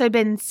has also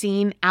been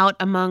seen out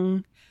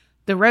among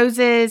the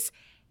roses,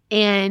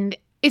 and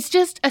it's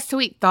just a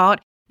sweet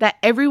thought that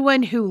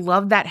everyone who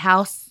loved that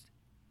house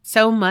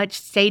so much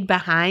stayed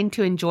behind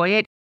to enjoy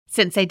it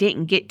since they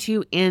didn't get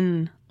to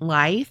in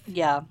life.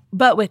 Yeah.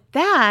 But with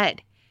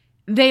that,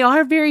 they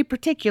are very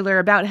particular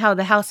about how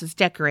the house is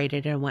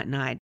decorated and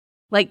whatnot.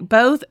 Like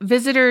both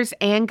visitors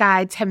and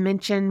guides have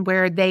mentioned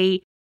where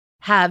they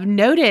have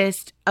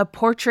noticed a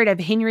portrait of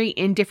Henry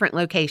in different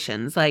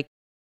locations. Like,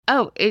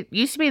 oh, it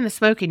used to be in the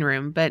smoking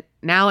room, but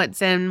now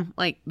it's in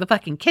like the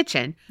fucking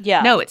kitchen.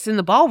 Yeah. No, it's in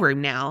the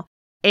ballroom now.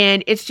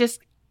 And it's just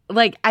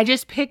like, I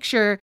just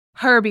picture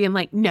her being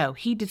like, no,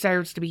 he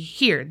deserves to be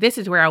here. This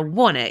is where I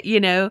want it, you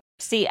know?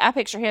 See, I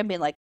picture him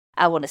being like,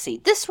 I want to see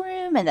this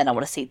room, and then I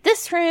want to see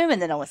this room,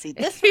 and then I want to see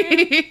this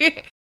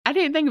room. I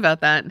didn't think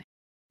about that.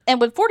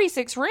 And with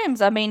 46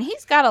 rooms, I mean,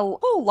 he's got a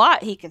whole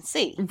lot he can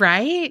see.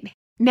 Right?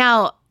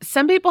 Now,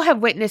 some people have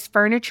witnessed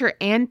furniture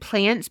and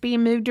plants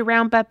being moved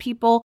around by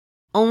people,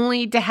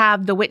 only to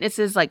have the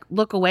witnesses like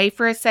look away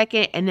for a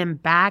second and then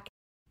back,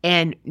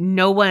 and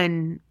no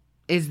one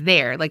is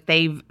there. Like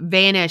they've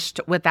vanished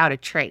without a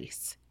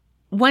trace.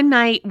 One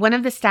night, one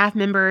of the staff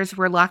members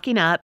were locking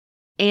up,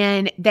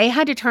 and they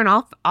had to turn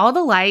off all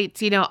the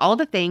lights, you know, all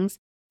the things,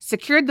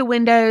 secured the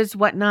windows,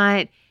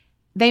 whatnot.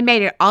 They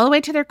made it all the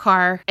way to their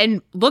car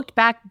and looked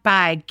back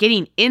by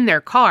getting in their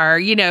car,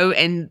 you know,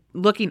 and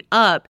looking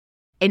up,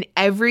 and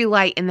every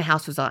light in the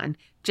house was on,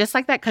 just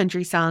like that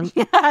country song.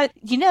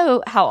 You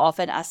know how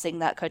often I sing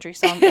that country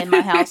song in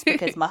my house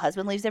because my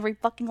husband leaves every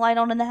fucking light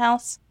on in the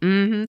house?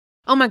 Mm-hmm.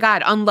 Oh my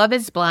God. On Love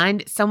is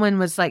Blind, someone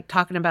was like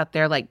talking about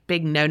their like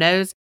big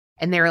no-nos.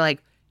 And they were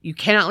like, you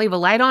cannot leave a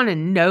light on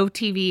and no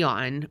TV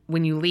on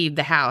when you leave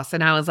the house.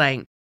 And I was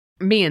like,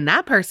 me and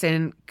that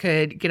person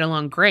could get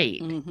along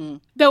great. Mm-hmm.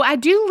 Though I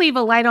do leave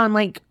a light on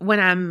like when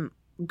I'm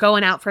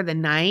going out for the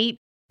night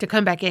to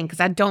come back in,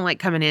 because I don't like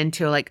coming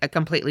into like a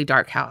completely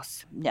dark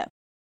house. No.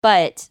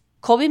 But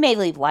Colby may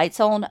leave lights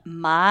on.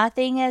 My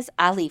thing is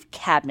I leave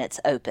cabinets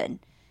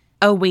open.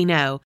 Oh, we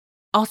know.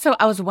 Also,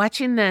 I was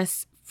watching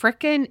this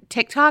frickin'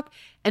 TikTok,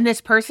 and this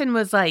person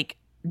was like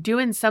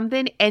doing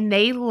something, and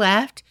they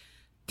left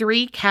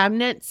 3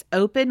 cabinets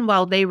open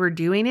while they were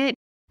doing it.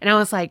 And I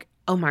was like,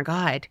 oh my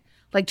God,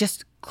 like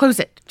just close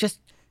it. Just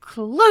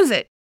close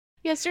it.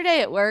 Yesterday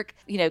at work,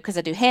 you know, because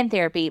I do hand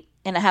therapy,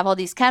 and I have all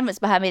these cabinets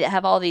behind me that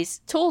have all these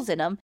tools in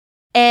them.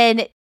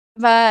 And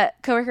my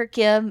coworker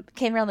Kim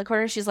came around the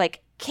corner. She's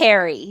like,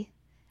 Carrie.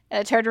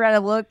 And I turned around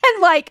and looked,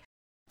 and like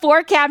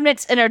 4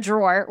 cabinets in a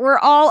drawer were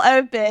all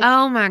open.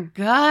 Oh my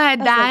God.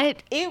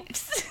 Like,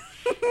 oops.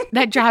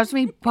 That drives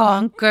me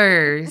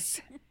bonkers.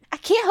 I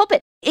can't help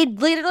it. It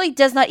literally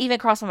does not even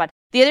cross my mind.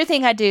 The other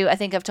thing I do, I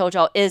think I've told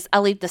y'all, is I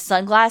leave the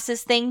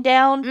sunglasses thing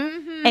down,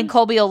 and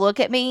Colby will look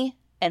at me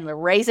and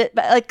raise it,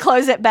 like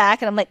close it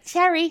back, and I'm like,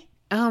 sorry.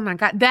 Oh my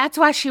God. That's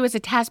why she was a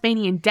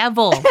Tasmanian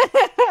devil.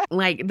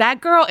 Like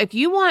that girl, if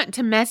you want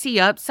to messy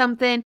up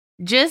something,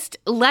 just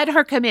let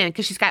her come in,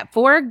 because she's got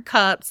 4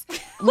 cups.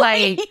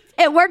 Like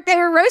at work, they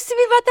were roasting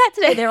me about that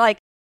today. They're like,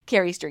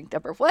 Carrie's drink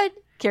number 1,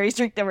 Carrie's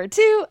drink number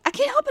 2. I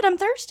can't help it. I'm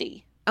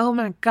thirsty. Oh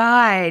my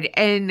God.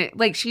 And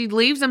like she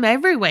leaves them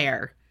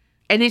everywhere.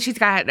 And then she's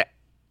got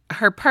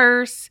her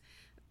purse,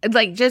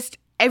 like just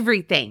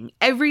everything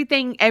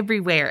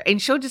everywhere. And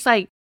she'll just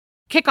like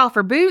kick off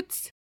her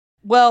boots.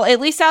 Well, at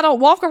least I don't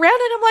walk around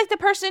in them like the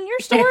person in your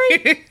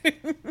story.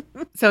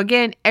 So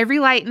again, every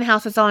light in the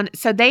house was on.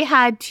 So they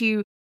had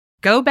to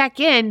go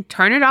back in,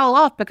 turn it all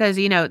off, because,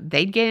 you know,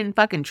 they'd get in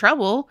fucking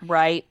trouble.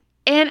 Right.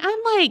 And I'm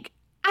like,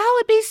 I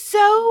would be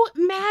so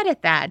mad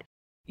at that.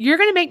 You're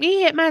going to make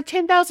me hit my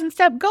 10,000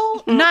 step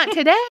goal? Not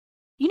today.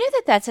 You know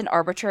that that's an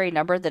arbitrary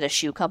number that a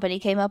shoe company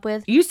came up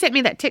with? You sent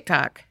me that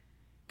TikTok.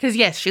 Because,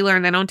 yes, she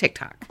learned that on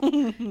TikTok.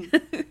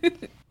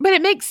 But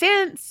it makes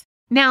sense.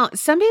 Now,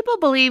 some people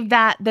believe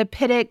that the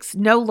Pittocks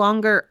no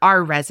longer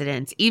are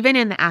residents, even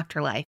in the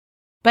afterlife,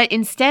 but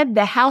instead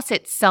the house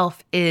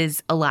itself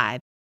is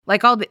alive.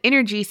 Like all the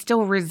energy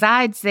still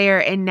resides there,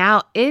 and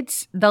now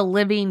it's the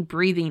living,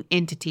 breathing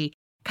entity.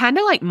 Kind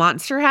of like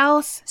Monster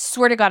House.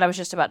 Swear to God, I was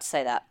just about to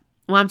say that.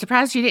 Well, I'm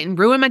surprised you didn't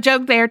ruin my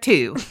joke there,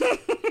 too.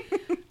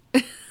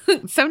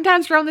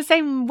 Sometimes we're on the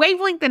same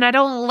wavelength, and I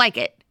don't like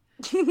it.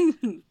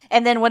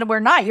 And then when we're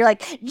not, you're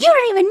like, you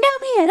don't even know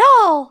me at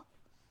all.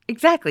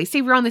 Exactly.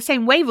 See, we're on the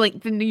same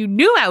wavelength, and you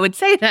knew I would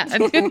say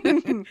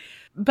that.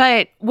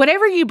 But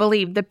whatever you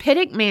believe, the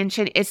Pittock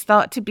Mansion is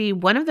thought to be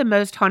one of the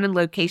most haunted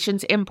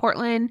locations in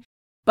Portland,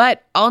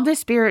 but all the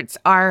spirits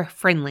are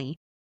friendly.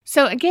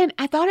 So again,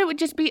 I thought it would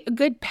just be a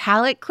good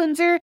palate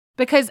cleanser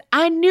because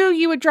I knew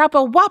you would drop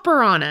a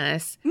whopper on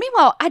us.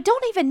 Meanwhile, I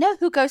don't even know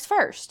who goes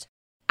first.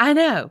 I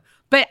know,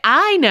 but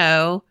I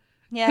know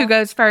who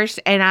goes first,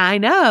 and I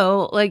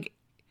know, like,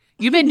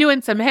 you've been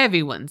doing some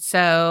heavy ones.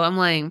 So I'm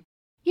like,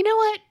 you know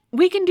what?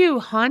 We can do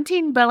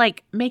haunting, but,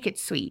 like, make it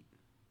sweet.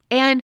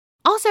 And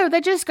also,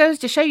 that just goes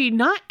to show you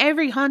not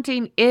every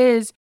haunting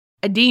is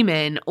a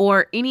demon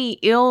or any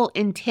ill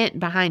intent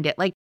behind it.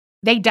 Like,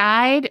 they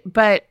died,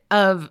 but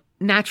of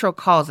natural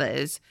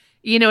causes.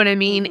 You know what I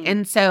mean? Mm-hmm.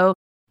 And so,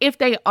 if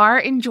they are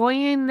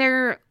enjoying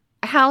their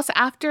house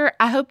after,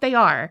 I hope they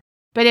are.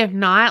 But if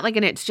not, like,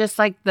 and it's just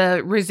like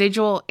the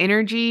residual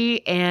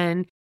energy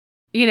and,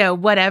 you know,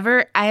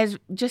 whatever, I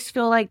just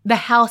feel like the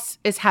house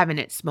is having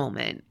its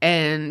moment.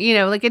 And, you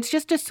know, like, it's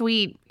just a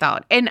sweet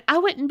thought. And I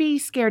wouldn't be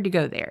scared to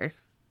go there.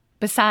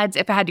 Besides,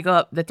 if I had to go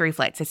up the 3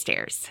 flights of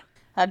stairs.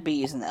 I'd be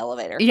using the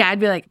elevator. Yeah, I'd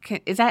be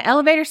like, is that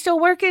elevator still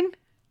working?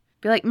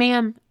 Be like,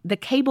 ma'am, the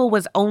cable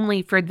was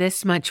only for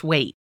this much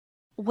weight.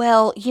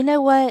 Well, you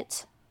know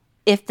what?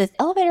 If the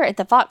elevator at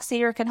the Fox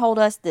Theater can hold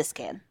us, this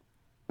can.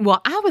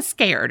 Well, I was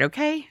scared,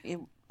 okay?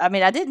 I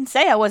mean, I didn't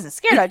say I wasn't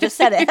scared. I just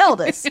said it held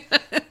us.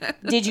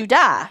 Did you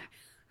die?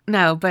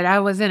 No, but I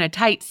was in a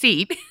tight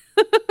seat.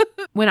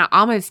 When I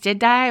almost did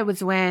die, it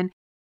was when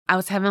I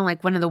was having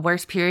like one of the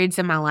worst periods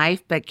in my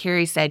life. But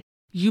Carrie said,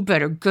 you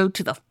better go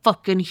to the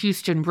fucking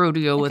Houston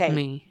rodeo with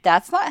me.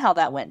 That's not how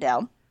that went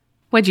down.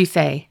 What'd you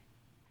say?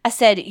 I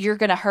said, you're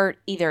going to hurt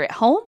either at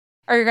home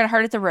or you're going to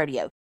hurt at the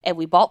rodeo. And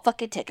we bought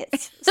fucking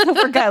tickets. So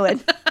we're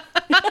going.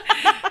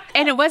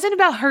 And it wasn't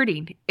about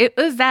hurting. It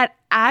was that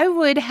I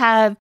would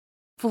have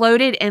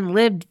floated and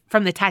lived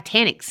from the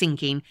Titanic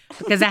sinking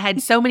because I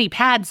had so many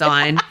pads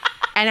on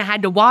and I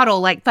had to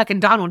waddle like fucking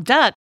Donald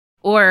Duck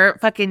or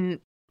fucking,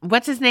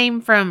 what's his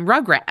name from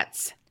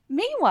Rugrats.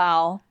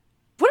 Meanwhile,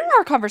 what are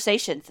our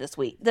conversations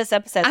this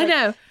episode? I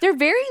know. They're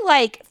very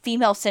like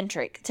female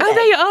centric today. Oh,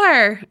 they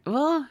are.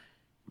 Well,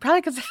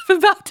 probably because I'm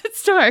about to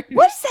start.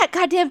 What's that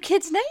goddamn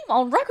kid's name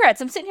on Rugrats?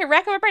 I'm sitting here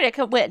racking my brain.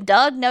 I went,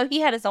 Doug? No, he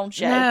had his own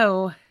show.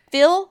 No.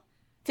 Phil?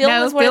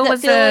 No, was one Phil of the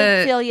was Phil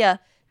and Philia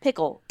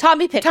Pickle.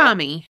 Tommy Pickle.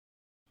 Tommy.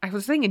 I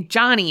was thinking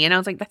Johnny, and I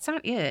was like, that's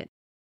not it.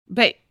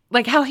 But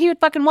like how he would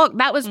fucking walk,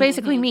 that was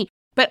basically me.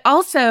 But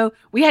also,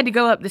 we had to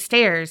go up the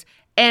stairs,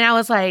 and I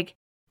was like,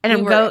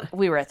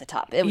 we were at the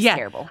top. It was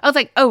terrible. I was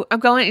like, oh, I'm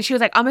going, and she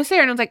was like, almost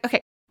there, and I was like, okay.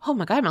 Oh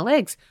my God, my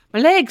legs,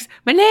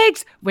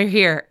 we're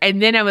here.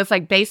 And then I was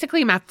like,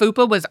 basically my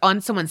fupa was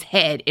on someone's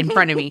head in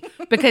front of me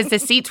because the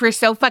seats were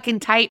so fucking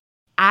tight.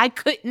 I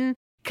couldn't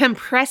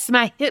compress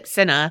my hips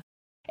enough,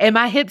 and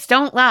my hips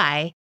don't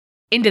lie,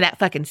 into that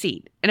fucking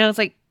seat. And I was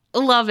like,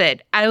 love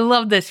it. I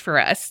love this for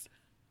us.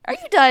 Are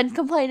you done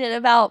complaining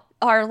about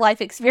our life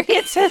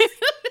experiences?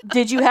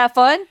 Did you have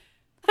fun?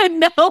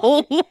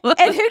 No.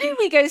 And who did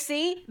we go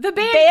see? The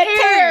band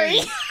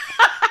Terry.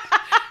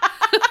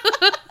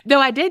 No,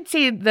 I did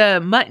see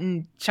the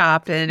mutton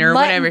chopping or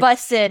whatever. Mutton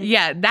busting.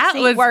 Yeah, that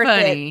was worth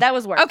funny. It. That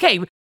was worth it. Okay,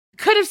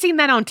 could have seen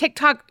that on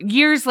TikTok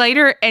years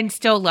later and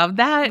still love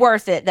that.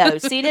 Worth it, though.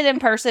 Seen it in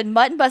person.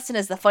 Mutton busting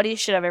is the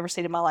funniest shit I've ever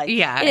seen in my life.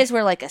 Yeah. It is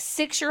where like a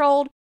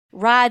 6-year-old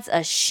rides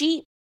a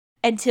sheep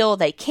until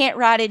they can't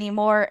ride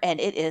anymore, and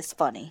it is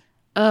funny.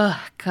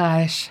 Oh,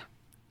 gosh.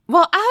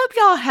 Well, I hope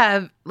y'all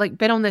have like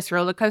been on this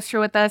roller coaster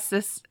with us.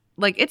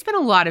 It's been a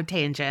lot of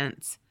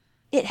tangents.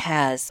 It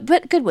has,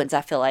 but good ones,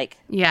 I feel like.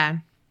 Yeah.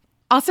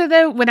 Also,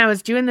 though, when I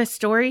was doing this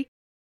story,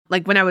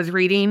 like when I was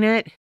reading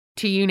it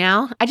to you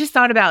now, I just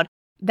thought about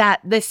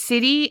that the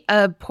city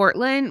of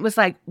Portland was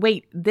like,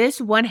 wait, this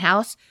one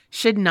house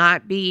should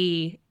not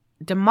be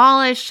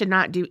demolished, should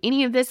not do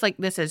any of this. Like,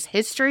 this is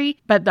history.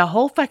 But the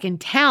whole fucking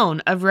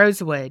town of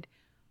Rosewood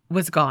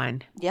was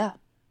gone. Yeah.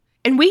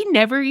 And we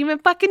never even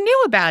fucking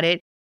knew about it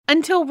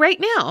until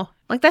right now.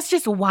 Like, that's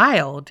just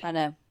wild. I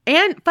know.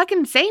 And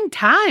fucking same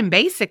time,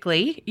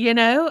 basically, you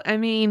know? I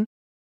mean,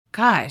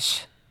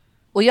 gosh.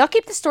 Well, y'all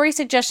keep the story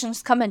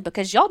suggestions coming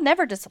because y'all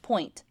never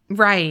disappoint.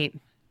 Right.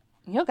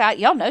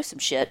 Y'all know some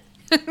shit.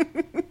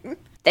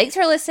 Thanks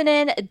for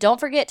listening. Don't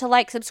forget to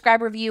like,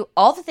 subscribe, review,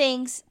 all the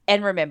things.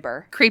 And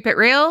remember, creep it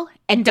real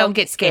and don't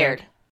get scared.